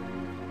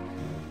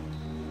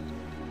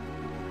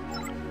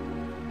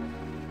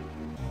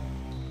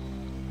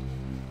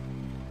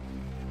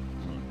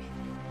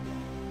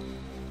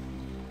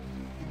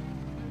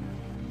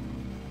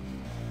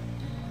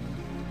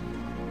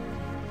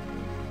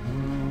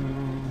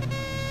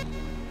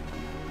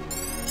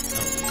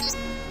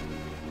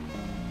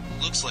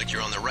 Looks like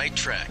you're on the right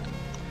track.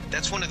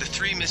 That's one of the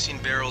 3 missing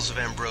barrels of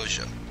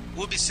ambrosia.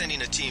 We'll be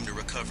sending a team to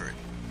recover it.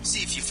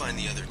 See if you find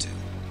the other 2.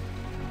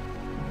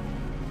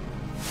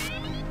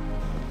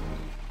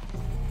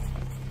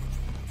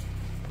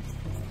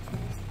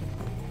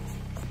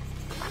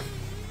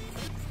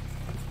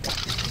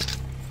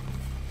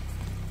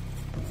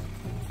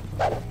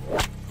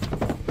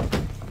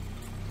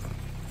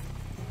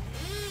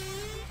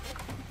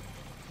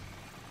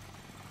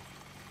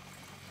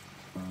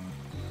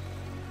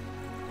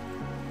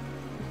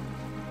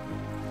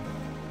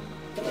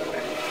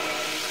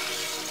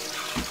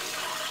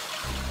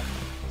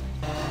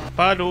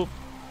 Pardon.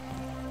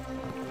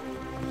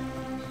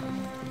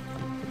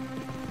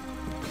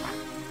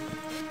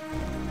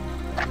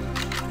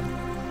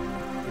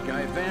 The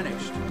guy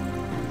vanished.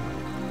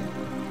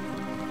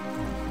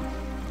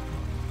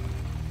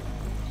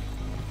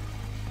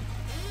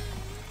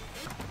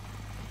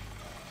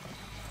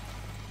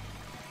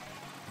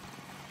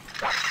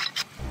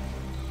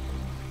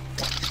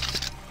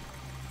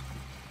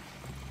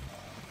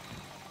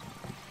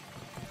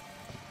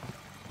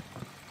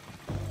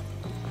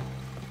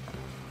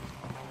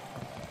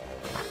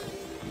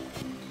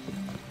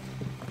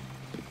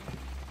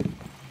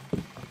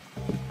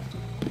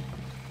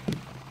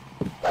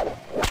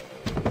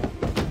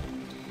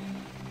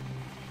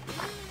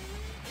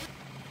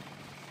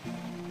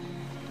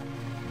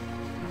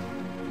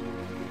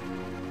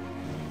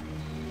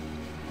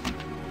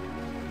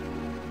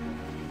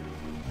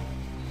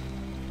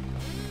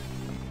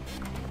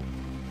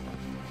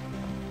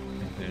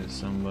 There's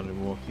somebody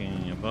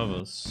walking above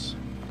us.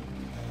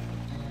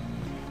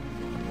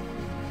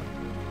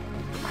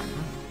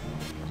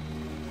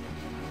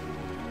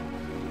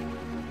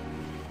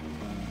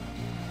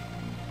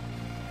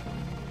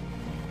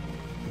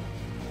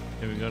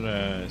 Okay, we got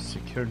a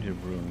security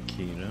room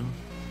key though.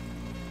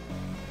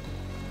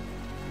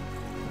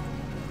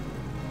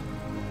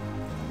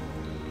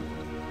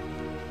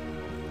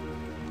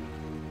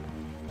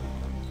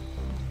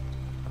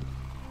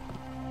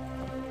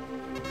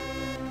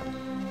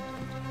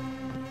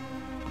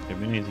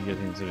 We need to get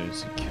into the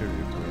security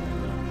room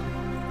now.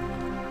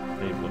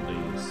 Label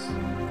these.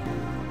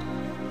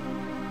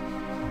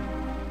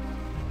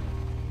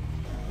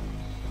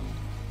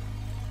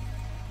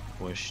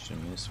 Question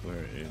is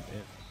where it is.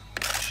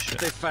 Shit.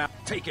 They found.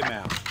 Take him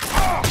out.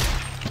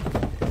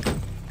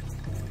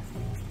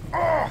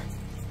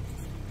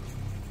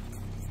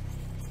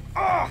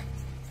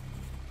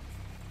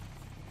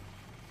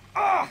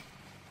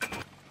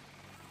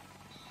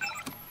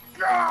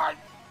 God!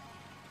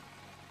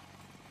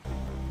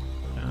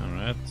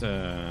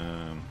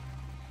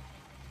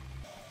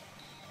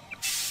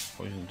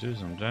 Poison do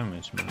some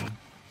damage, man.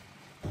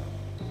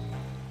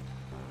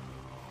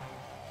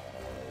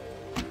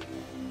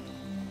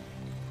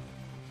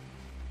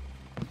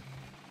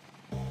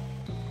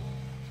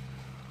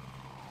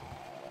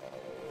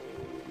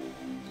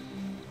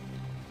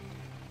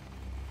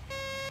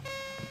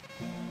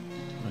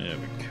 Yeah,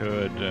 we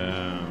could.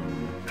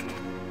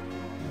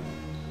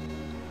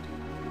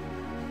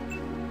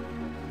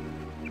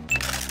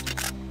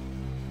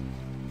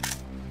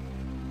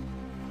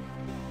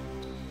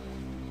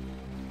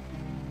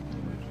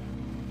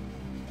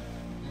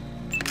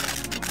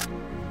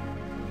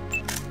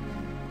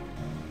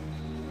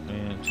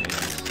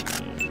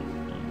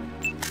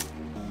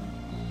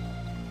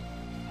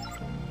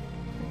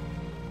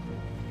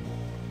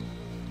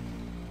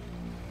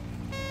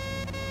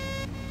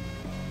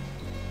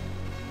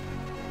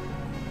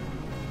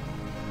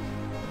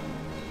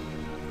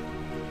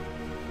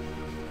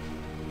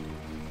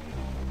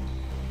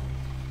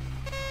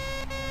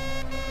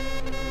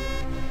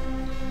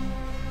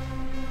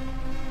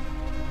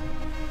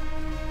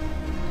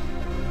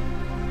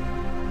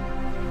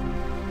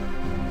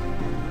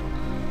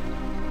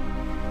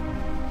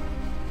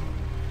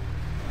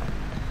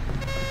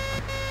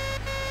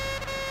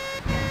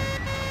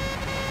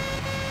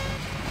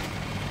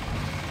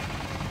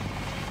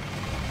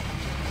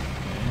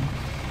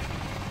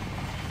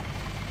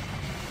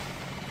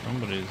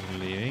 Somebody's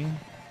leaving.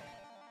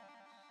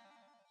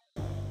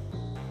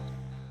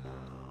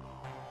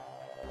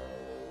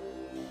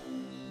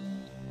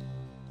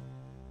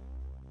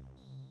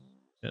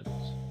 Shit.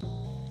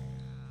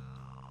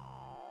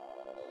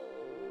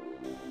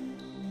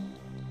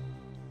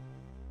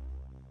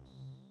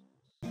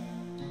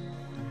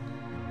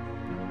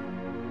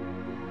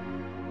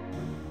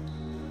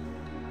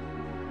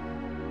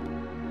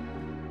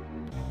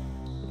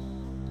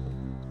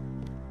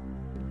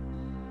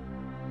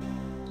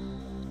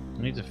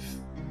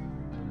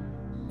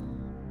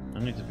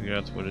 I need to figure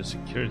out where the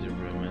security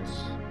room is.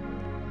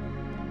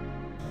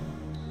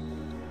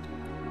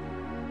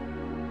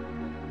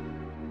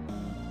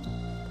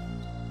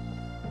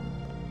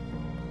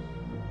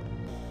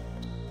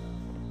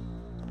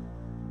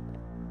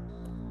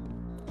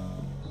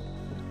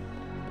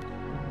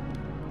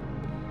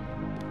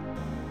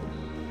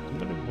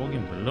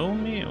 walking below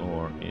me,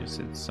 or is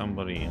it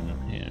somebody in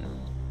here?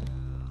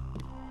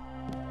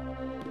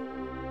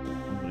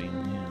 Somebody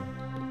in here.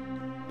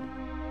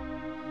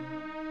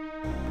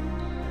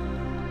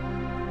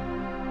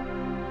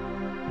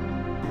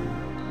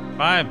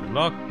 5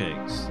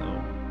 lockpicks,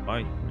 so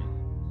bite me.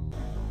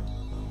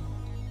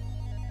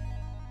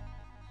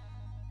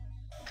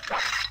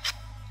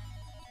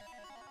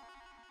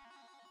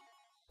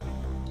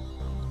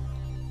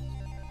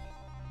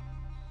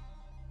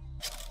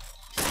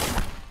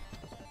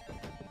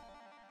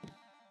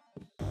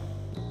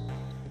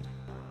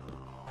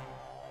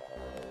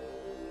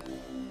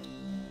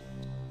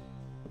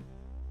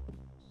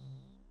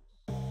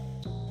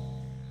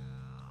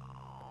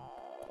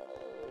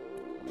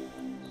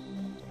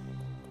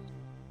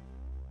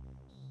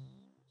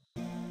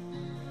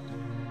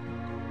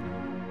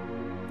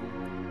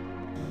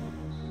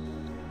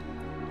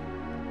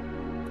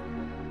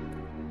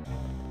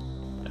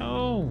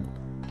 No.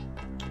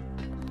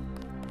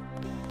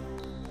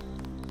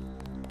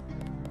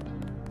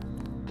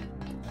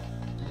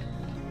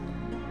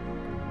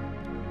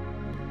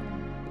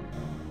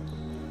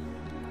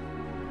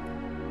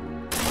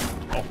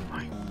 Oh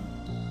my.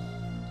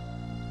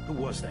 Who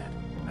was that?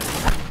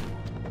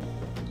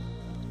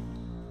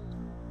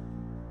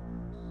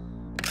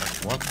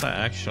 What the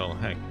actual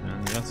heck,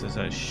 man? That's as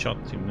I shot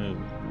to move.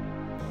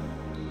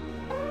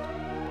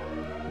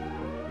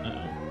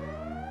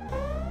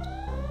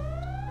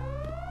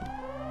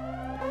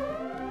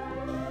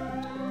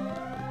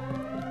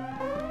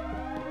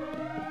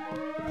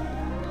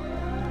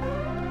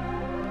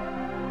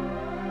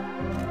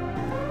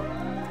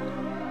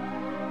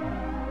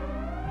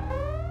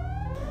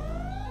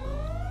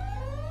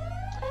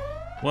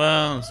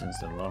 Well, since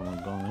the alarm was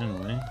gone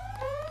anyway.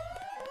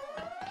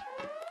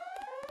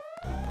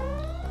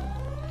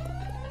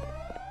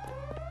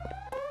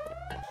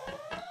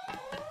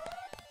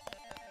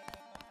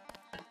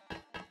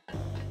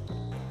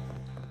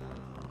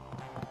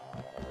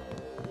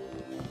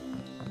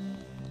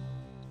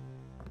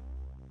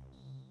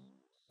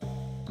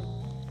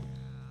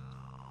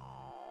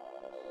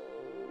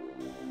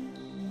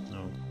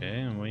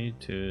 Okay, I'm ready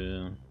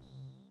to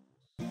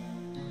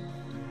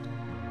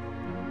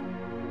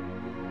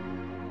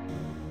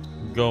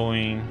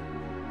going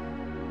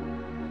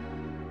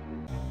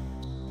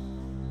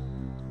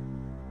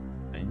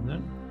in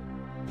there.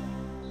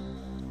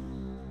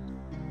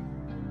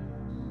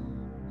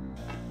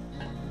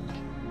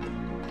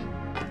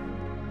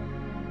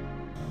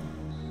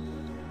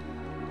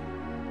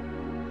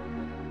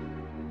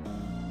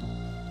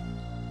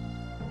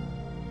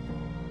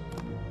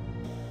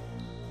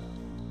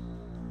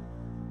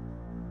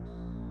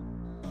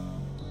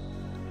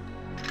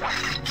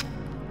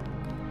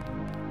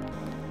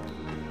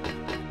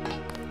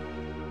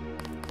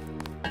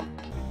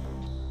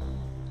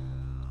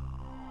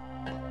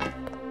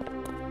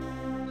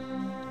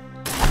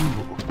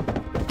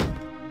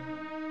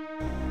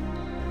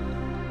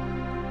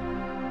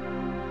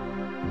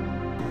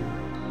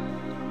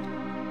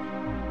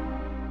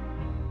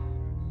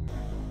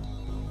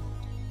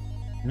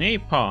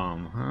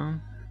 Napalm, huh?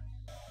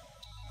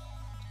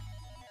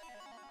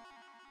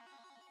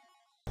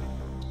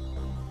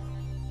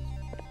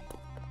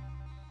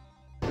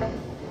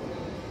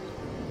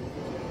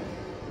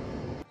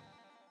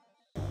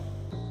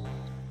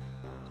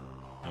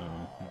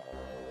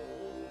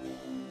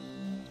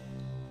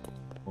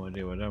 No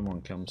idea where that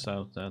one comes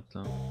out at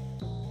though.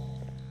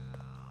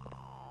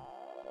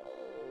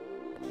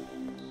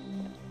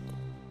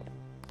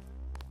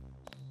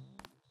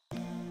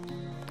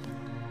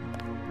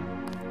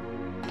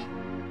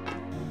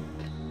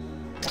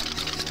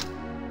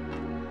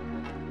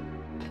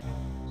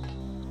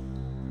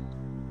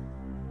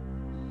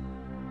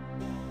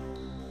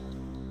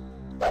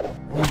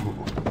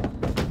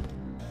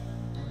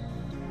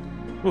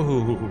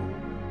 Ooh.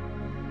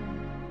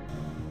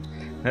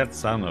 That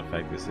sound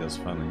effect is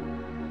just funny.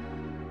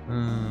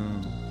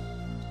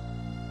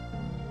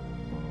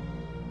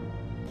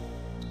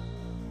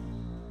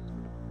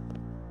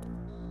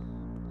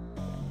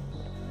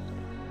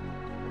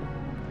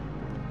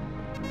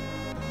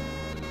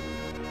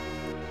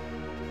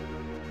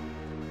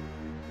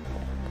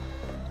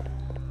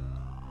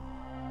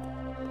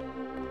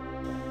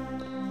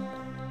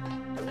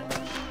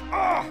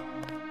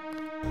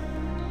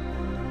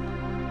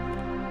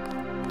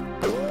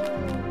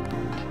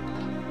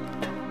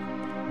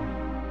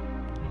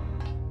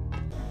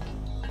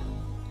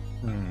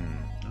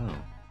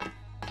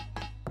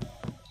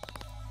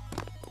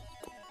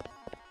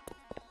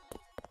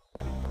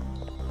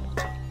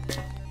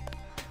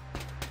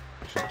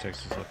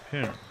 Takes us up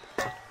here.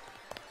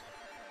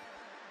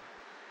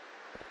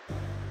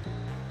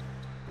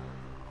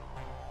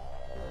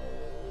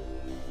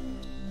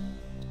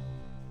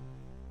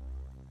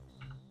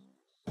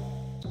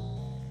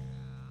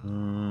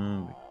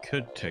 We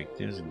could take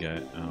this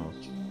guy out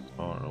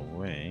far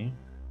away.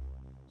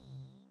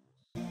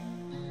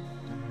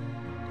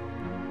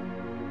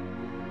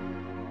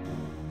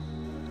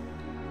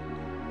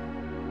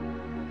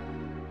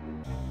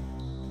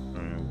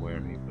 Where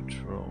he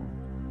patrols.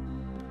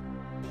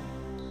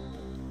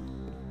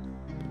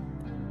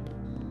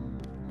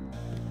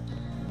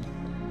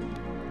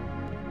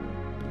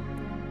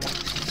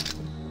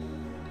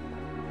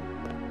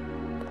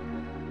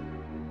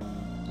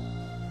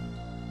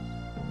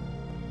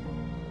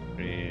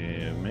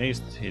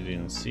 amazed he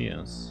didn't see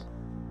us.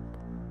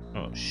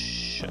 Oh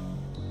shit.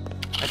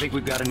 I think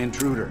we've got an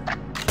intruder.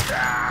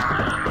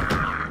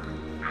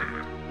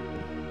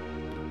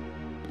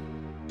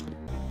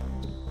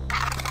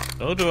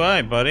 So do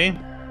I, buddy.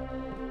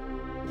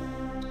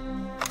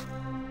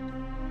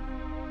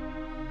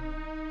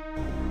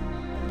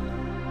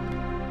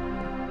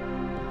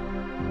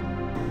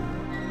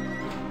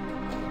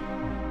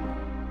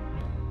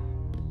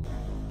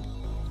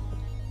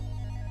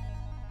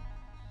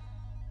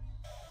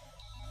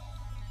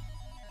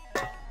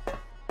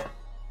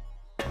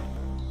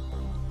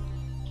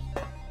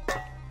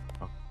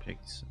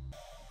 Pigs.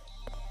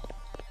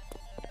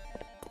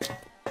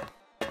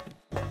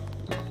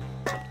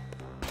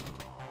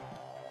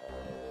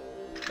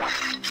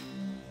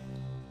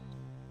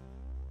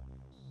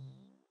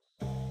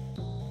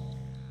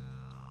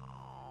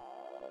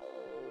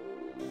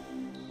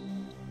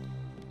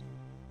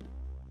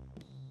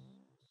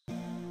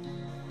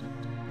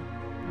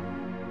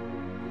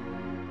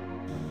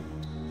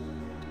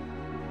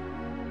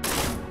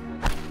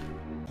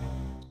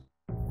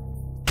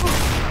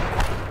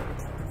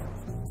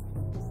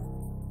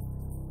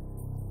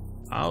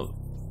 Ow.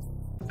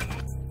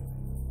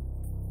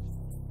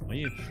 What are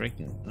you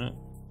freaking?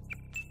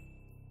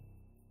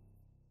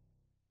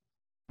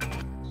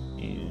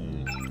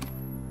 You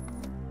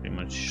pretty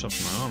much shot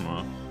my arm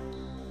off.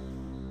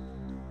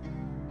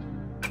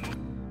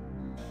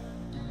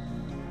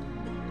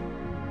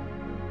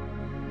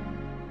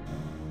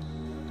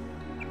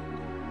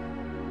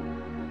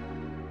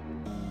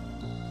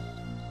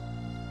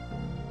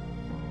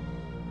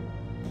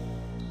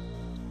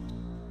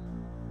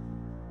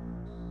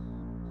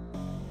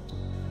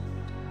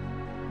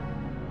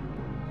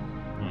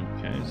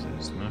 Okay, so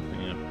there's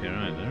nothing up here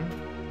either.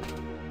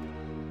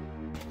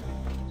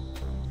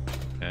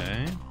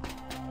 Okay.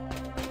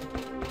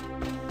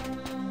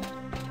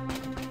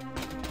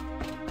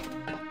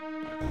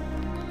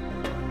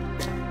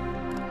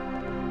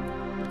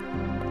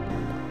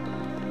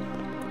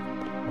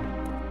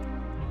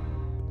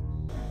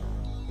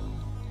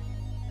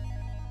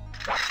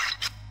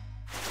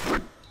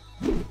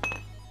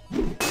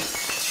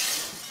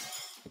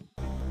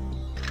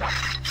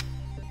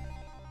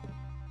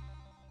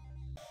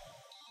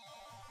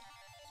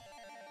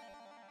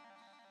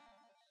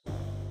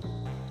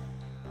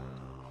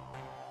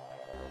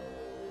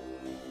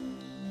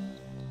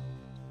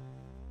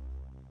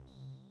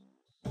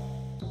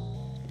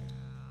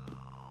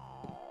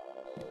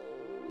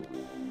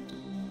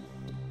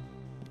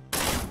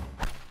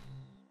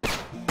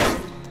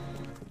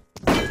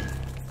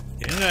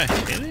 Did I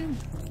hit him?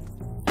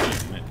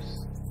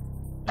 Nice.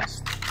 Nice.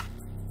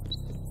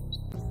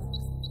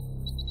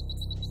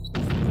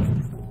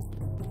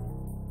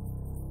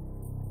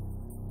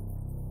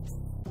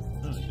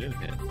 Oh, I did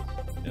hit.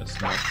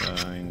 Just not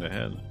in the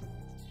head.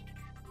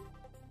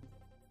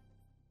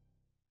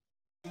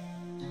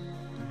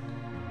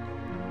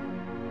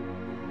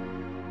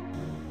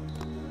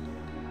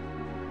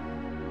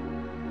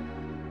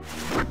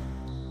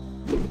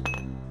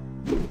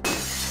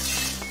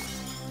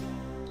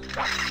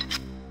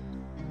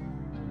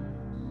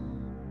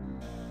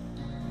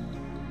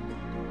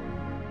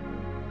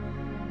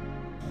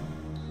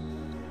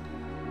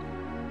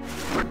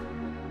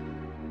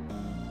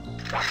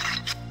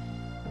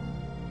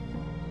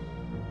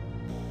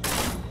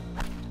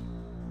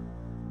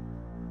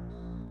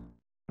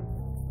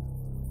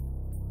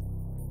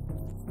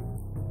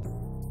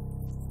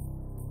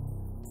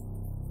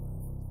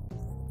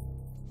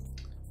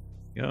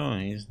 Yo,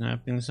 he's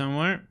napping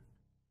somewhere.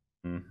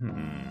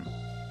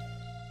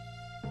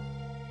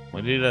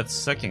 Where did that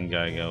second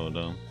guy go,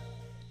 though?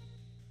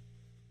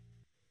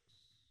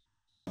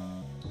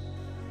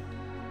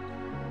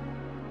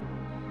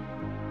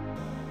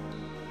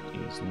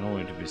 He's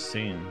nowhere to be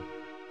seen.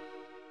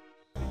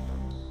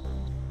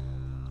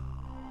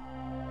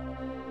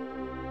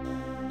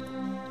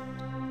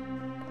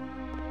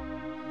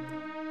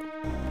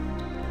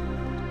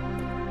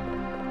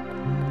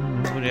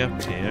 Nobody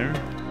up here.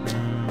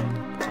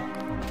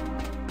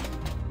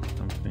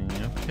 Something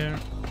up here.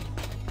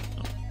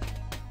 Oh.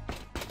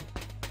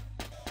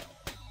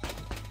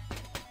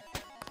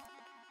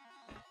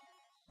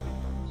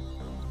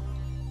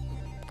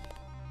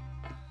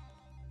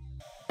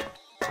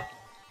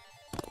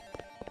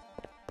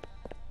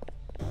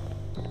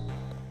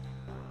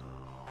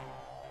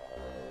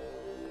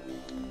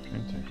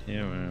 Trying to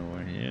hear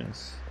where he is.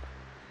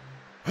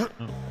 Oh.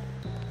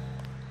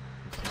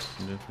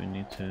 If we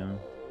need to.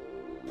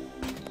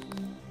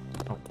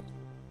 Oh.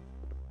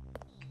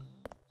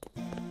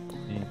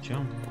 A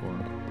jump for.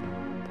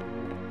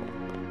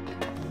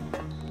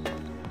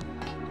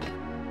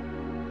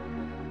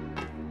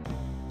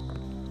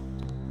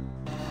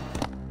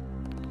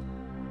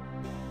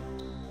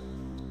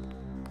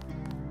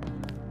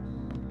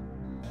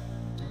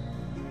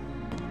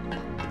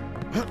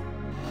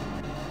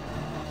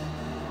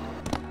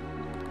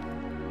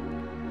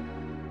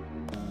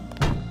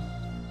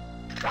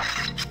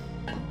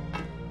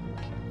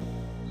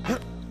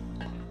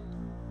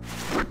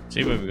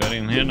 See what we got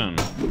in here then.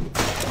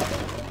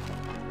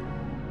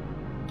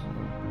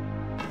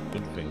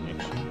 Good thing,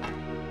 actually.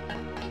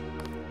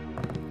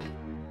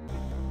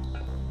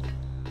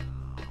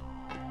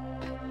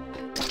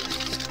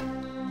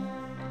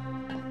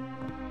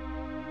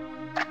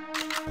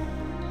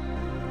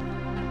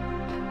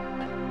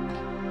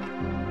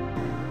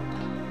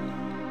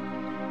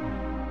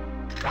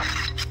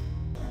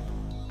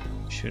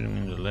 Shoot him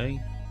in the leg.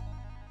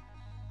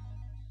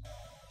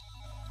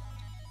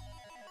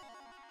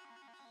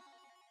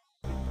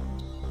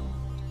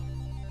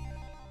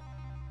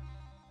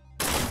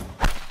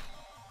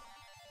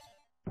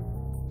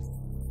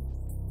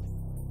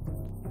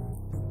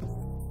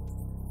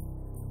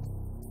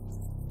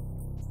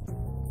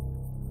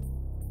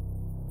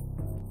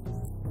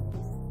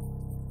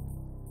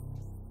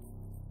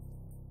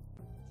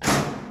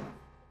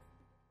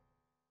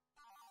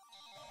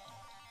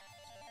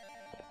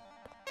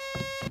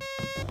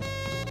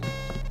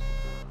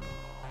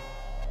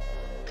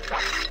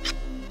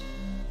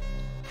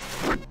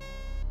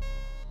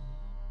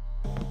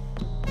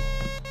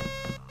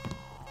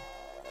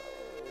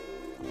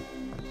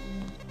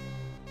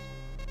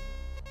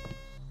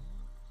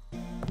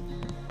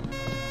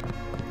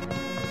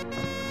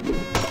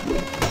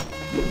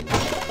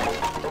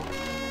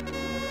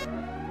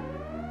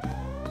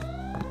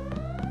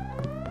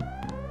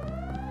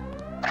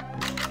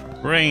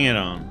 Bring it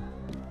on.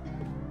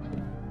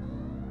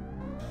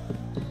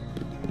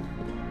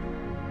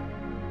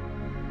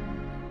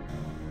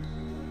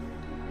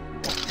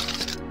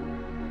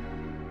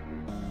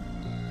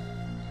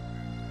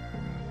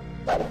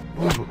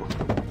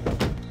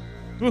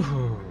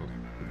 Woohoo.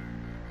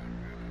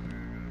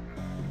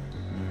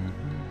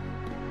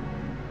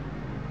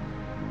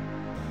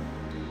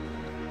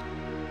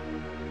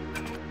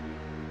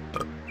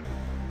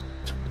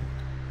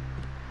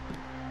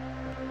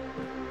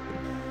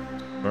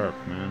 Burp,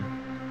 man.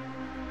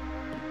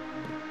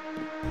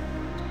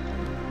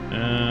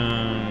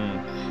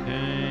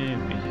 Okay,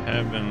 we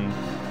haven't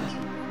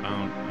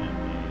found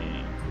any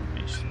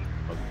information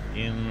to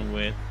begin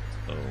with,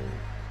 so.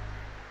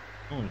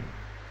 Oh.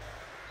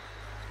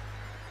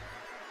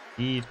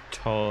 E.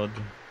 Todd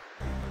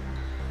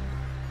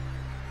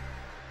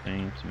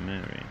Saint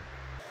Mary.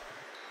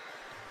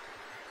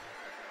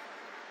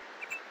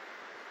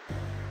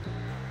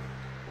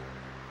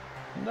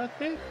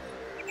 That's it.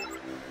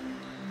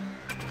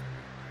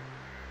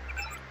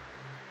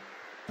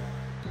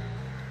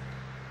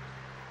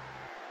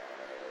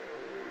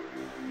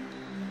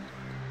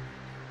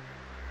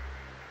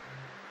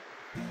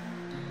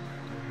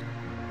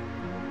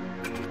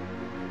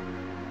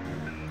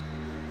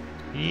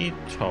 E.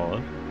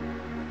 Todd.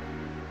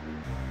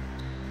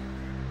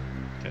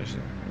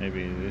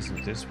 Maybe it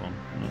isn't this one.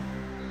 No.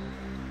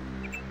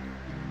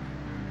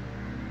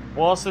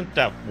 Wasn't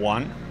that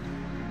one?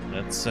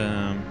 That's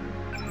that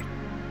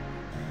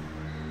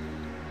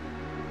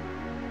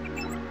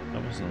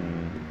was a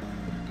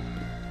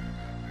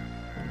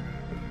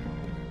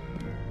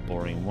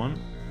boring one.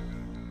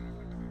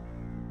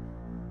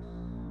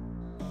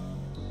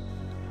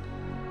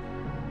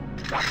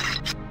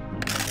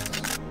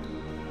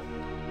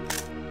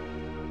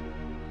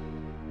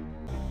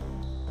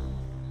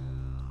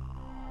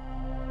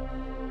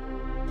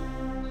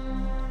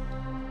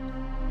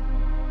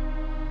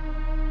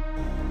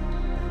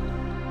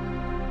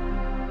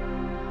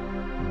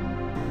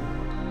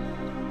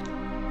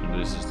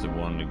 This is the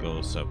one that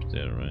goes up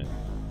there, right?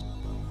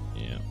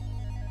 Yeah.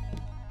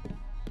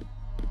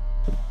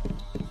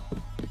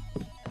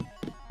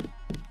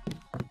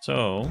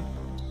 So,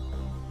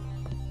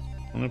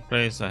 only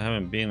place I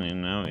haven't been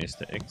in now is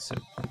the exit.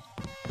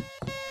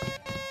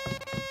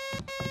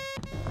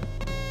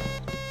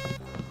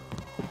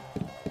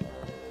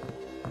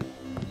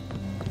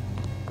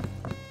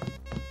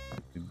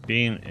 We've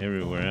been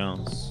everywhere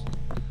else.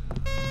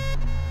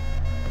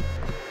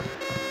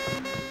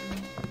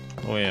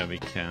 Oh yeah, we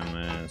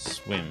can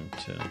swim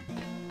too.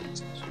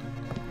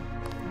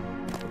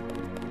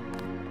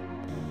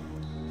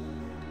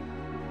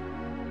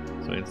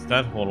 So it's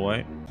that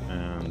hallway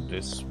and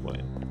this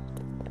way.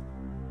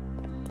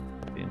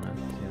 Been at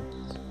yet.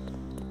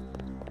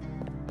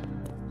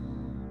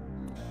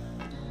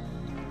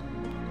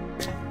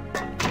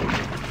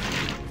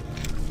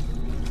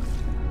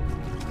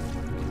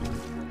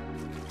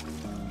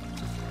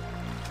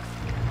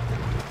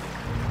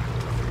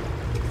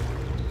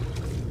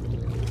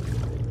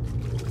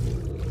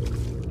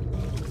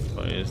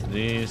 Is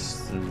this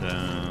the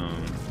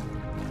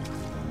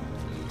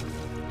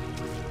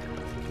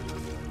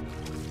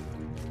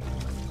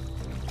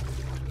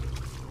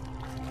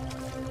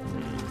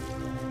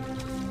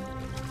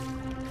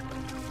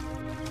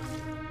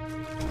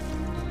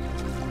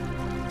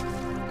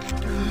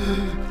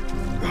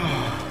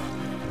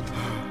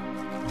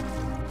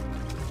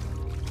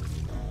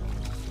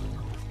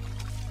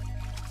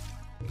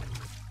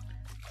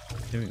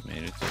okay, we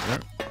made it to there.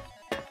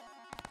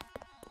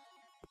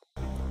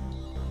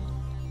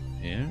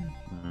 Here.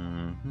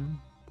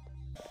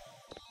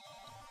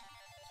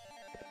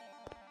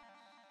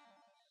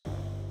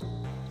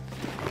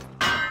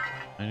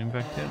 Hiding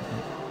back there.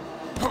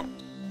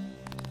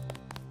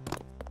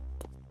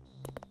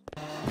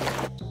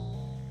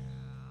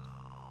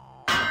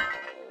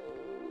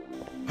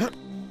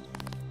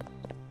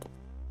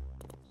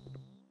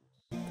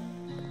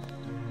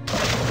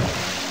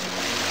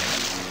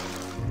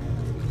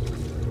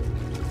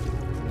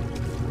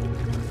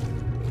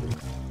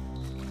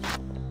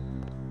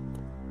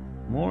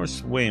 More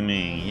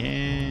swimming,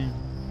 yeah.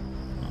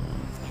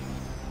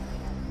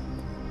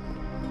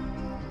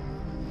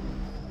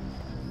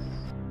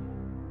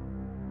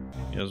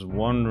 Just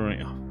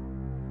wondering.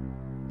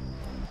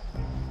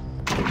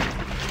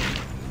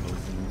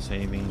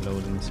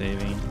 Loading,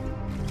 saving.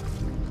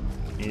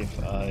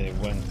 If I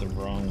went the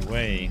wrong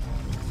way.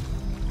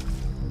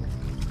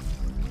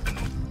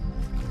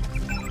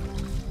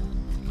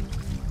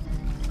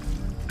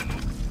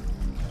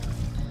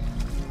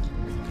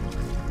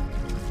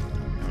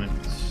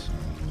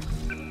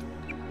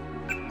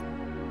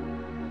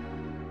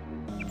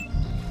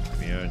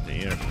 We are at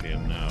the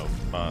airfield now,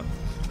 but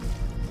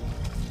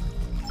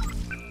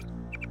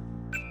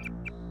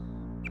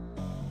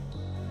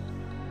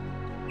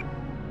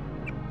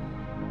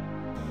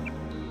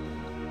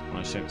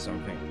check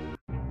something.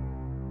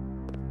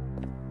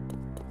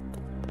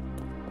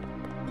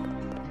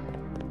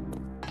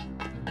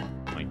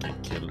 Might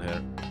get killed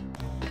here.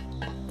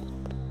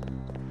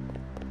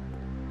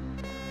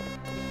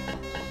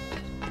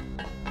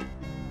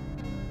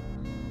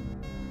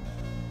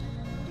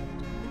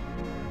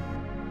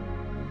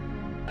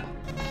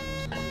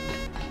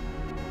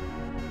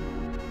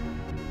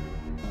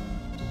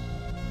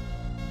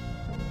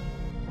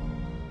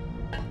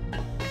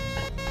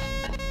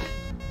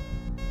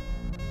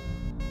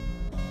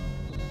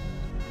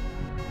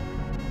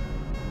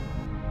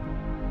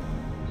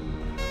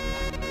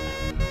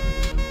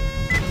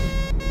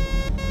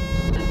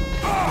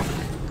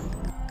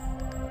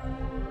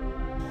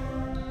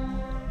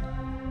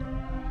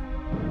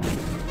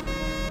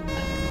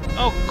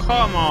 Oh,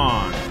 come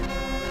on!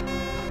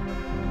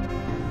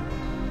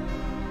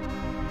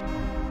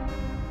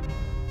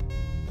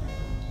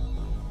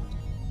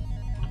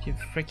 Are you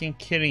freaking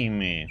kidding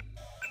me?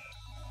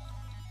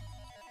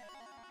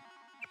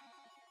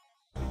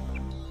 I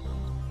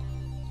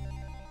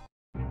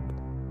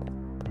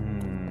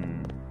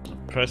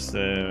pressed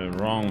the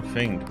wrong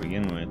thing to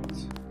begin with.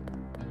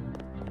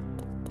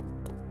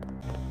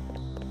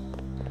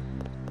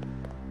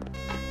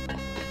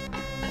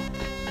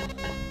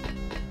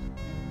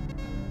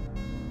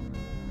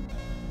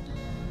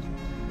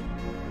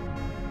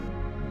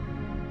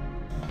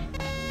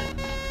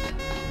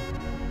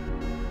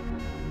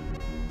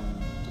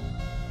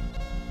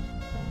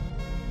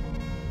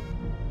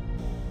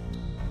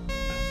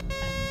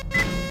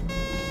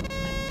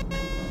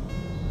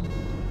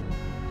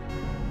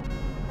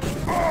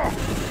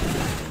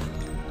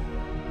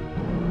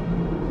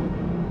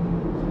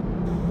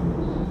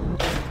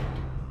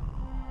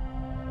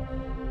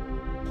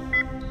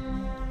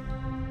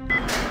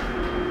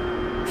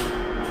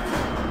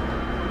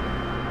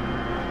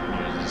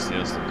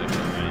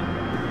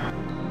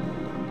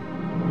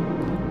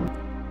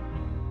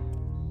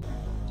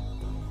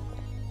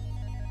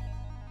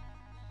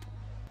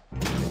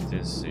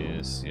 This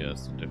is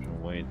just a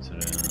different way to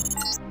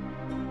the...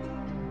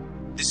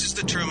 This is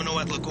the terminal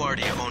at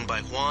LaGuardia owned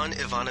by Juan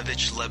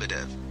Ivanovich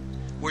Lebedev.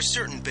 We're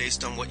certain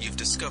based on what you've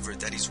discovered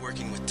that he's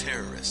working with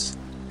terrorists.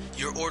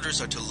 Your orders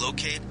are to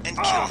locate and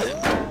kill him.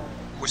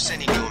 We're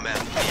sending you a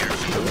map of the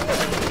airfield.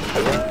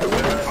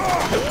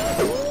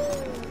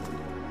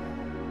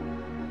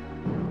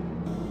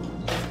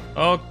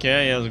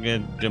 Okay, I'll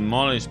get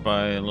demolished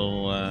by a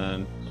little...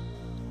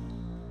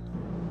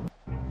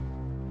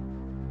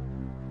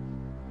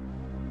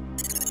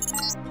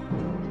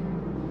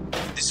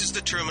 This is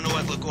the terminal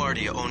at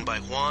LaGuardia owned by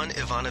Juan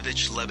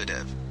Ivanovich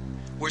Lebedev.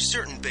 We're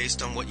certain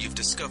based on what you've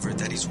discovered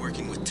that he's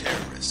working with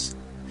terrorists.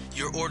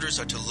 Your orders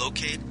are to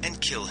locate and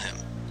kill him.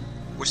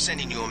 We're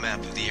sending you a map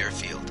of the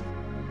airfield.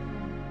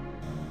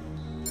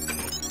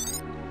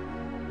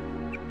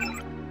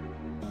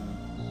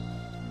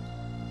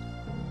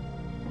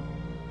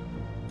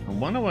 I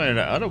wonder where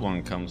the other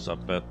one comes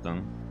up at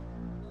then.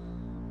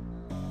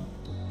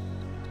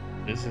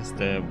 This is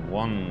the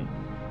one,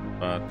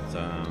 but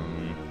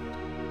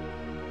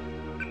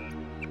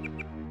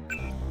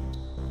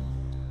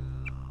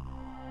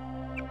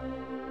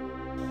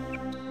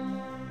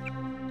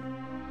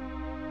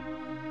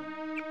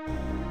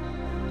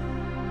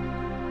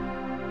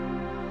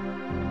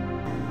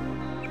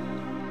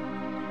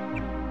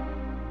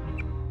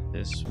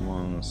this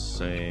one's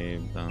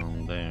saved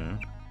down there.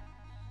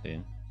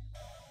 See.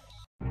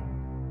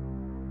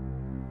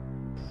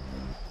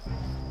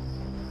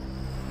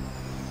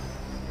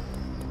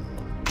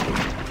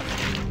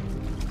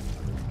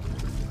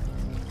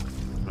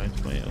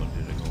 Right way, or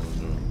did it go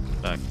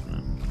back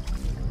now?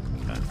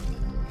 Back.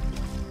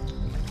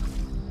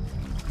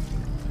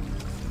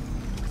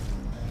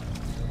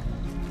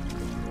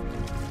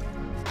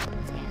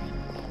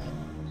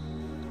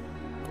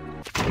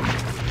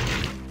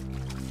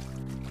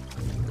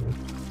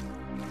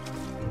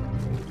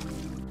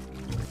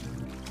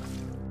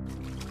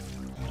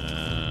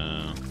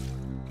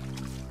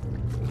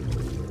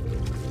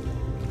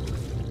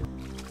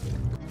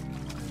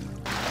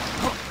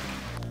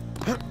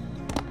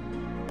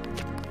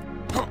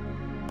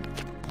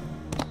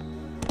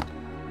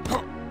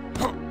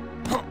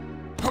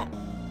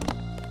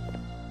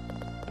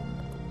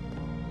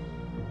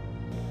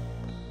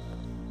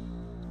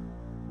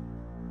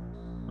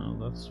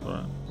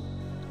 But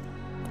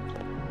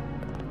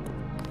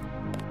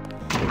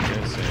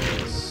this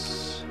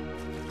is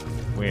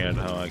weird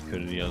how I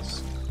could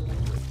just.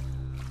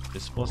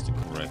 This was the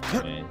correct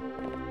way.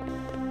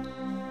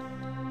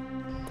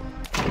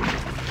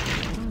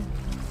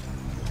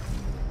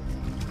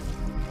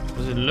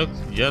 Does it look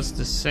just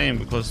the same?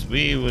 Because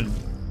we would.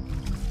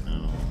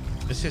 Oh,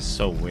 this is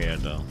so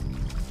weird though.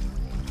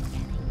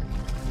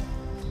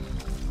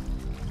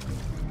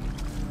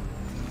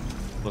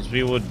 Because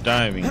we were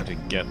diving to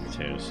get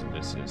here, so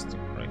this is the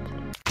correct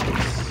one.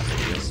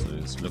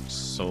 This looks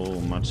so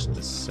much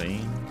the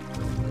same.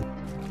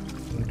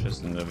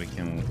 Interesting that we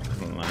can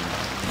climb.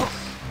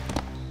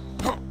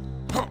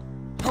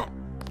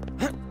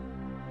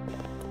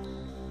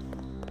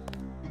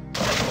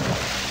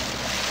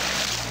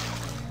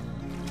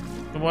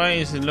 Why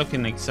is it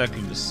looking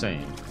exactly the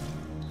same?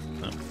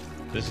 No,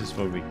 this is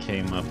where we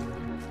came up.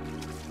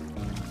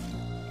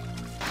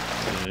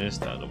 It is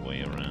the other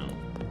way around.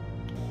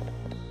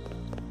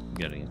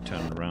 Getting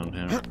turned around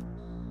here.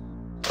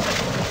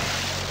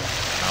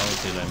 How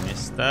did I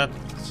miss that?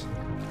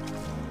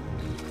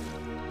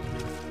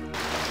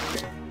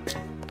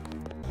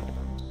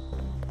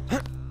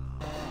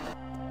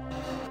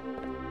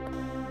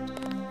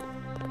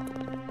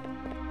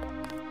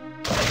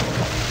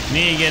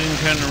 Me getting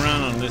turned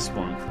around on this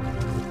one.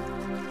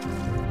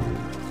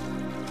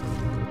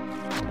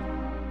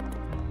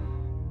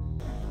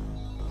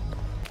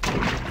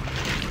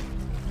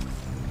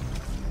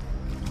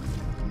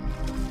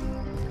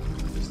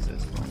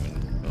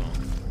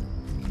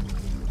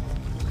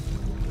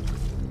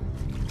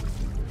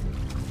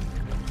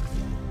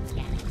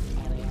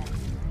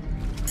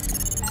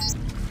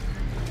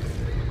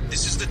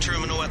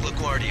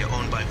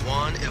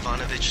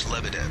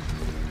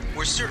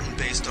 We're certain,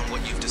 based on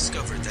what you've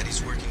discovered, that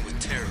he's working with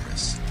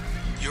terrorists.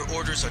 Your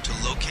orders are to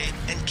locate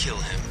and kill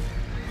him.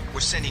 We're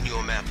sending you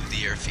a map of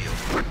the airfield.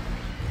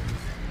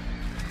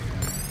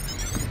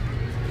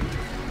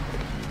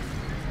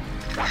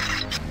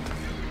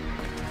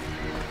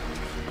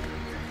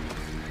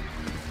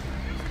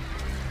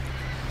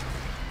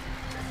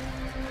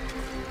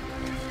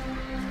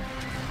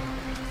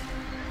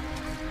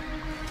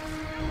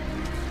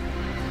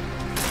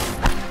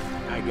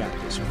 I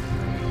got this one.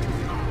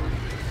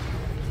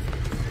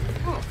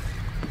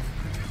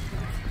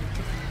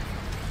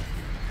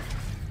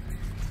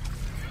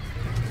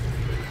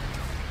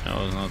 That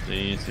was not the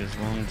easiest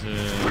one to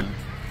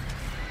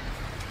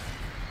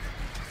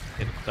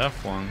hit that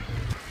one.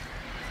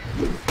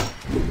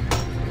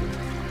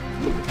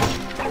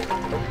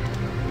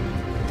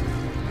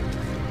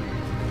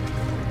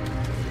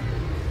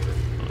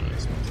 Oh,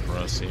 that's not for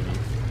us even.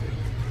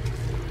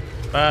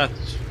 But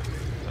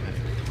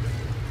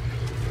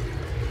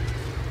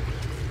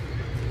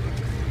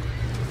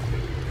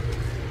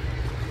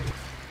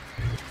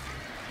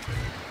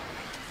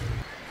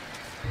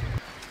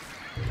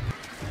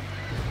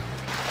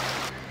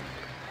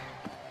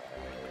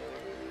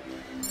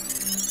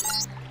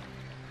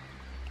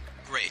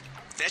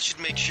should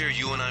make sure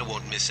you and I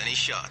won't miss any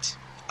shots.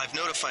 I've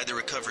notified the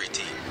recovery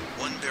team.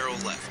 1 barrel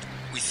left.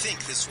 We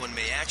think this one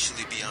may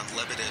actually be on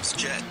Lebedev's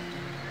jet.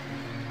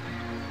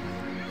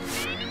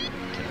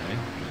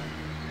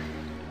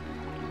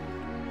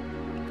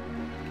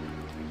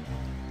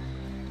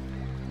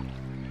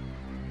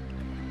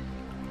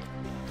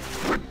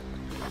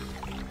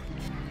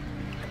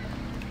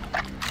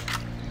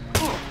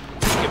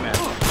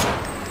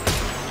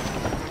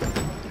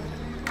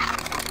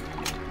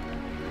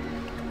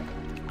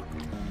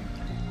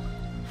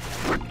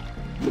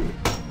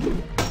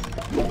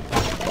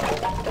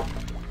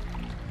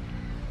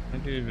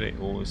 They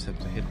always have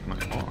to hit my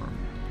arm.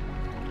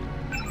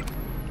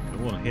 They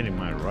weren't hitting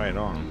my right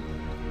arm.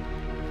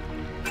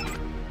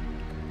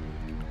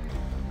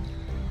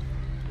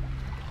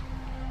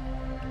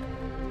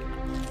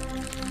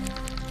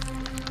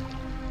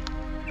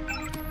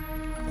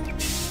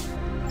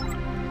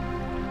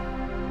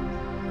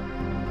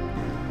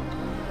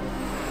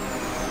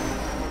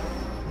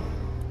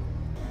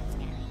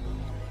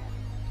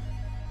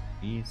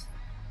 East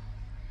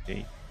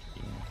Gate.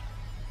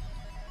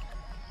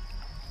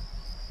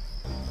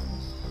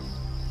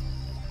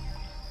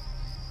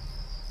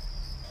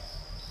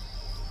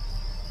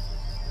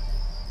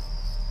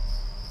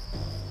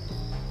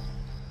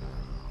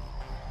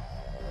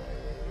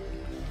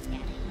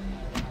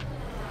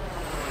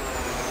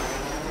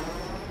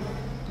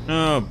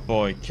 Oh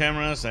boy,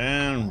 cameras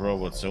and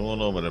robots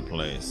all over the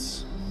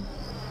place.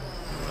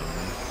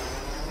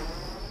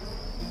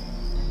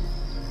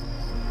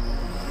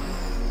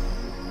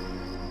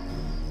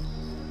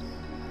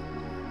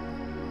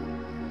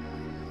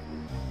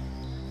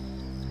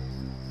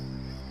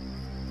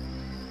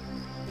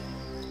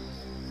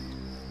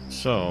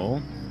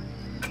 So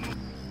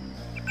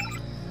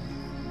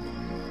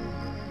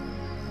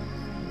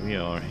we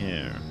are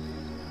here.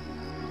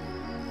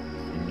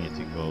 We need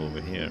to go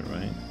over here,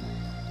 right?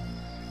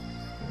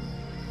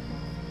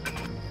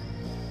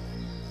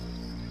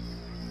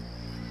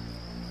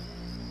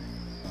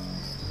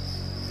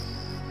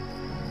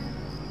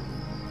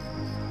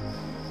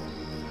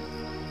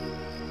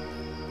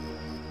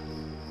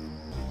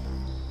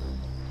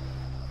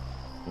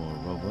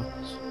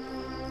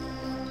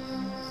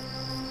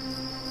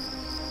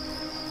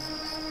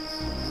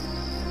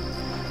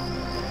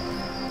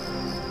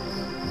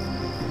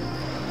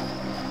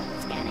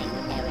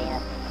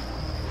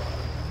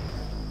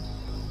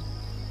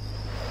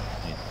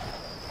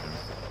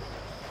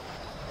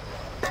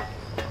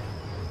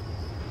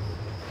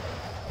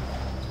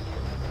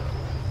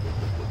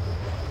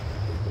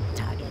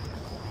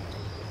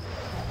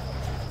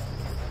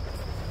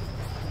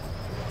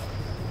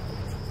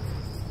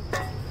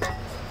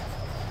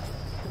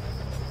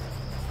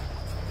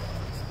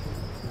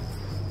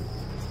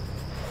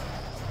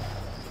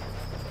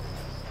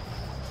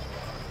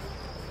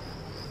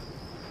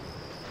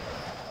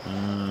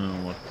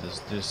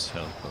 this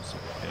help us up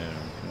here?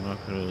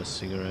 Binoculars,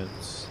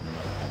 cigarettes,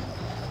 nothing.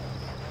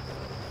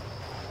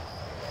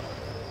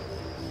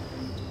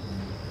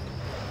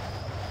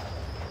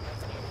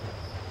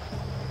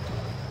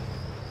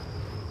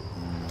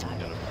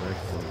 Got a brick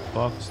little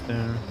box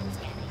there.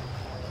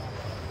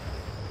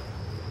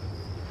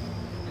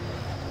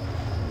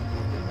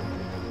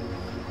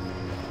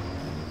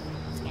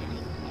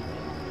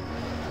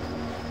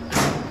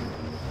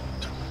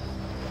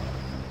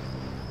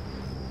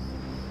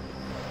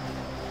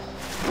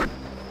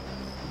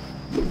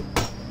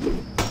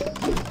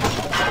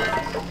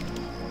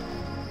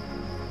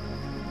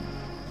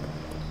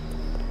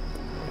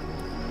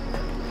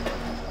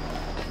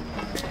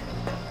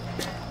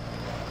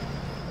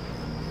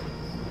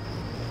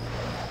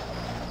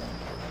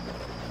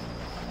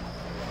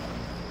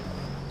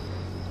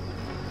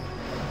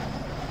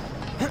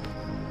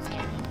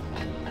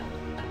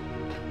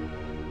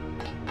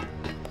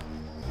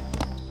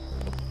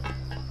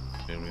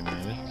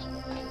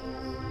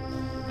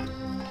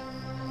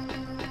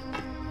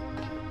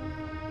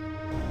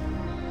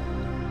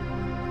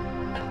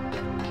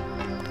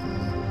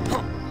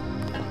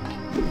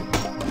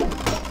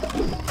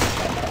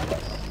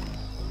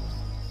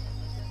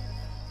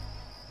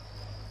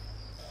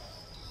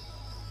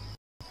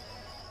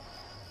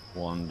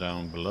 One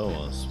down below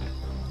us.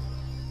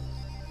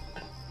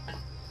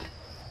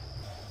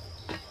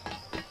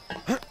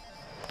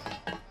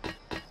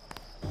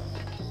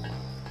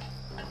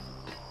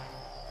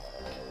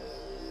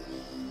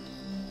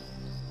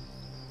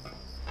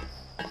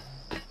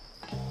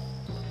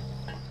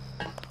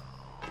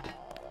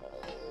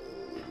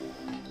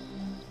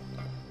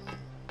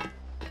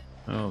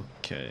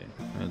 Okay,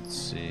 let's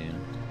see.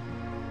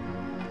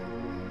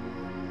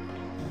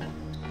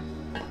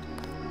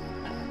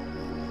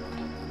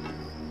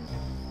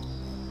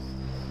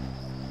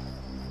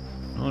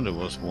 Oh, there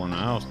was one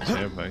out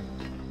there, but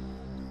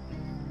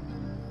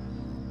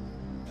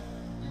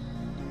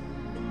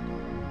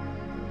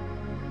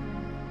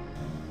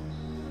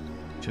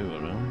two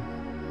of them.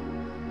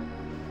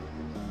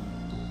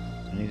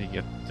 I need to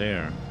get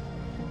there.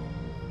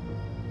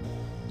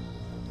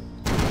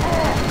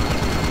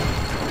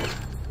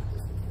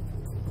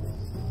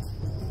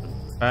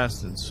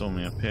 Bastard saw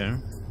me up here.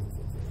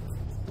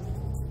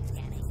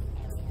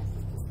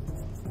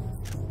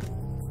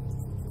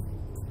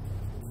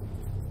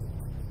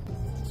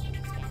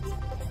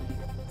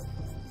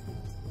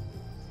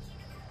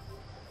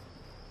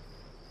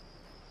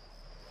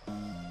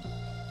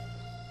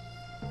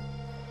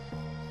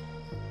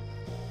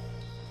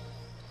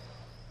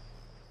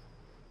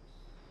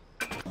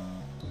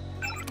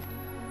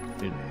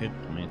 It hit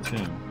me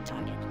too.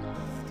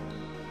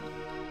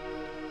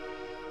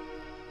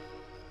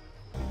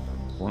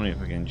 Wonder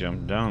if I can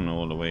jump down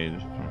all the way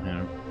from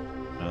here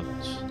without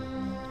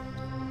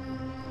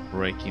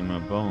breaking my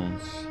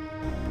bones.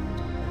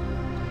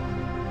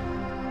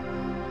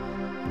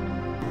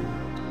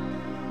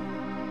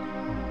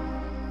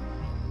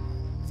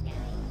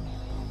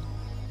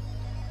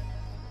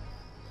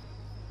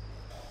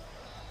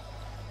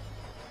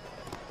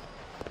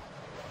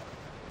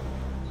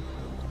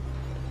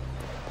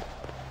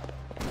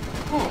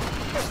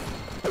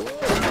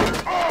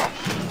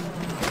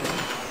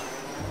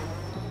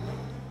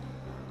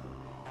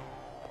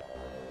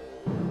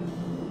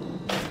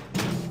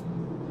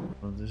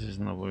 This is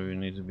not where we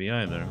need to be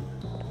either.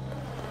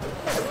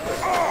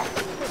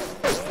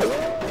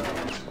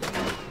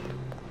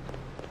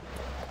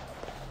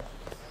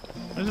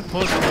 Where's it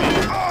supposed to be?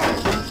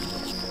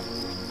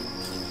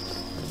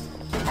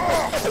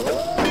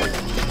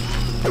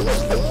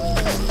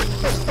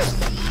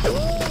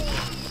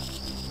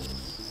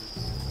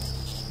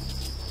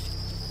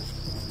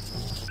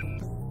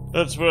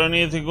 That's where I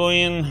need to go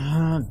in.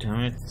 Oh, damn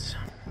it.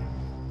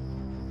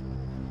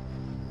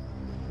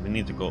 We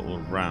need to go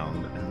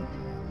around and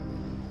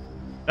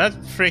that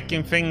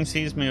freaking thing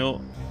sees me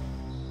all.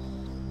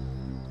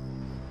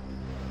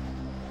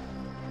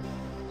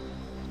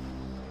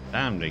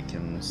 Damn, they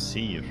can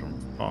see you from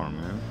far,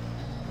 man.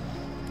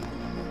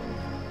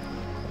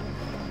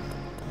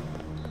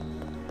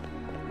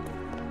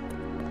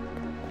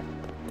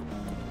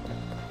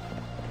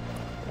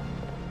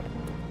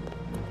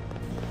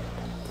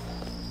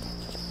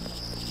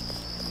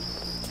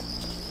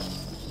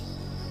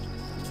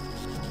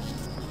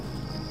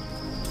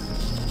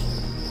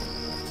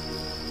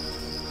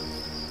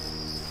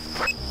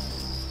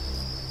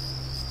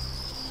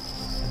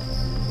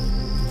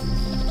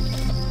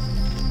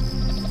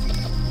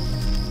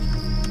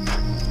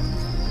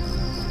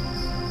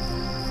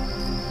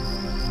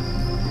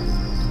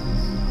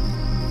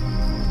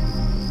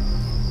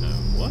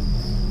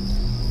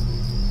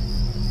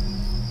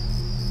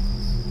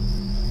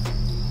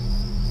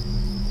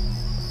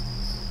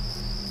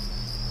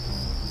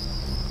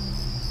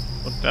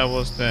 That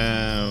was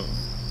the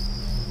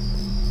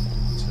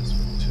just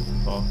with two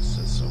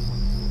boxes. So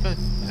god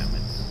damn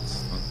it,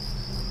 that's not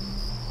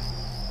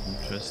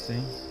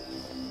interesting.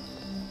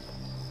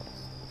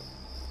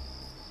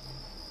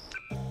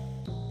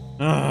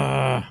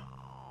 Ah.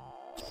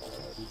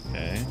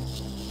 Okay.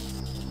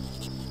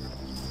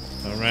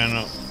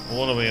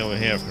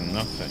 here for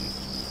nothing.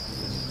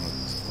 This is not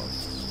the spot.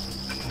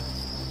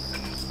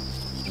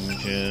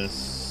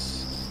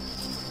 Images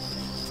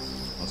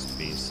must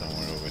be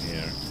somewhere over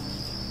here.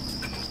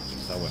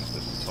 I went the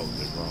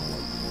totally wrong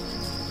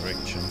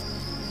direction.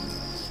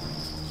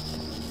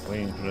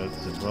 Waiting for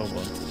the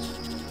robot.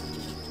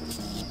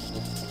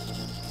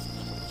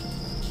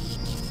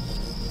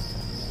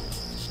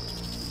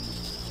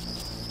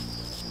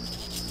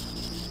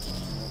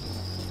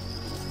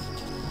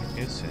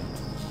 Is it?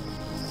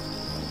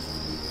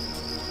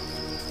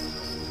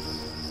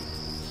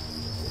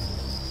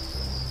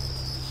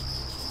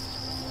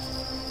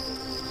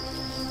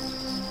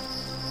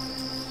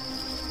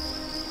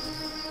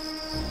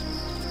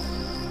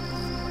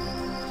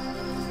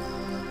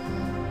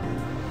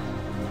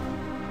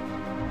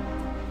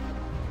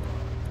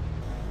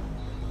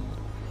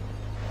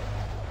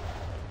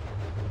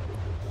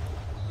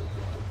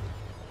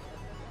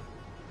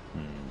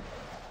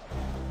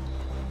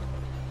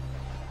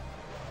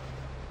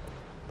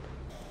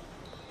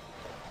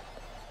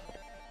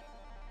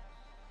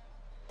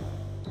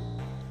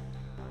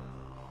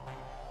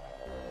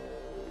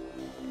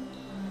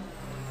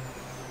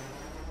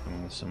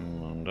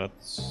 Some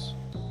that's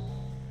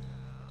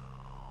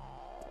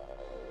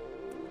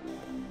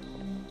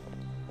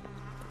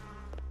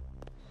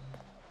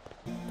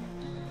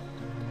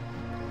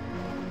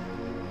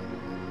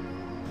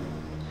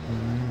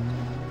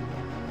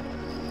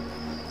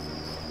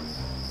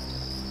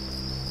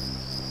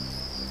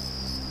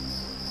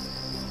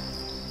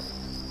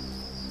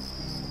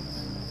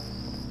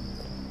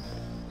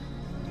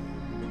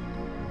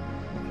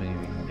hopefully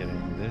we can get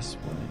in this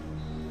way.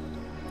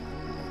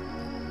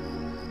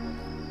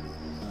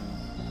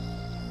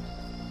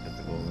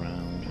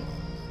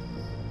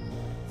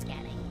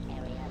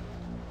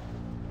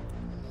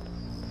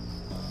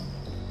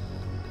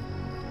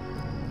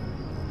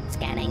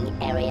 Scanning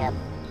area.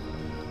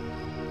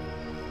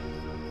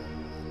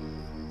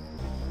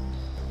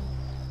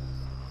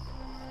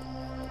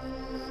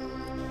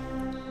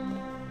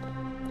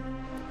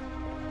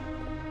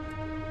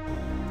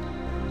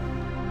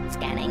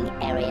 Scanning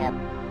area.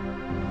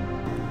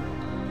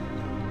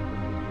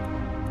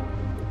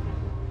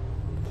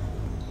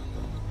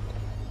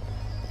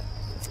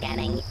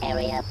 Scanning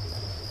area.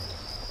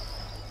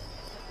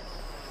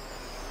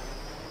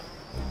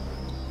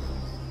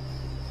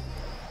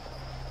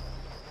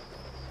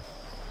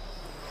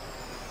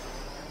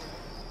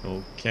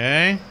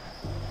 Okay.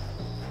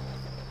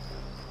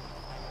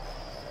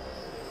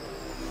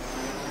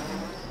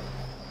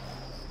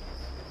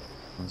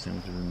 Don't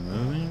seem to be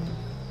moving.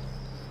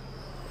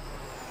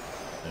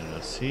 There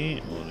I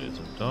see. Oh, there's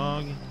a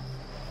dog.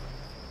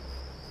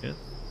 Good.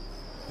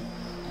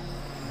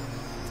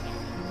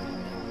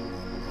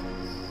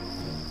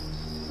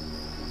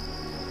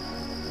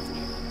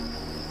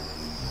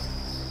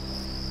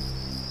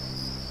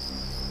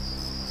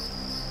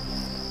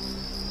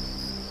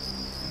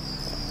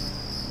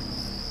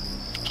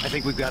 I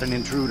think we've got an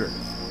intruder.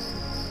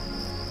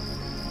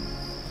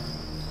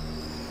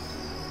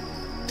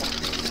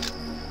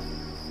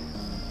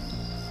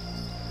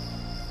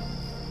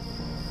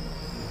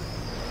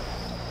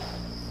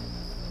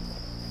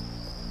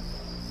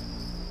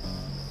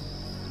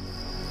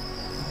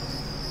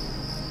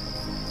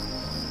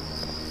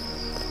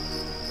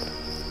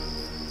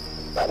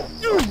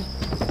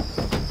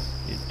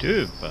 You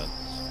do, but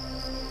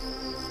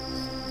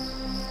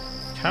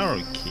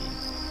Carol key.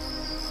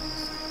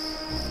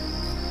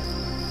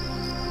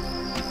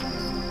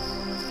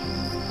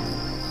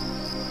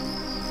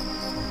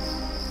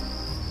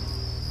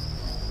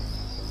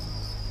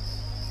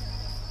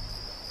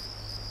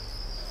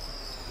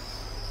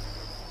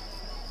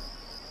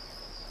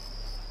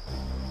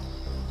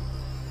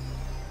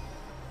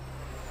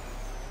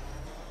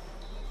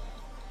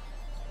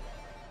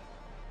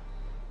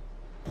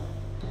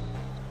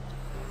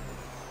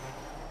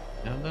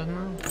 Have that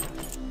now?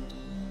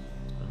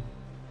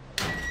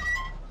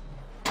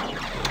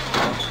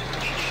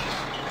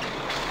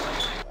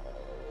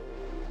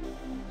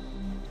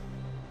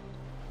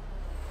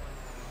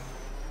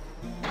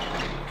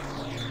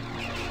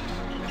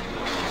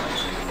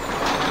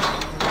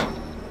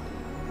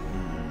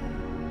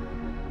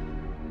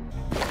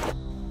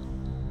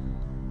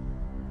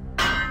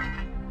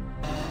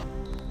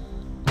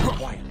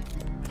 Quiet.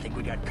 I think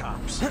we got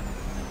cops.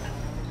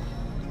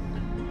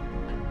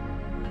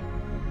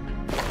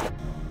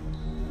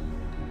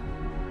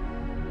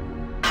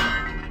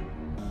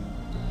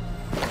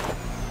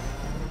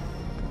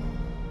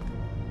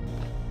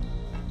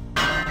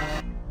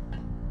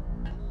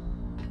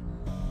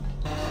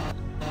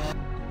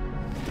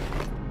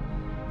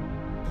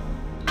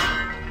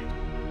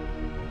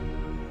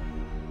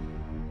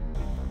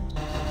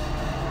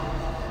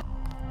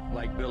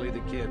 Like Billy the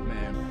Kid,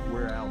 man.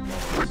 We're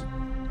outlaws.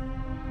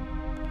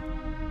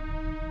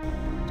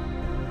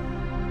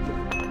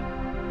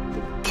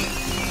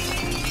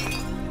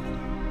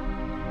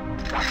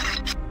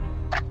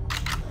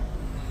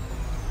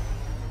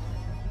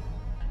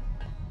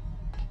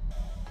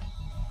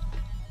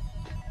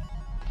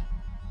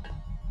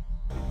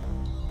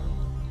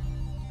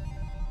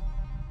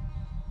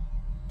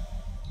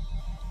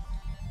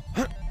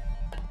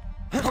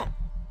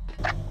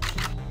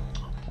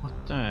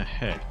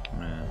 heck,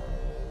 man?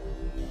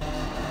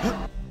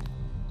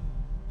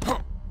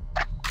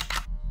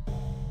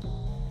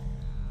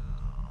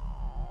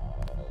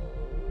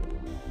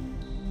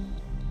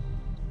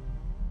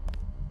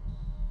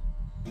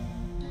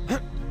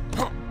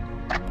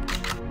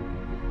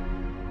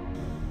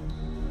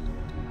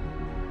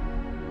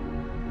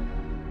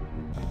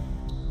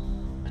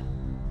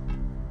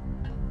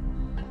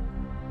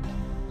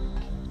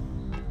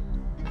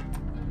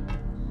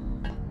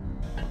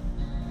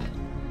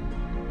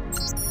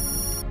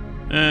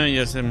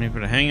 Yes, let me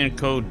put a hanger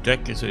code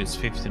deck, so it's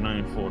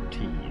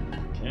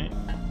 5914. Okay.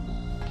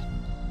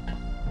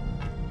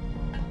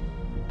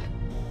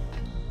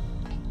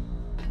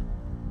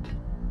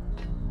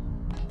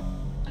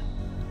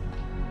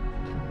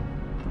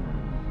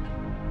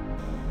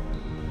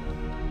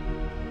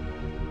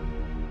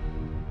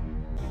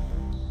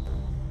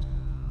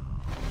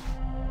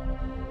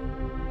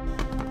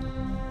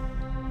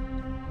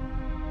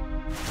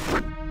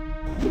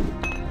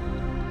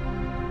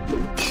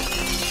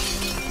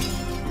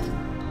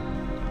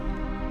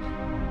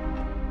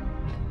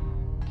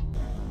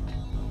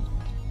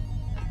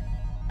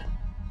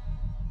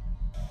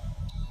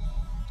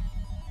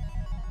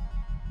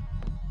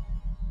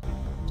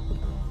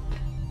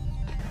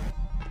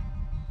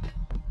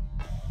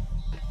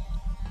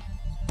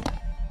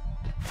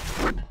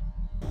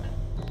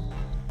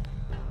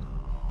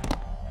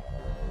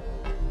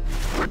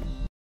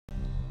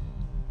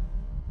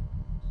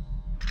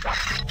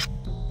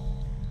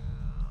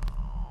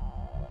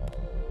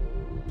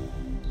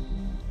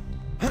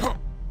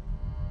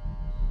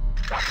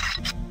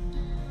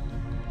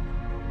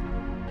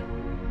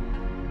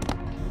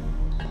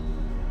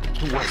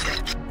 Who was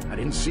that? I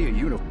didn't see a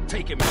uniform.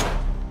 Take him out.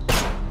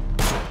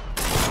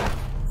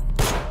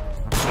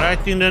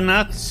 Right in the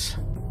nuts.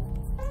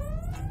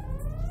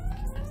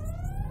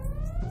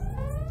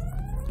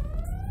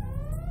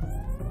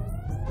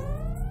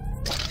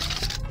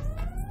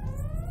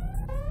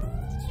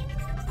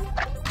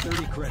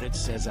 $30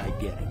 says I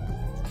get it.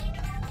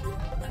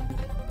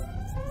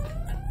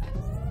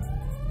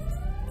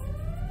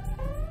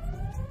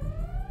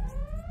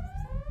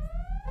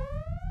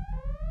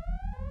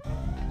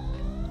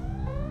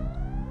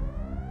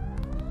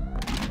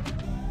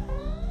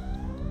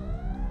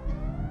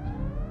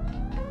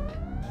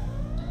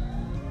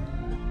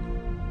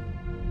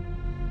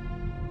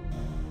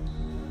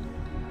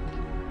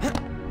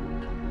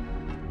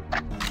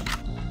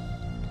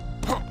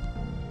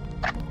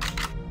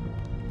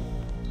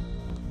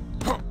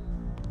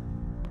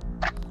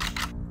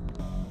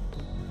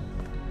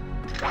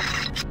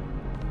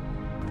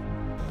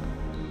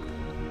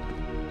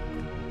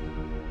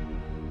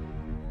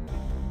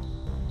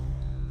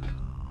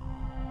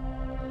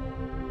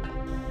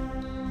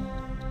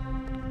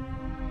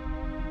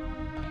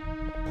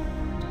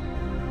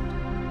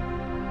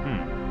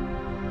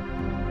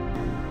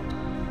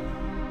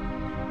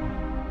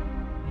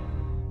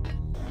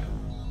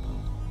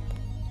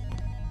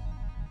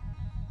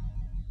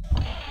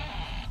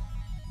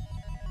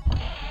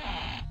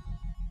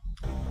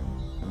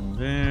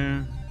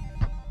 There.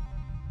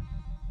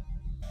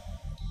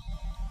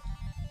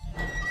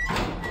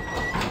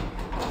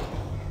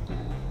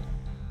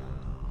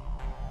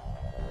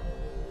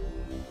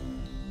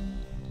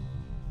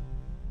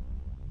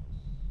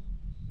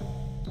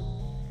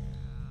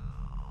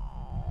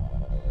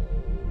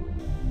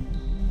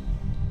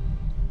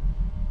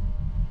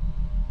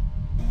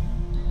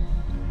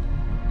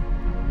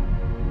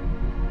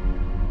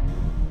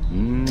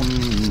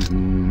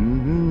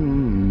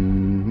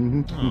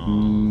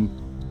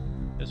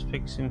 Just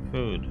fixing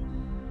food.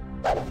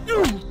 There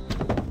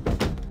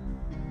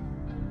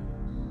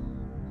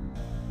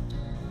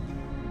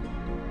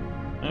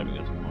we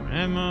got some more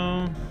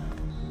ammo.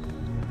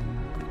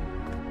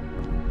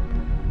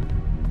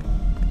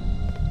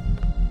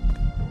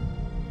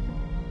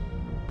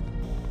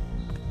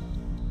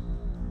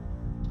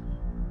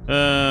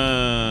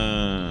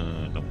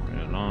 Don't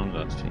worry, along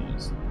that thing.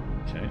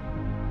 Okay.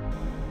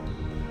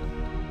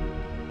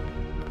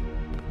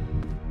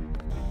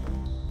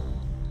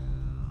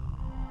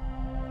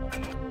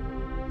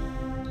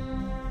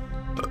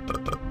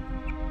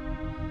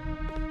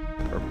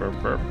 Burp,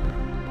 burp.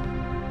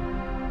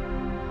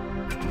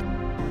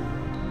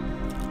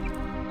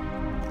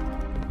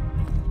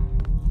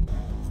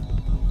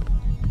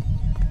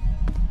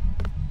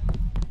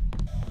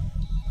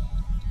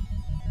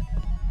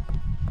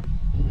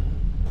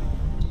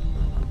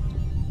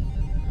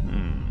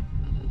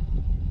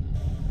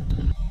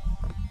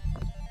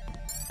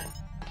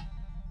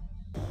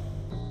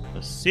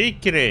 The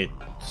secret.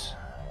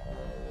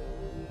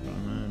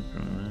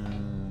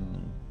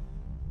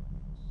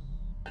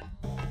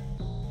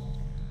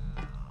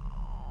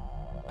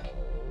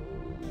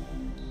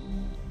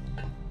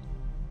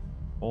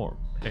 Or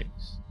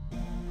pigs.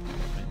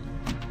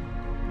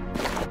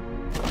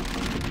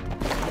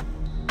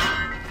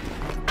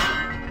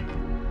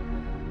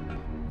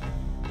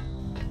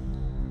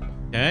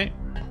 Okay.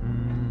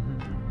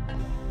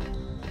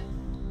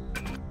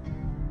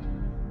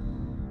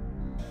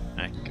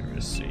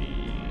 Accuracy.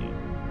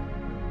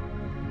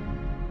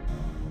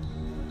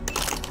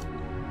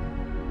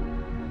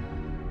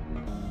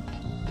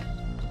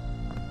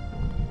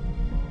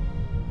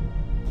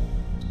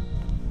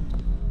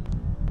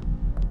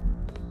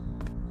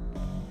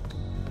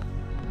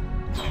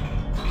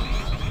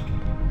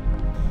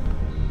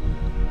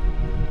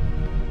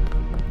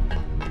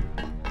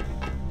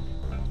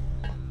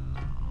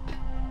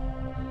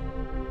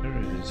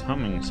 It's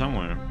humming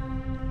somewhere.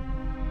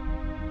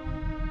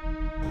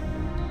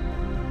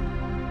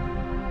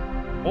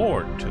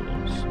 Ore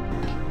tools.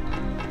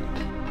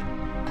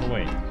 Oh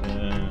wait.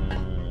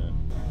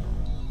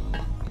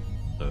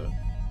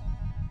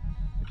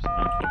 It's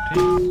not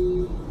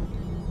 14.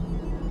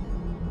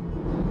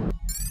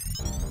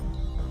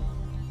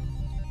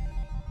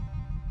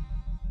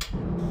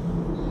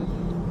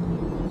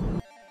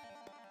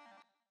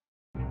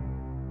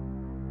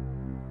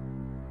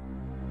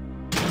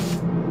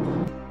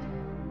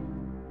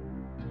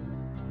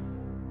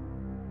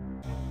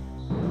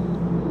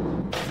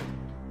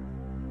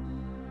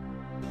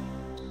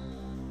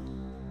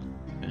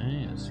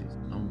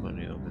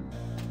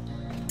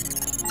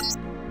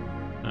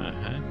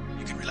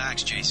 You can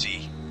relax,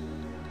 JC.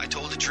 I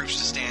told the troops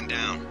to stand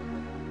down.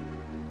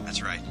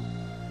 That's right.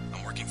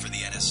 I'm working for the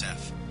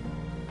NSF.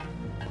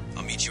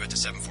 I'll meet you at the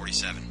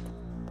 747.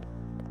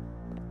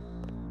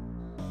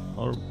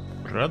 Our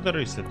brother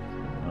is a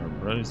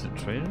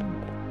traitor?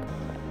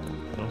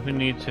 Don't we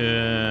need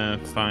to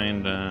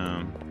find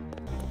a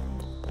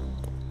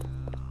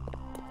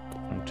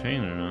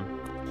container now?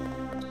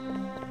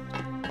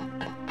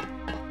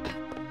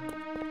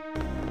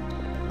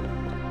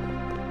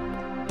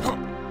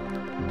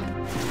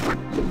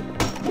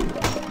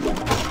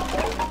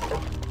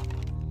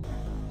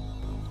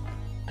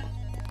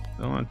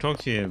 I want to talk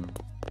to you,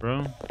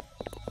 bro.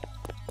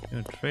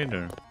 You're a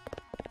traitor.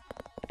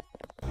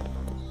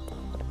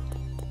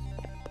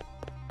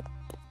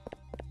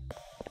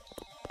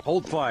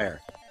 Hold fire.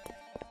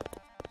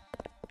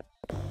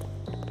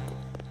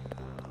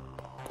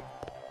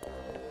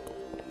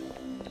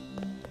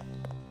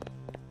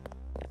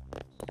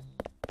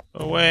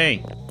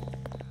 Away.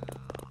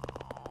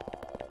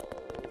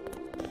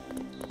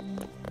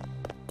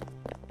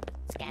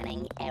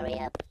 Scanning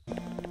area.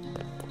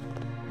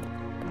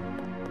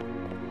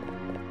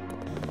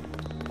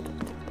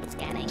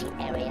 Scanning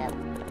area.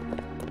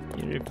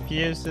 He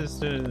refuses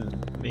to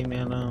leave me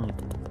alone.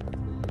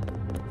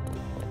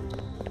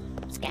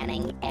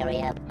 Scanning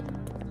area.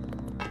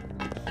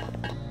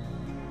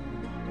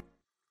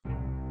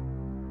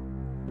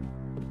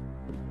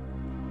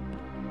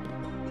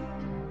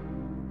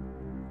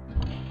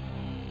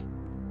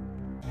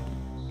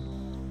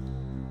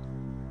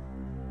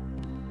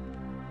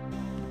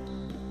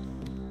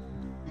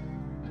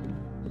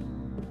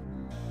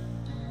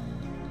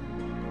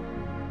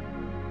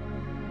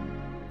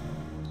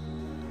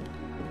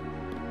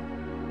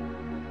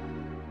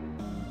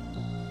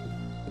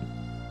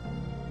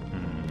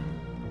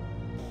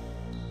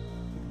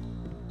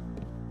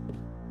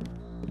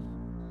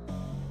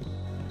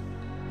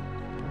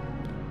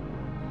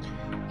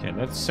 Okay,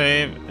 let's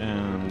save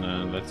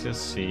and let's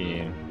just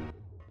see.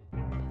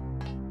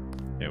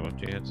 Okay, what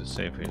do you have to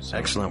say for yourself?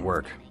 Excellent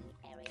work.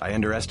 I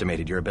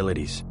underestimated your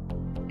abilities.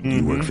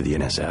 You work for the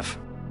NSF?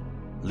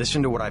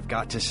 Listen to what I've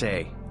got to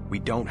say. We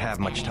don't have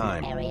much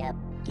time.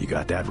 You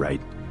got that right.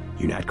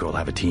 UNATCO will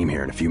have a team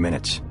here in a few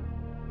minutes.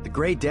 The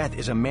Grey Death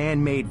is a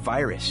man-made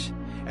virus.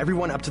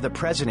 Everyone up to the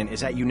President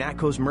is at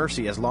UNATCO's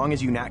mercy as long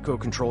as UNATCO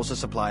controls the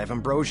supply of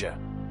ambrosia.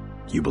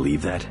 You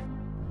believe that?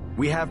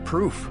 We have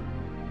proof.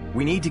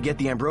 We need to get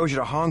the ambrosia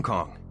to Hong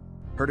Kong.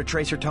 Heard of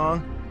Tracer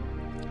Tong?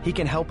 He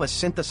can help us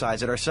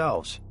synthesize it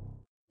ourselves.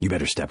 You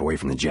better step away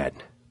from the jet.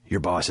 Your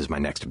boss is my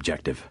next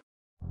objective.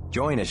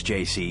 Join us,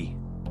 JC.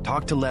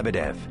 Talk to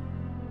Lebedev.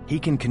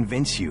 He can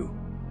convince you.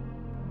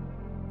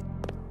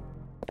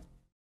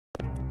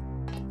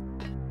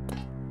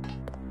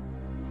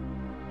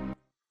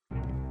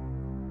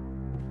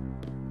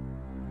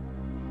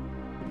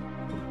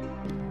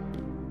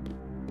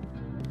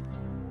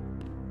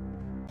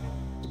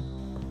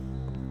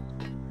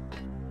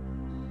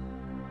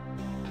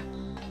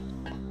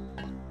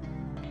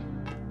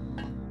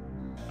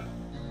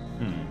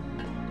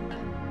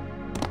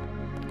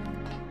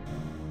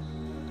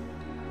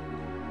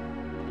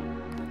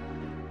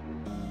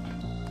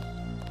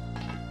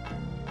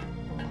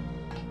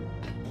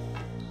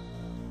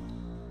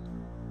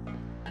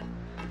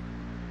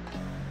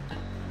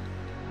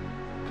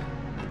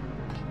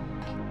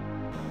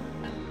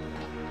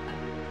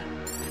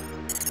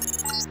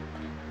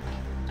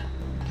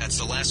 That's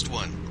the last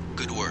one.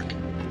 Good work.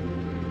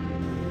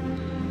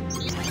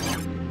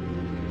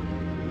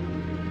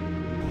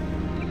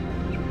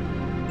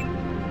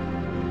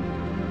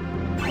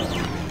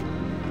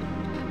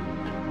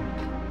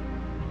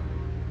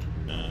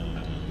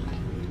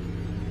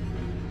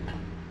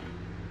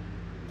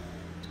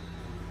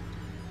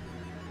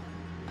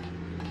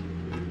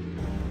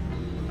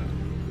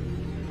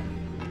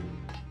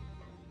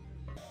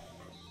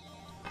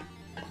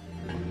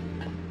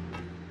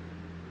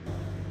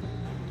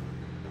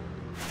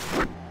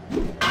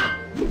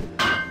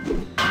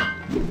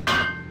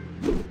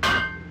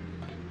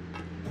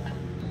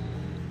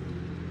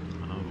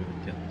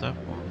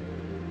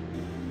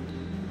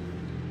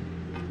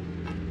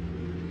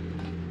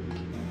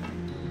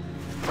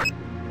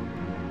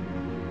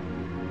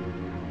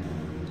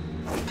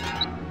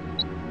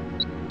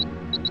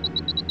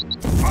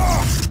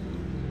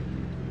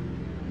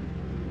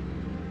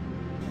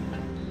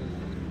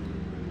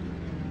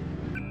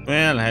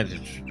 Well, I had to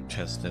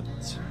test it.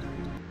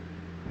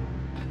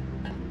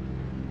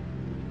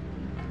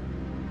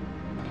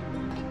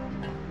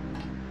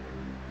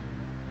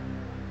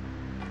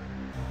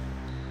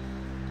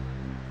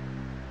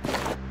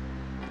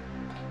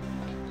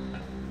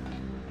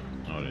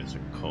 Oh, there's a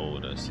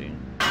code, I see.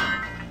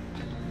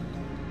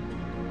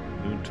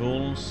 New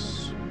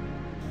tools.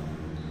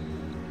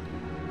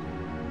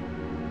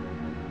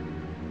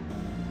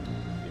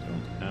 You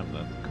don't have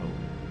that code.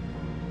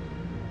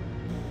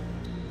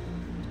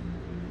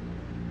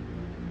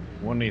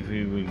 Wonder if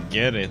we will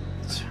get it.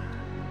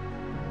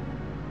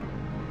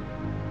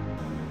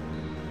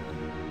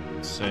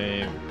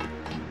 Say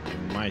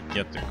we might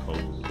get the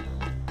code.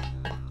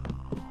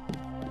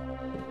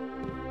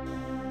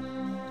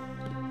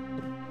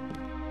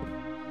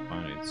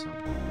 Find it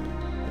something.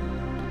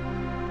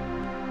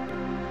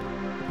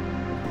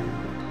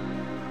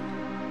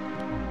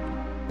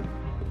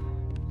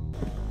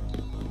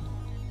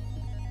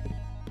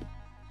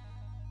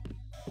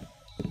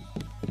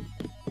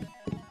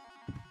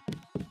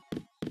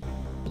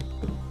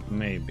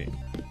 Maybe.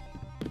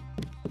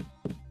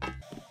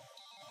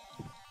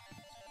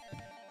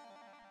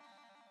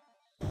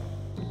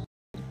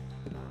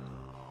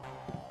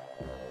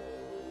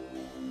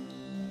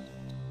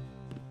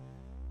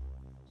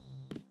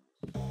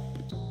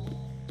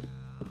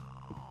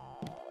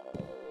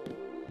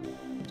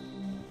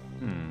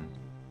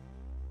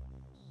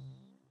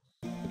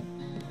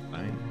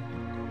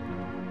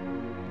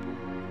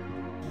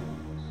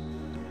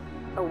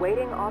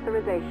 Awaiting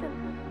authorization.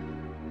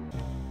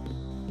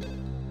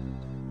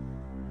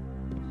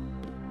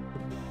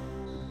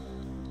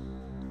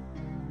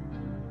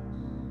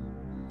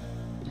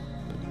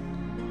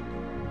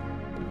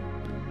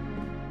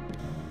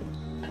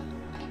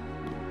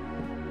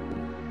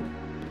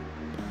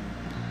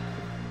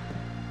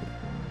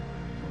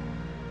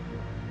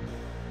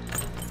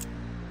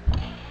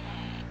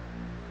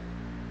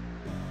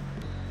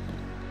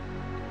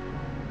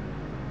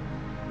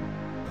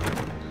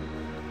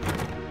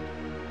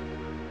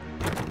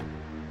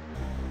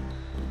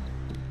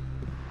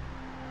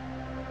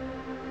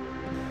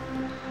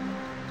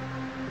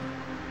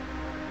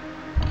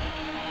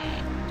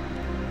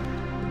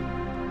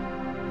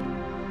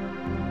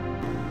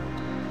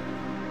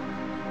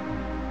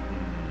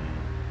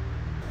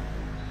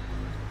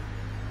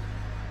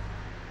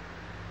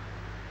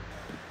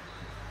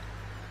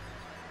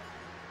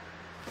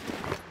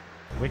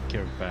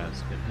 Wicker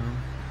basket, huh?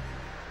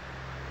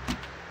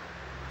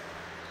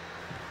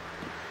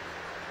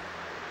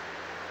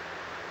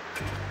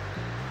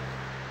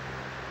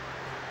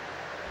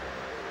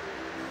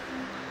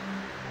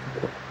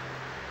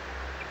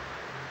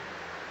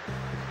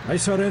 I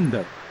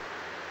surrender.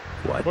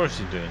 What? Of course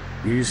you did.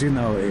 Easy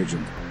now,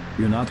 Agent.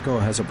 UNATCO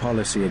has a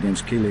policy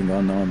against killing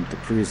unarmed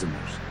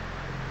prisoners.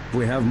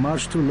 We have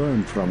much to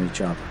learn from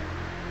each other.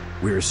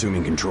 We're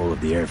assuming control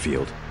of the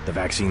airfield. The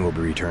vaccine will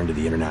be returned to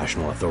the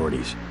international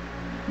authorities.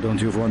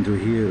 Don't you want to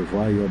hear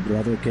why your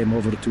brother came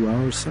over to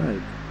our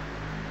side?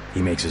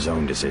 He makes his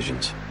own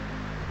decisions.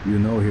 You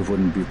know he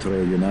wouldn't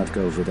betray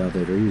UNATCO without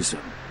a reason.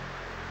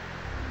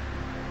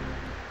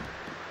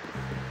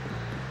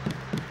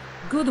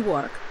 Good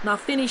work. Now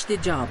finish the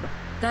job.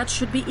 That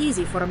should be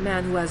easy for a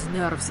man who has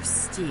nerves of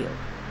steel.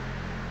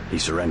 He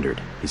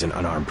surrendered. He's an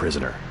unarmed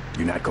prisoner.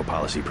 UNATCO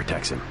policy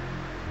protects him.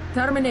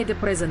 Terminate the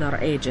prisoner,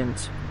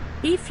 Agent.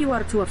 If you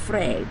are too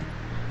afraid,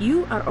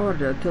 you are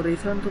ordered to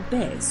return to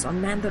base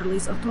on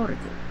Manderley's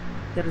authority.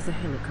 There is a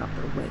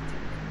helicopter waiting.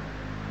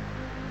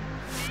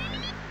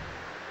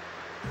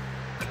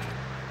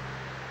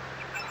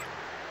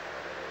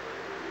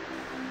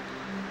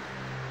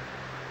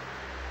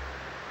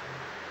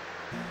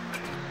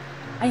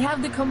 I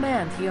have the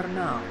command here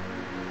now.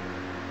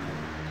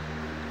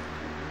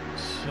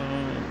 So... I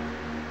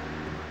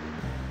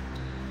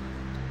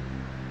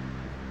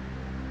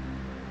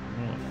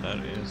don't know what that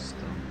is,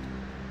 though.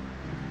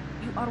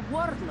 You are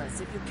wordless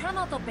if you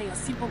cannot obey a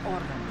simple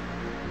order.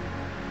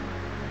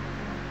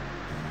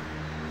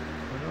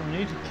 I don't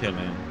need to kill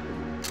him.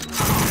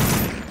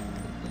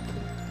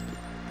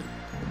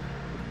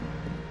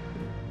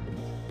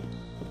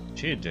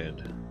 She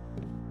did.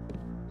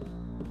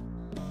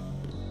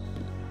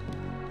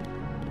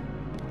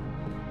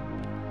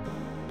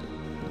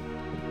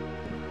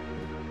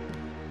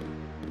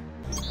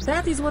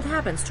 That is what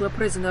happens to a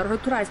prisoner who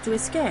tries to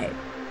escape.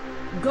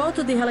 Go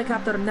to the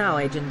helicopter now,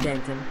 Agent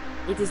Denton.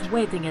 It is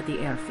waiting at the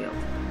airfield.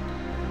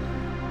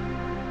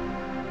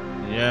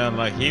 Yeah,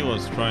 like he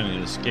was trying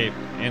to escape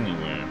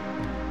anywhere.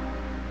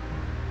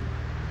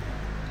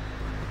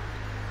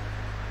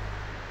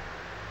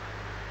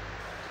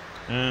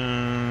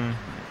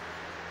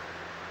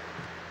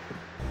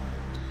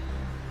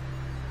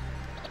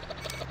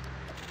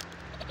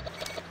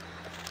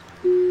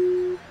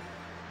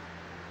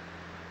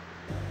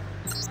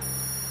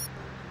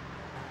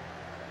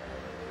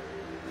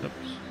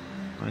 Oops.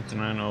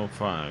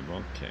 9905,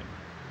 okay.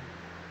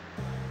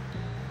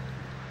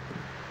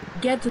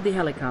 Get to the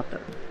helicopter.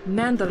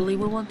 Manderley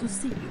will want to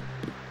see you.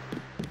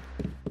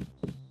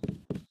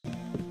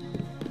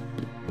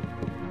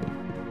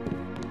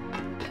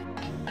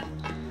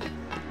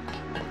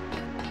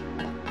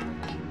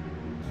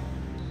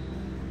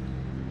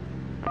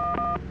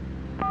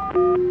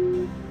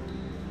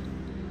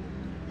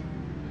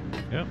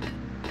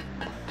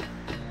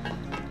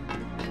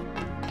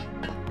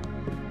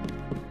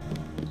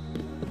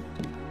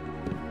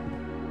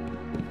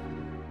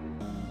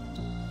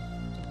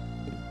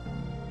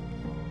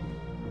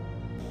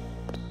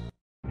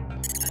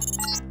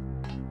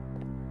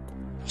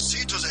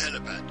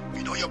 helipad.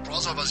 We know your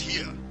brother was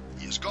here.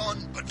 He is gone,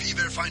 but we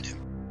will find him.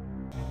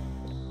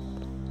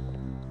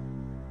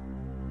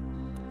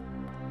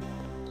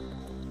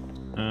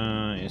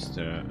 Is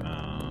there,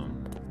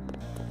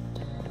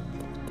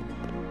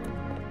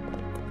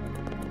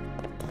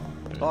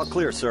 All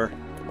clear, sir.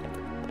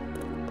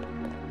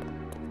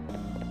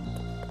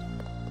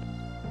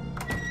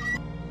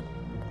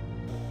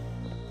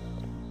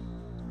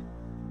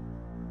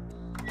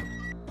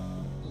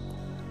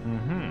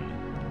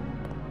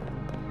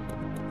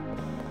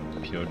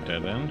 Pure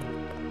dead end.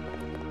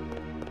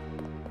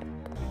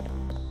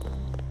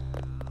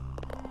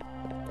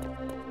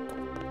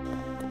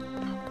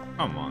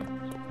 Come on,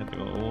 have to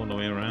go all the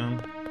way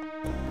around.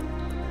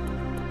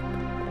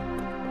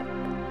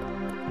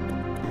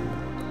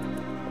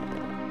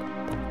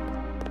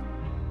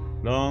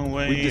 Long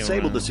way. We've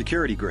disabled around. the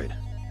security grid.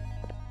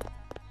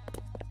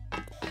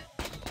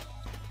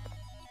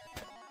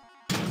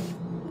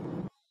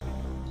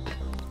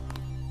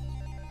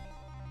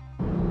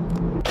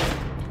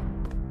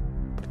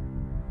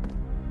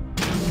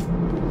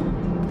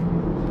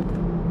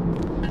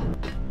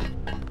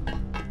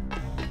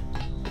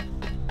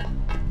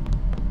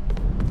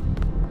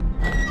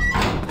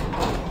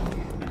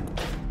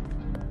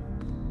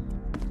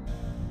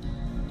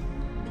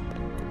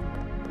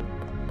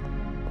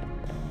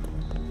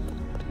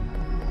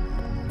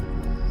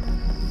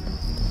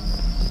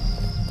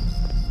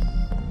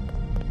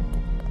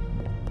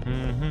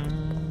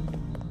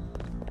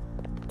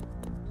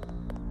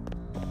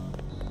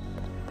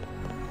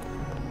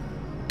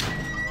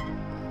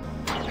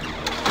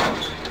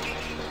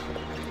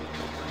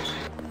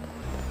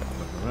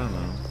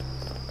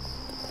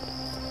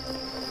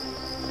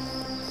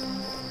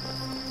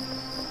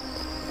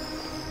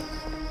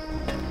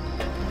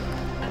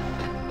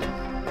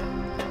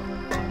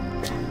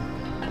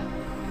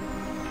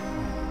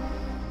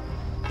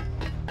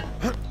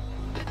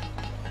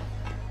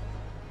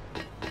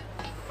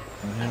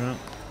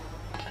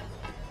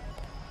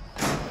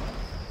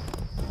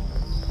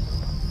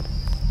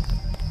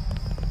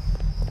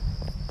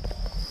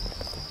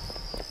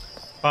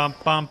 Bum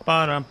bum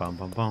ba bum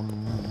bum bum.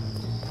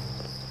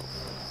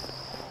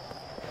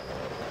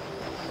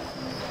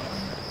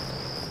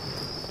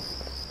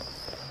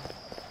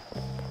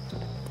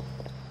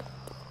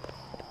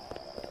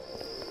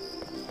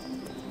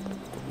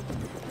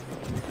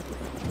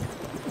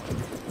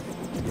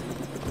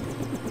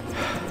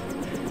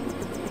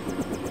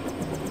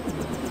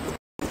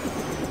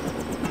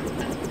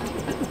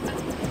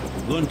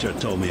 Gunter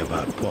told me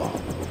about Paul.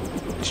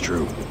 It's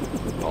true.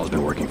 Paul's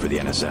been working for the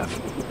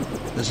NSF.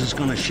 This is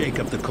gonna shake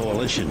up the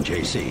coalition,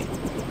 JC.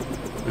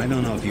 I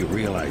don't know if you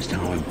realized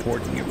how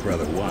important your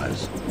brother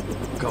was.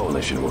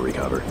 Coalition will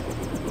recover.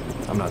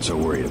 I'm not so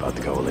worried about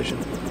the coalition.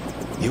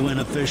 UN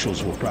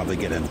officials will probably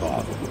get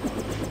involved.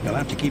 You'll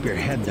have to keep your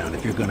head down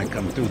if you're gonna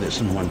come through this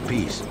in one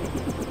piece.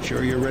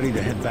 Sure you're ready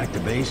to head back to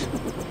base?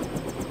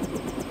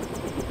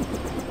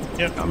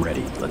 Yep. I'm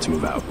ready. Let's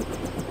move out.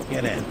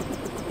 Get in.